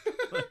know.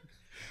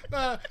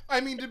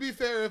 I mean, to be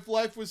fair, if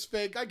life was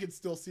fake, I could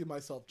still see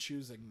myself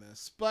choosing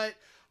this. But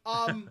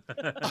I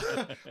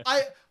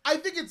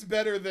think it's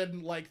better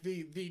than like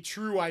the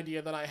true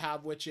idea that I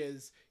have, which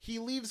is he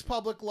leaves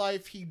public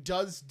life, he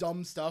does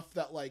dumb stuff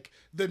that like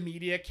the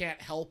media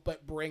can't help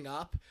but bring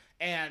up,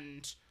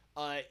 and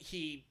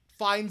he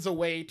finds a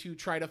way to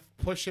try to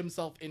push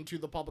himself into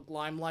the public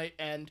limelight,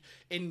 and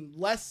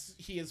unless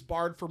he is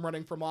barred from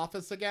running from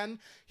office again,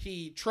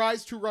 he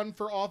tries to run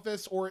for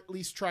office, or at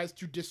least tries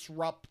to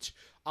disrupt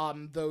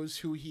those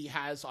who he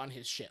has on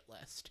his shit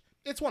list.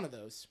 It's one of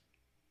those.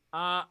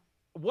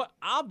 What?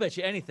 I'll bet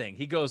you anything.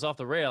 He goes off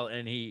the rail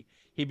and he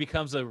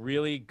becomes a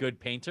really good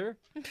painter,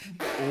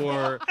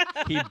 or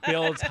he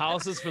builds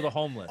houses for the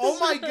homeless. Oh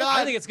my god.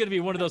 I think it's gonna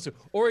be one of those two.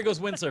 Or he goes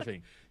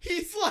windsurfing.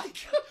 He's like,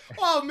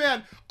 oh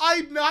man,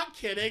 I'm not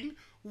kidding.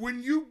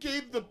 When you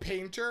gave the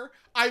painter,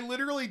 I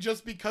literally,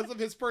 just because of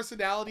his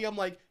personality, I'm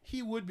like,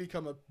 he would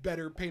become a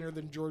better painter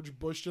than George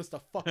Bush, just to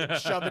fucking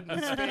shove it in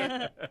his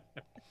face.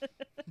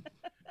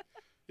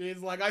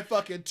 He's like, I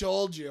fucking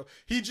told you.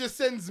 He just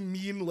sends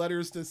mean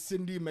letters to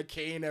Cindy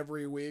McCain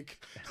every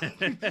week.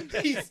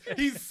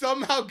 he's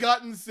somehow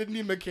gotten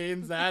Cindy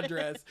McCain's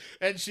address,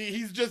 and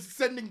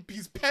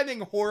he's penning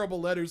horrible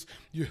letters.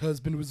 Your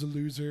husband was a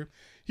loser.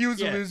 He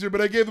was a loser,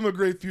 but I gave him a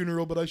great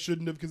funeral, but I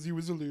shouldn't have because he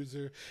was a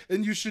loser.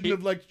 And you shouldn't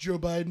have liked Joe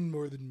Biden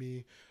more than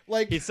me.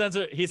 Like He sends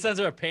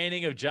her a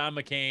painting of John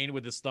McCain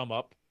with his thumb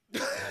up.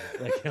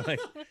 like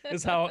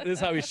this is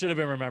how he should have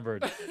been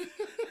remembered.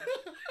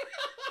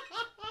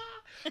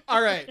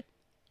 All right,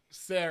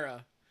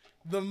 Sarah,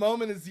 the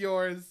moment is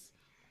yours.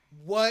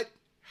 What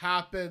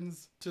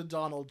happens to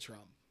Donald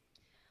Trump?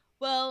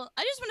 Well,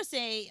 I just want to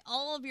say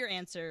all of your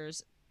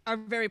answers are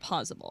very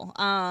plausible.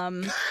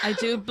 I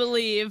do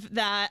believe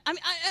that. I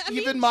mean,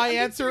 Even my I'm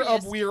answer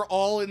serious. of we're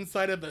all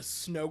inside of a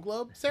snow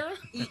globe, Sarah?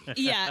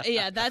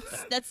 Yeah,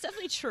 that's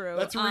definitely true.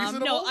 That's No,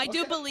 reasonable? I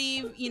do Okay.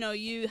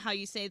 believe, how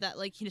you say that,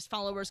 like, his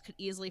followers could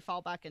easily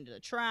fall back into the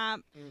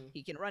trap.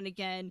 He can run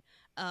again.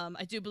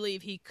 I do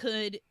believe he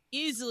could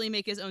easily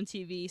make his own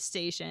TV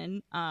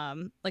station,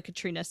 like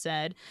Katrina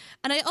said.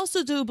 And I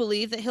also do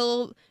believe that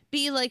he'll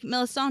be like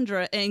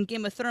Melisandre in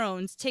Game of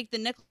Thrones, take the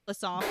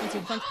necklace off once he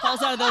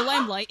falls out of the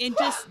limelight and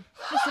just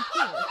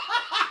disappear.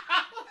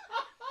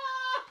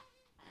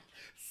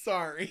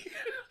 Sorry.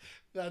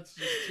 That's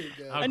just too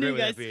good. How I knew great would you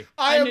that guys- be?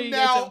 I knew am you guys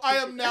now don't I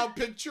think am now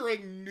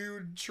picturing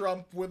nude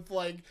Trump with,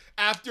 like,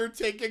 after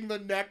taking the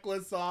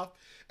necklace off,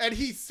 and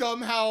he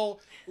somehow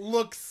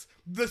looks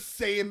the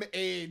same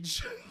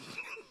age.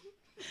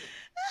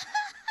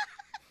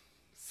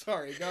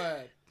 Sorry, go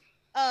ahead.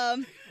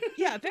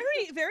 Yeah,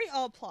 very, very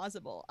all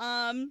plausible.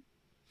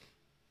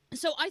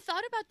 So I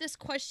thought about this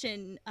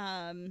question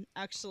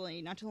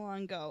actually not too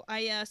long ago.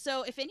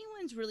 So if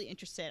anyone's really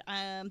interested,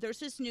 there's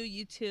this new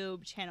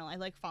YouTube channel I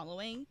like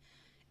following.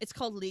 It's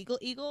called Legal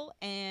Eagle,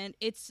 and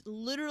it's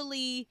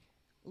literally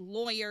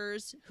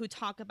lawyers who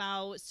talk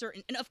about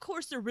certain, and of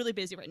course they're really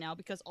busy right now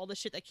because all the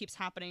shit that keeps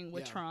happening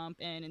with Trump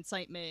and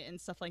incitement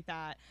and stuff like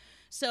that.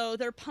 So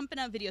they're pumping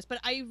out videos. But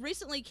I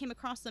recently came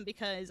across them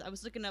because I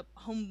was looking up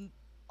Home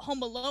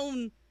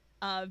Alone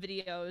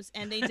videos,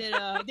 and they did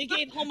they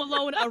gave Home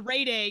Alone a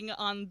rating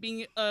on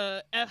being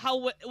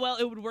how well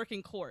it would work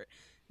in court.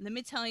 And let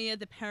me tell you,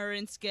 the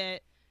parents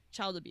get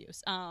child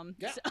abuse. So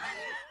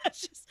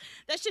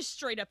that's just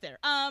straight up there.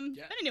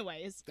 But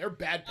anyways, they're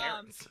bad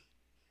parents.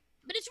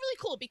 But it's really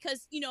cool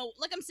because, you know,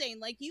 like I'm saying,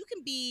 like you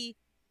can be,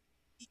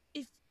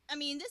 this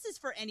is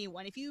for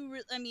anyone.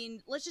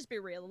 Let's just be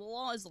real. The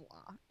law is the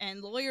law,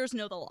 and lawyers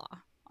know the law.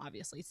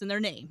 Obviously, it's in their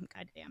name.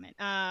 God damn it.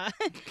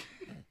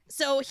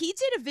 So he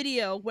did a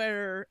video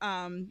where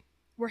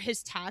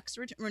his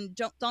when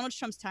Donald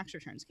Trump's tax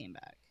returns came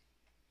back,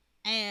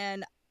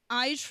 and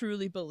I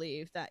truly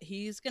believe that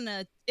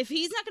if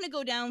he's not gonna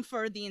go down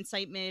for the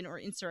incitement or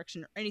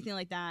insurrection or anything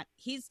like that,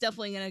 he's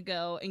definitely gonna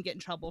go and get in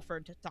trouble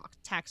for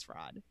tax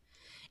fraud.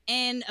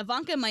 And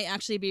Ivanka might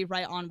actually be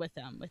right on with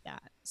them with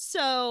that.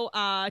 So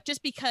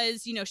just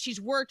because, you know,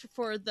 she's worked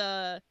for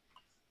the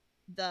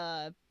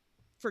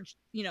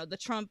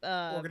Trump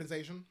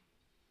organization.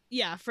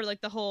 Yeah, for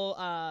like the whole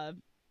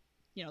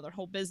their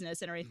whole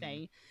business and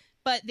everything.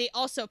 But they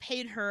also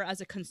paid her as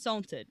a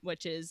consultant,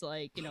 which is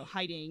like, you know,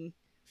 hiding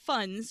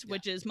funds,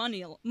 which is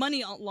money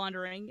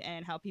laundering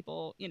and how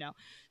people, you know.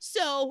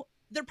 So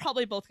they're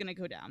probably both going to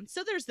go down.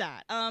 So there's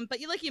that. But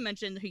like you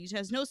mentioned, he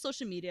has no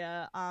social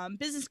media.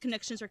 Business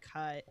connections are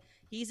cut.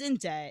 He's in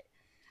debt.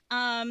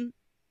 I'm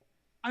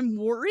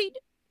worried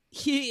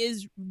he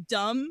is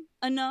dumb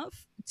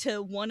enough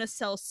to want to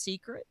sell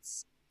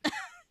secrets.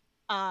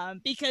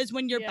 Because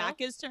when your back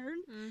is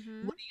turned, what are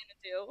you going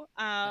to do?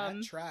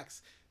 That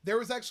tracks. There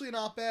was actually an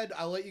op-ed.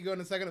 I'll let you go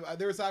in a second.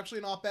 There was actually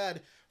an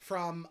op-ed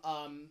from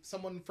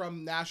someone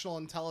from National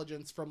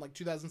Intelligence from like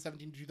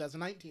 2017 to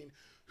 2019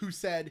 who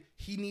said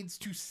he needs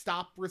to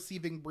stop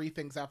receiving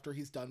briefings after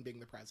he's done being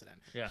the president.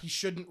 Yeah. He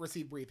shouldn't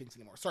receive briefings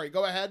anymore. Sorry,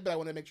 go ahead, but I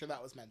want to make sure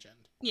that was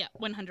mentioned. Yeah,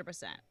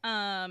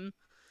 100%.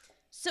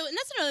 So, and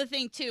that's another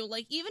thing too.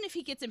 Like, even if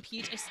he gets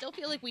impeached, I still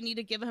feel like we need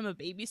to give him a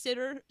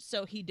babysitter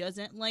so he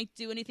doesn't like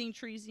do anything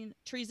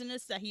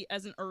treasonous that he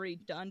hasn't already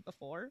done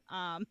before.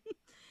 But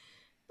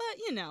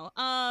you know,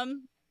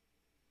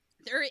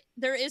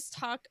 there is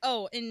talk.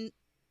 Oh, and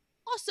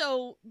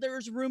also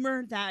there's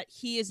rumor that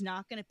he is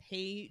not going to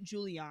pay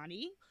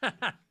Giuliani.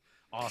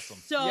 Awesome.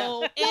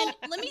 So, and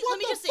let me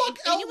just say, if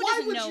anyone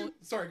doesn't know,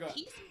 sorry, go ahead.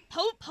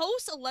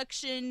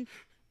 Post-election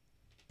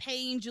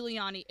paying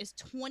Giuliani is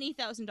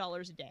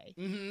 $20,000 a day.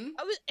 Mm-hmm.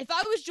 If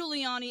I was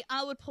Giuliani,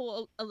 I would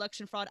pull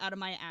election fraud out of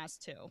my ass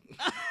too.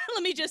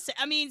 Let me just say,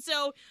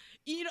 so,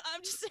 you know,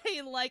 I'm just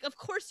saying, like, of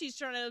course he's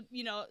trying to,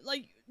 you know,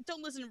 like,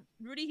 don't listen to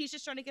Rudy, he's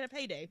just trying to get a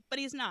payday, but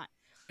he's not.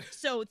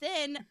 So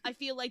then I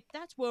feel like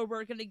that's where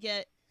we're going to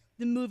get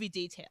the movie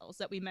details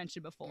that we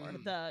mentioned before.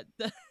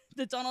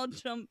 The Donald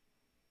Trump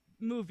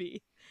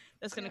movie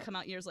that's going to come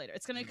out years later.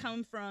 It's going to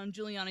come from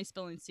Giuliani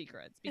spilling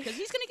secrets because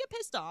he's going to get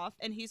pissed off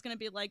and he's going to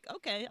be like,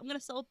 okay, I'm going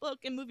to sell a book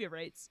and movie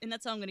rights and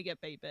that's how I'm going to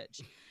get paid,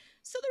 bitch.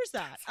 So there's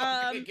that.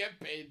 I'm going to get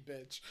paid,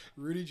 bitch.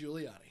 Rudy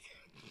Giuliani.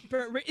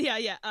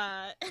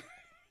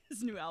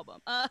 His new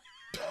album.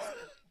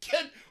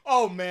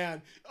 Oh,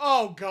 man.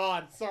 Oh,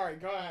 God. Sorry.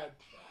 Go ahead.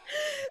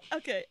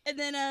 Okay. And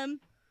then,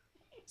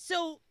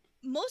 so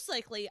most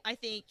likely, I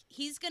think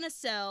he's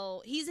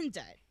in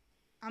debt.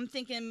 I'm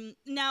thinking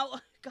now,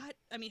 God,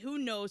 I mean, who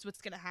knows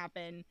what's going to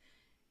happen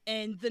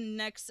in the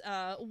next,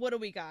 what do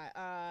we got?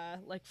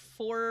 Like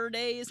 4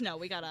 days? No,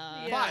 we got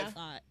 5.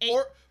 8.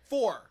 Or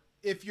 4.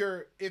 If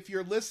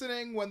you're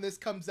listening when this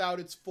comes out,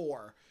 it's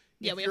 4.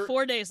 Yeah, we have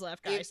 4 days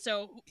left, guys.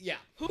 So yeah,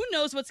 who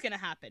knows what's going to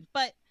happen?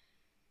 But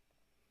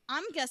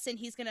I'm guessing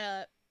he's going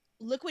to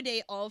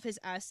liquidate all of his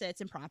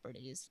assets and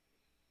properties.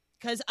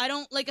 Because I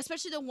don't, like,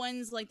 especially the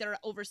ones, like, that are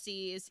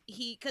overseas,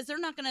 because they're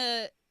not going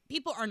to,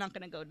 people are not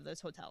going to go to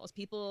those hotels.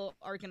 People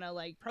are going to,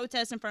 like,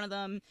 protest in front of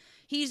them.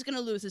 He's going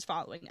to lose his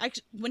following.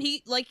 Actually, when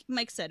he, like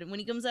Mike said,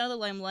 when he comes out of the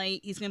limelight,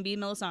 he's going to be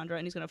Melisandre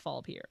and he's going to fall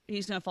apart.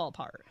 He's going to fall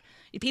apart.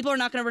 People are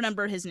not going to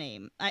remember his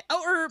name.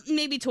 Or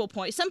maybe to a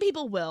point. Some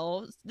people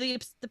will, the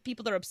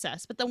people that are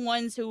obsessed, but the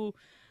ones who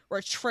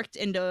were tricked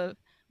into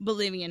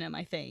believing in him,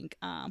 I think,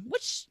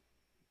 which,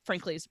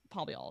 frankly, is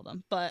probably all of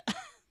them. But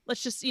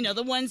let's just, you know,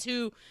 the ones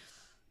who...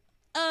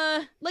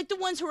 like the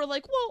ones who are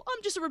like, well,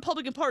 I'm just a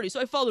Republican Party, so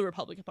I follow the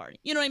Republican Party.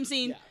 You know what I'm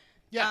saying?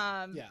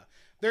 Yeah.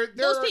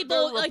 Those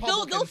people, like,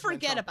 they'll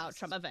forget about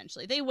Trump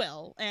eventually. They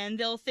will, and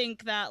they'll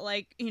think that,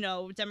 like, you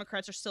know,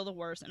 Democrats are still the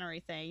worst and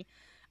everything.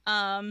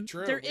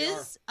 True. There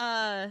is,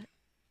 I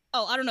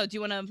don't know. Do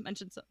you want to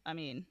mention?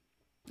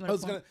 I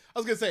was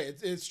gonna say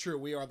it's true.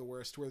 We are the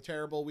worst. We're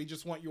terrible. We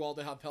just want you all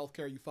to have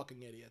healthcare. You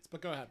fucking idiots.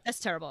 But go ahead. That's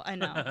terrible. I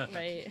know,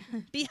 right?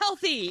 Be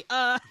healthy.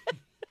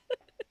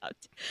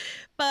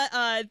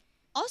 But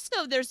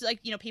Also, there's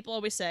like, people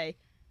always say,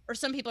 or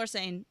some people are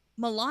saying,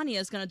 Melania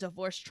is going to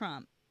divorce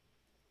Trump.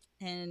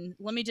 And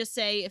let me just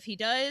say, if she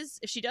does,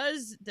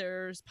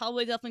 there's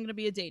probably definitely going to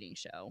be a dating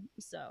show.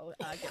 So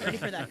get ready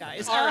for that,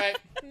 guys. All right.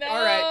 No.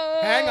 All right.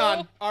 Hang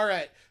on. All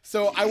right.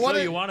 So I want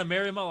So you want to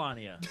marry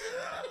Melania?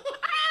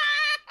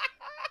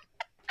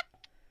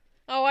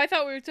 Oh, I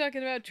thought we were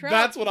talking about Trump.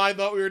 That's what I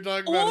thought we were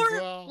talking about Or,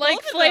 as well. like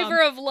Both of Flavor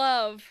them. of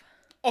Love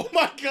Oh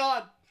my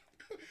God.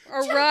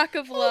 or Rock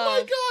of Love.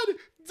 Oh my God.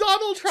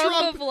 Donald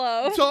Trump of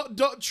Love.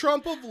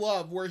 Trump of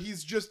Love, where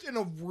he's just in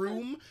a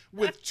room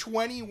with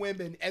 20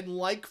 women, and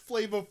like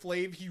Flava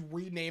Flav, he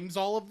renames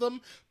all of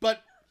them,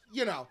 but,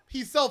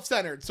 he's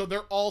self-centered, so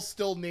they're all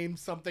still named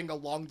something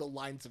along the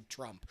lines of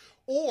Trump.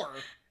 Or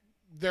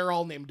they're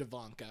all named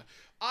Ivanka.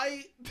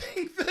 I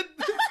think that...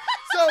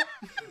 So,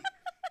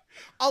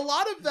 a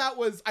lot of that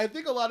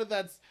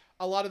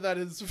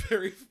is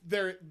very,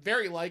 very,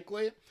 very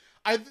likely.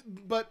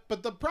 But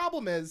the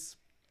problem is...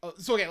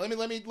 So okay,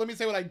 let me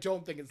say what I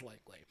don't think is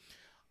likely.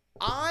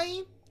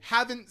 I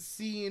haven't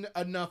seen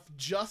enough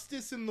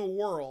justice in the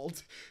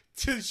world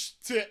to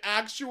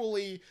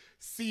actually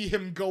see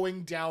him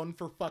going down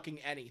for fucking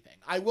anything.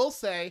 I will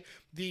say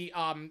the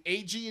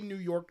AG in New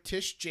York,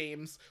 Tish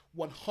James,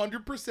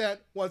 100%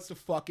 wants to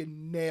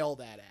fucking nail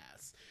that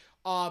ass.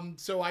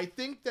 So I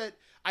think that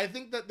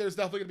there's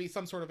definitely gonna be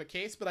some sort of a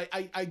case, but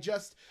I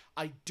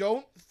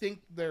don't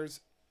think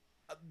there's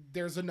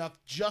enough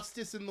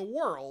justice in the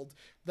world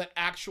that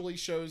actually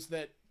shows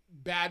that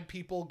bad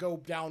people go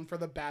down for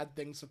the bad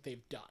things that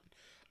they've done.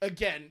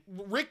 Again,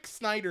 Rick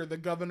Snyder, the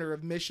governor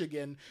of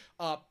Michigan,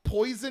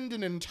 poisoned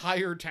an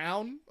entire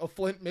town of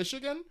Flint,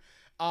 Michigan.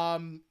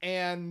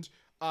 And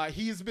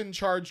he's been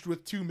charged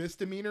with 2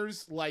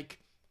 misdemeanors, like,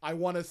 I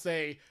want to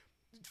say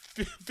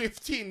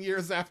 15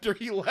 years after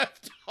he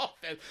left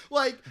office.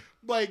 Like,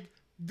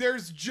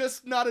 there's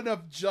just not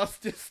enough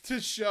justice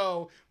to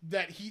show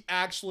that he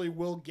actually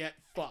will get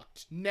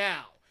fucked.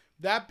 Now,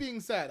 that being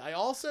said, I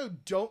also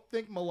don't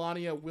think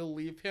Melania will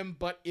leave him,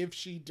 but if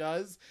she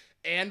does,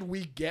 and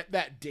we get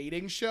that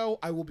dating show,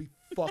 I will be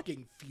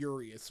fucking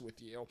furious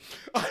with you.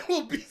 I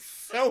will be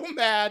so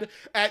mad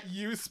at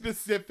you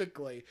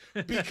specifically,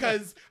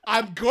 because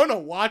I'm gonna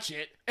watch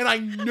it, and I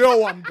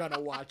know I'm gonna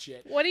watch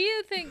it. What do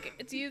you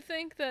think? Do you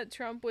think that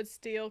Trump would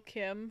steal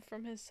Kim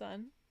from his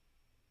son?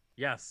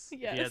 Yes.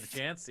 Yes. If you had the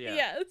chance, yeah.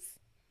 Yes.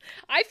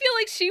 I feel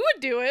like she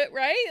would do it,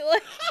 right?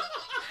 Like,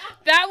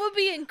 that would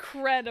be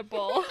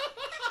incredible.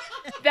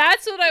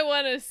 That's what I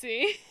want to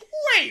see.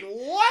 Wait,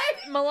 what?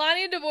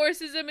 Melania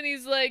divorces him and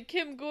he's like,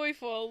 Kim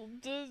Goifel,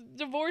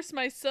 divorce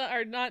my son.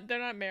 Or not, they're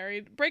not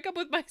married. Break up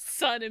with my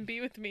son and be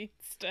with me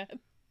instead.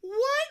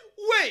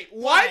 What? Wait,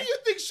 why do you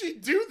think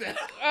she'd do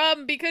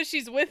that? Because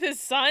she's with his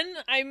son?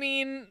 I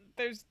mean,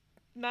 there's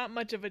not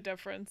much of a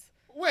difference.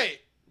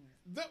 Wait.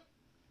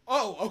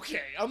 Oh,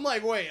 okay. I'm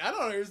like, wait, I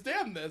don't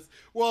understand this.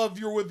 Well, if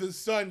you're with his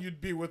son, you'd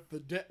be with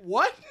the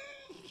what?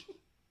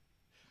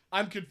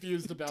 I'm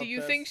confused about this. Do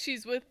you think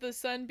she's with the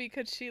son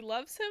because she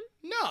loves him?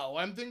 No,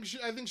 I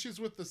think she's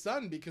with the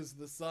son because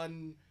the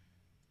son...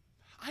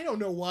 I don't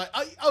know why.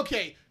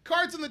 Okay,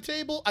 cards on the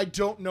table. I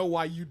don't know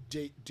why you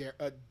date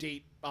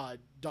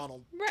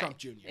Donald Trump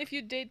Jr. If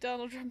you date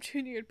Donald Trump Jr.,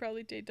 you'd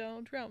probably date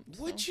Donald Trump.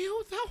 So. Would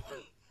you?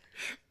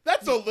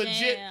 That's a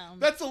legit... Damn.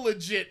 That's a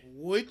legit...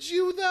 Would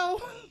you,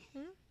 though?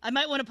 I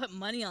might want to put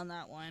money on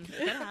that one. If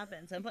that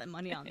happens, I'm putting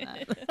money on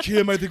that.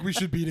 Kim, I think we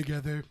should be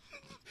together.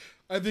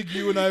 I think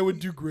you and I would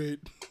do great.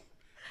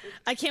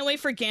 I can't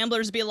wait for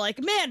gamblers to be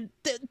like, man,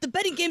 the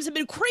betting games have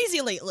been crazy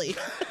lately.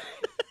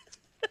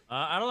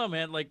 I don't know,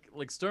 man.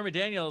 Like Stormy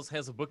Daniels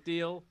has a book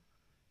deal,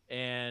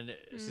 and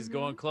she's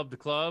going club to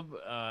club.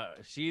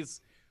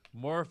 She's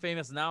more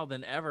famous now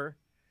than ever,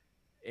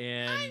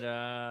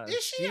 and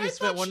Is she? I she spent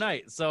thought one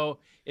night. So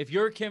if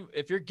you're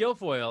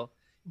Guilfoyle,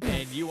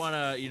 and you want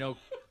to,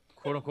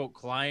 quote unquote,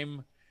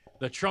 climb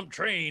the Trump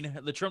train,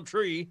 the Trump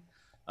tree,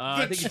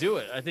 I think you do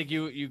it. I think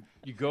you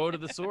go to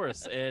the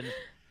source, and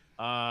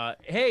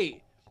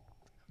hey,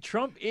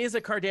 Trump is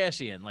a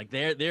Kardashian. Like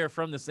they're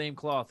from the same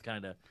cloth,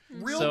 kind of.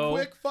 Real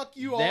quick, fuck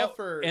you all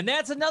for... And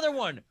that's another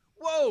one.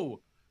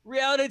 Whoa,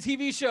 reality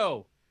TV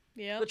show.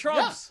 Yeah. The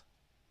Trumps.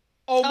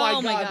 Oh my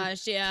Oh god. my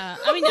gosh, yeah.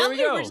 I mean, There that we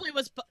go. originally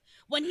was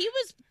when he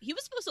was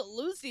supposed to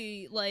lose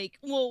the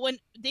when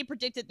they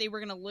predicted they were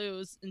gonna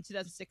lose in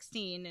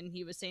 2016, and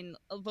he was saying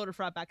voter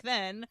fraud back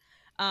then.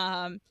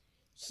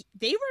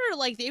 They were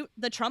like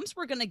the Trumps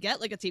were gonna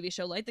get like a TV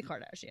show like the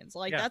Kardashians,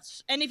 like Yeah.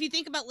 that's. And if you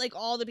think about like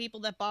all the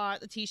people that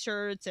bought the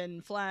T-shirts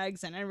and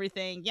flags and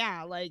everything,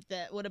 yeah, like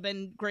that would have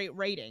been great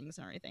ratings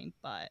and everything.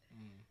 But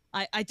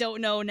I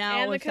don't know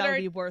now And if that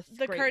would be worth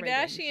the great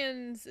ratings.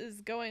 Kardashians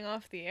is going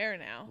off the air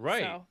now.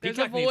 Right. So there's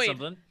a Peacock needs void.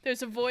 something.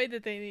 There's a void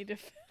that they need to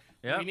fill.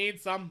 Yeah. We need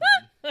something.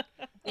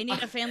 They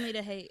need a family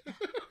to hate,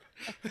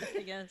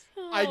 I guess.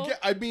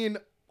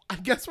 I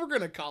guess we're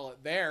gonna call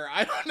it there.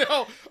 I don't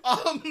know.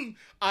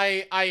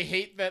 I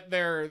hate that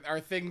there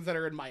are things that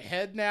are in my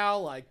head now,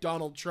 like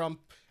Donald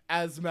Trump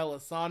as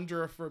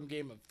Melisandre from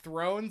Game of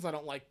Thrones. I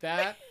don't like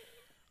that.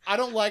 I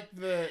don't like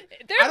the.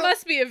 There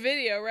must be a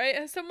video, right?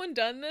 Has someone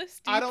done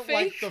this? I don't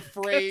like Deepfake? the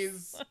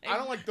phrase. 'Cause, I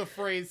don't like the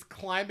phrase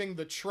climbing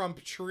the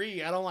Trump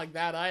tree. I don't like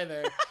that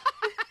either.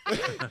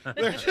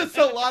 There's just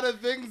a lot of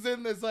things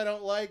in this I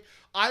don't like.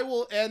 I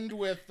will end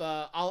with.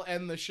 I'll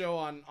end the show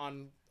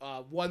on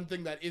one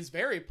thing that is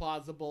very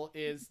plausible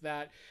is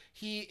that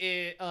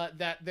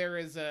that there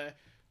is an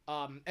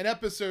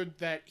episode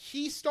that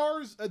he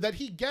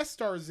guest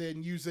stars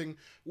in using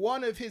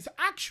one of his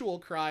actual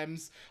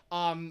crimes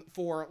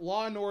for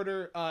Law and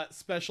Order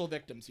Special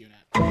Victims Unit.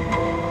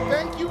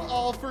 Thank you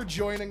all for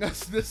joining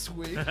us this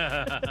week.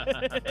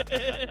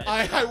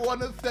 I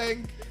want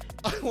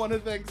to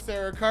thank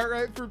Sarah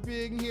Cartwright for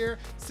being here.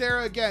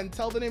 Sarah, again,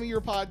 tell the name of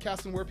your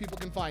podcast and where people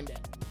can find it.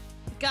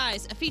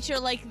 Guys, a feature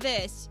like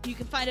this, you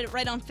can find it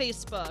right on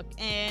Facebook,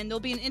 and there'll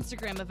be an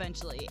Instagram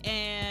eventually.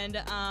 And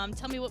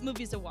tell me what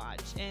movies to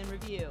watch and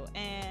review.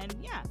 And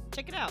yeah,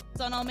 check it out.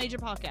 It's on all major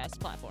podcast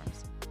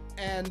platforms.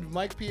 And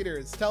Mike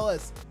Peters, tell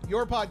us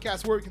your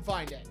podcast, where we can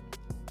find it.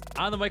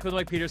 On the Mic with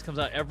Mike Peters comes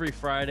out every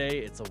Friday.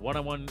 It's a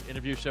one-on-one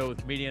interview show with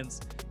comedians,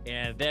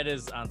 and that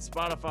is on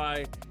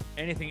Spotify,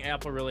 anything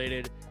Apple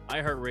related,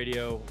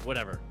 iHeartRadio,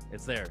 whatever.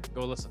 It's there.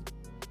 Go listen.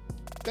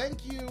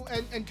 Thank you.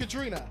 And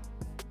Katrina,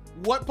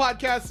 what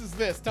podcast is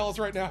this? Tell us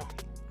right now.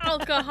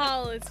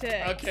 Alcoholics.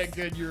 Okay,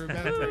 good. You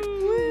remember.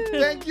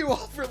 Thank you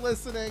all for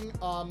listening.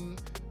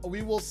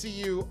 We will see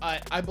you,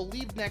 I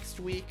believe, next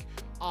week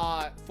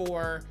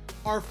for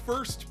our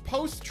first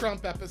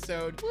post-Trump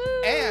episode.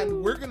 Woo!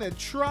 And we're going to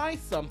try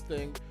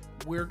something.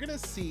 We're going to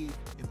see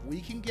if we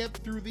can get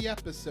through the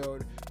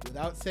episode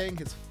without saying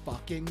his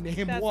fucking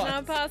name That's once.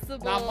 not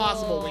possible. Not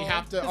possible. We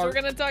have to. 'Cause we're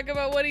gonna talk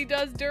about what he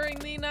does during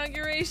the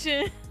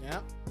inauguration.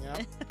 Yeah.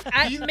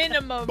 At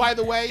minimum. By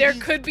the way, there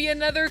could be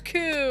another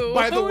coup.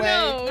 By the Who way,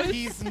 knows?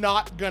 he's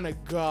not gonna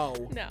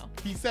go. No.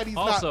 He said he's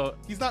Also, not.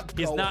 He's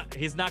not.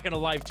 Going. He's not gonna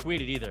live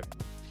tweet it either.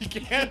 He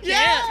can't.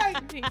 Yeah.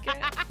 He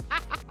can't.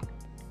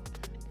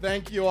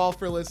 Thank you all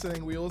for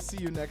listening. We will see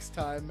you next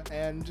time.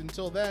 And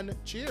until then,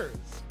 cheers.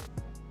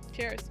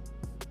 Cheers.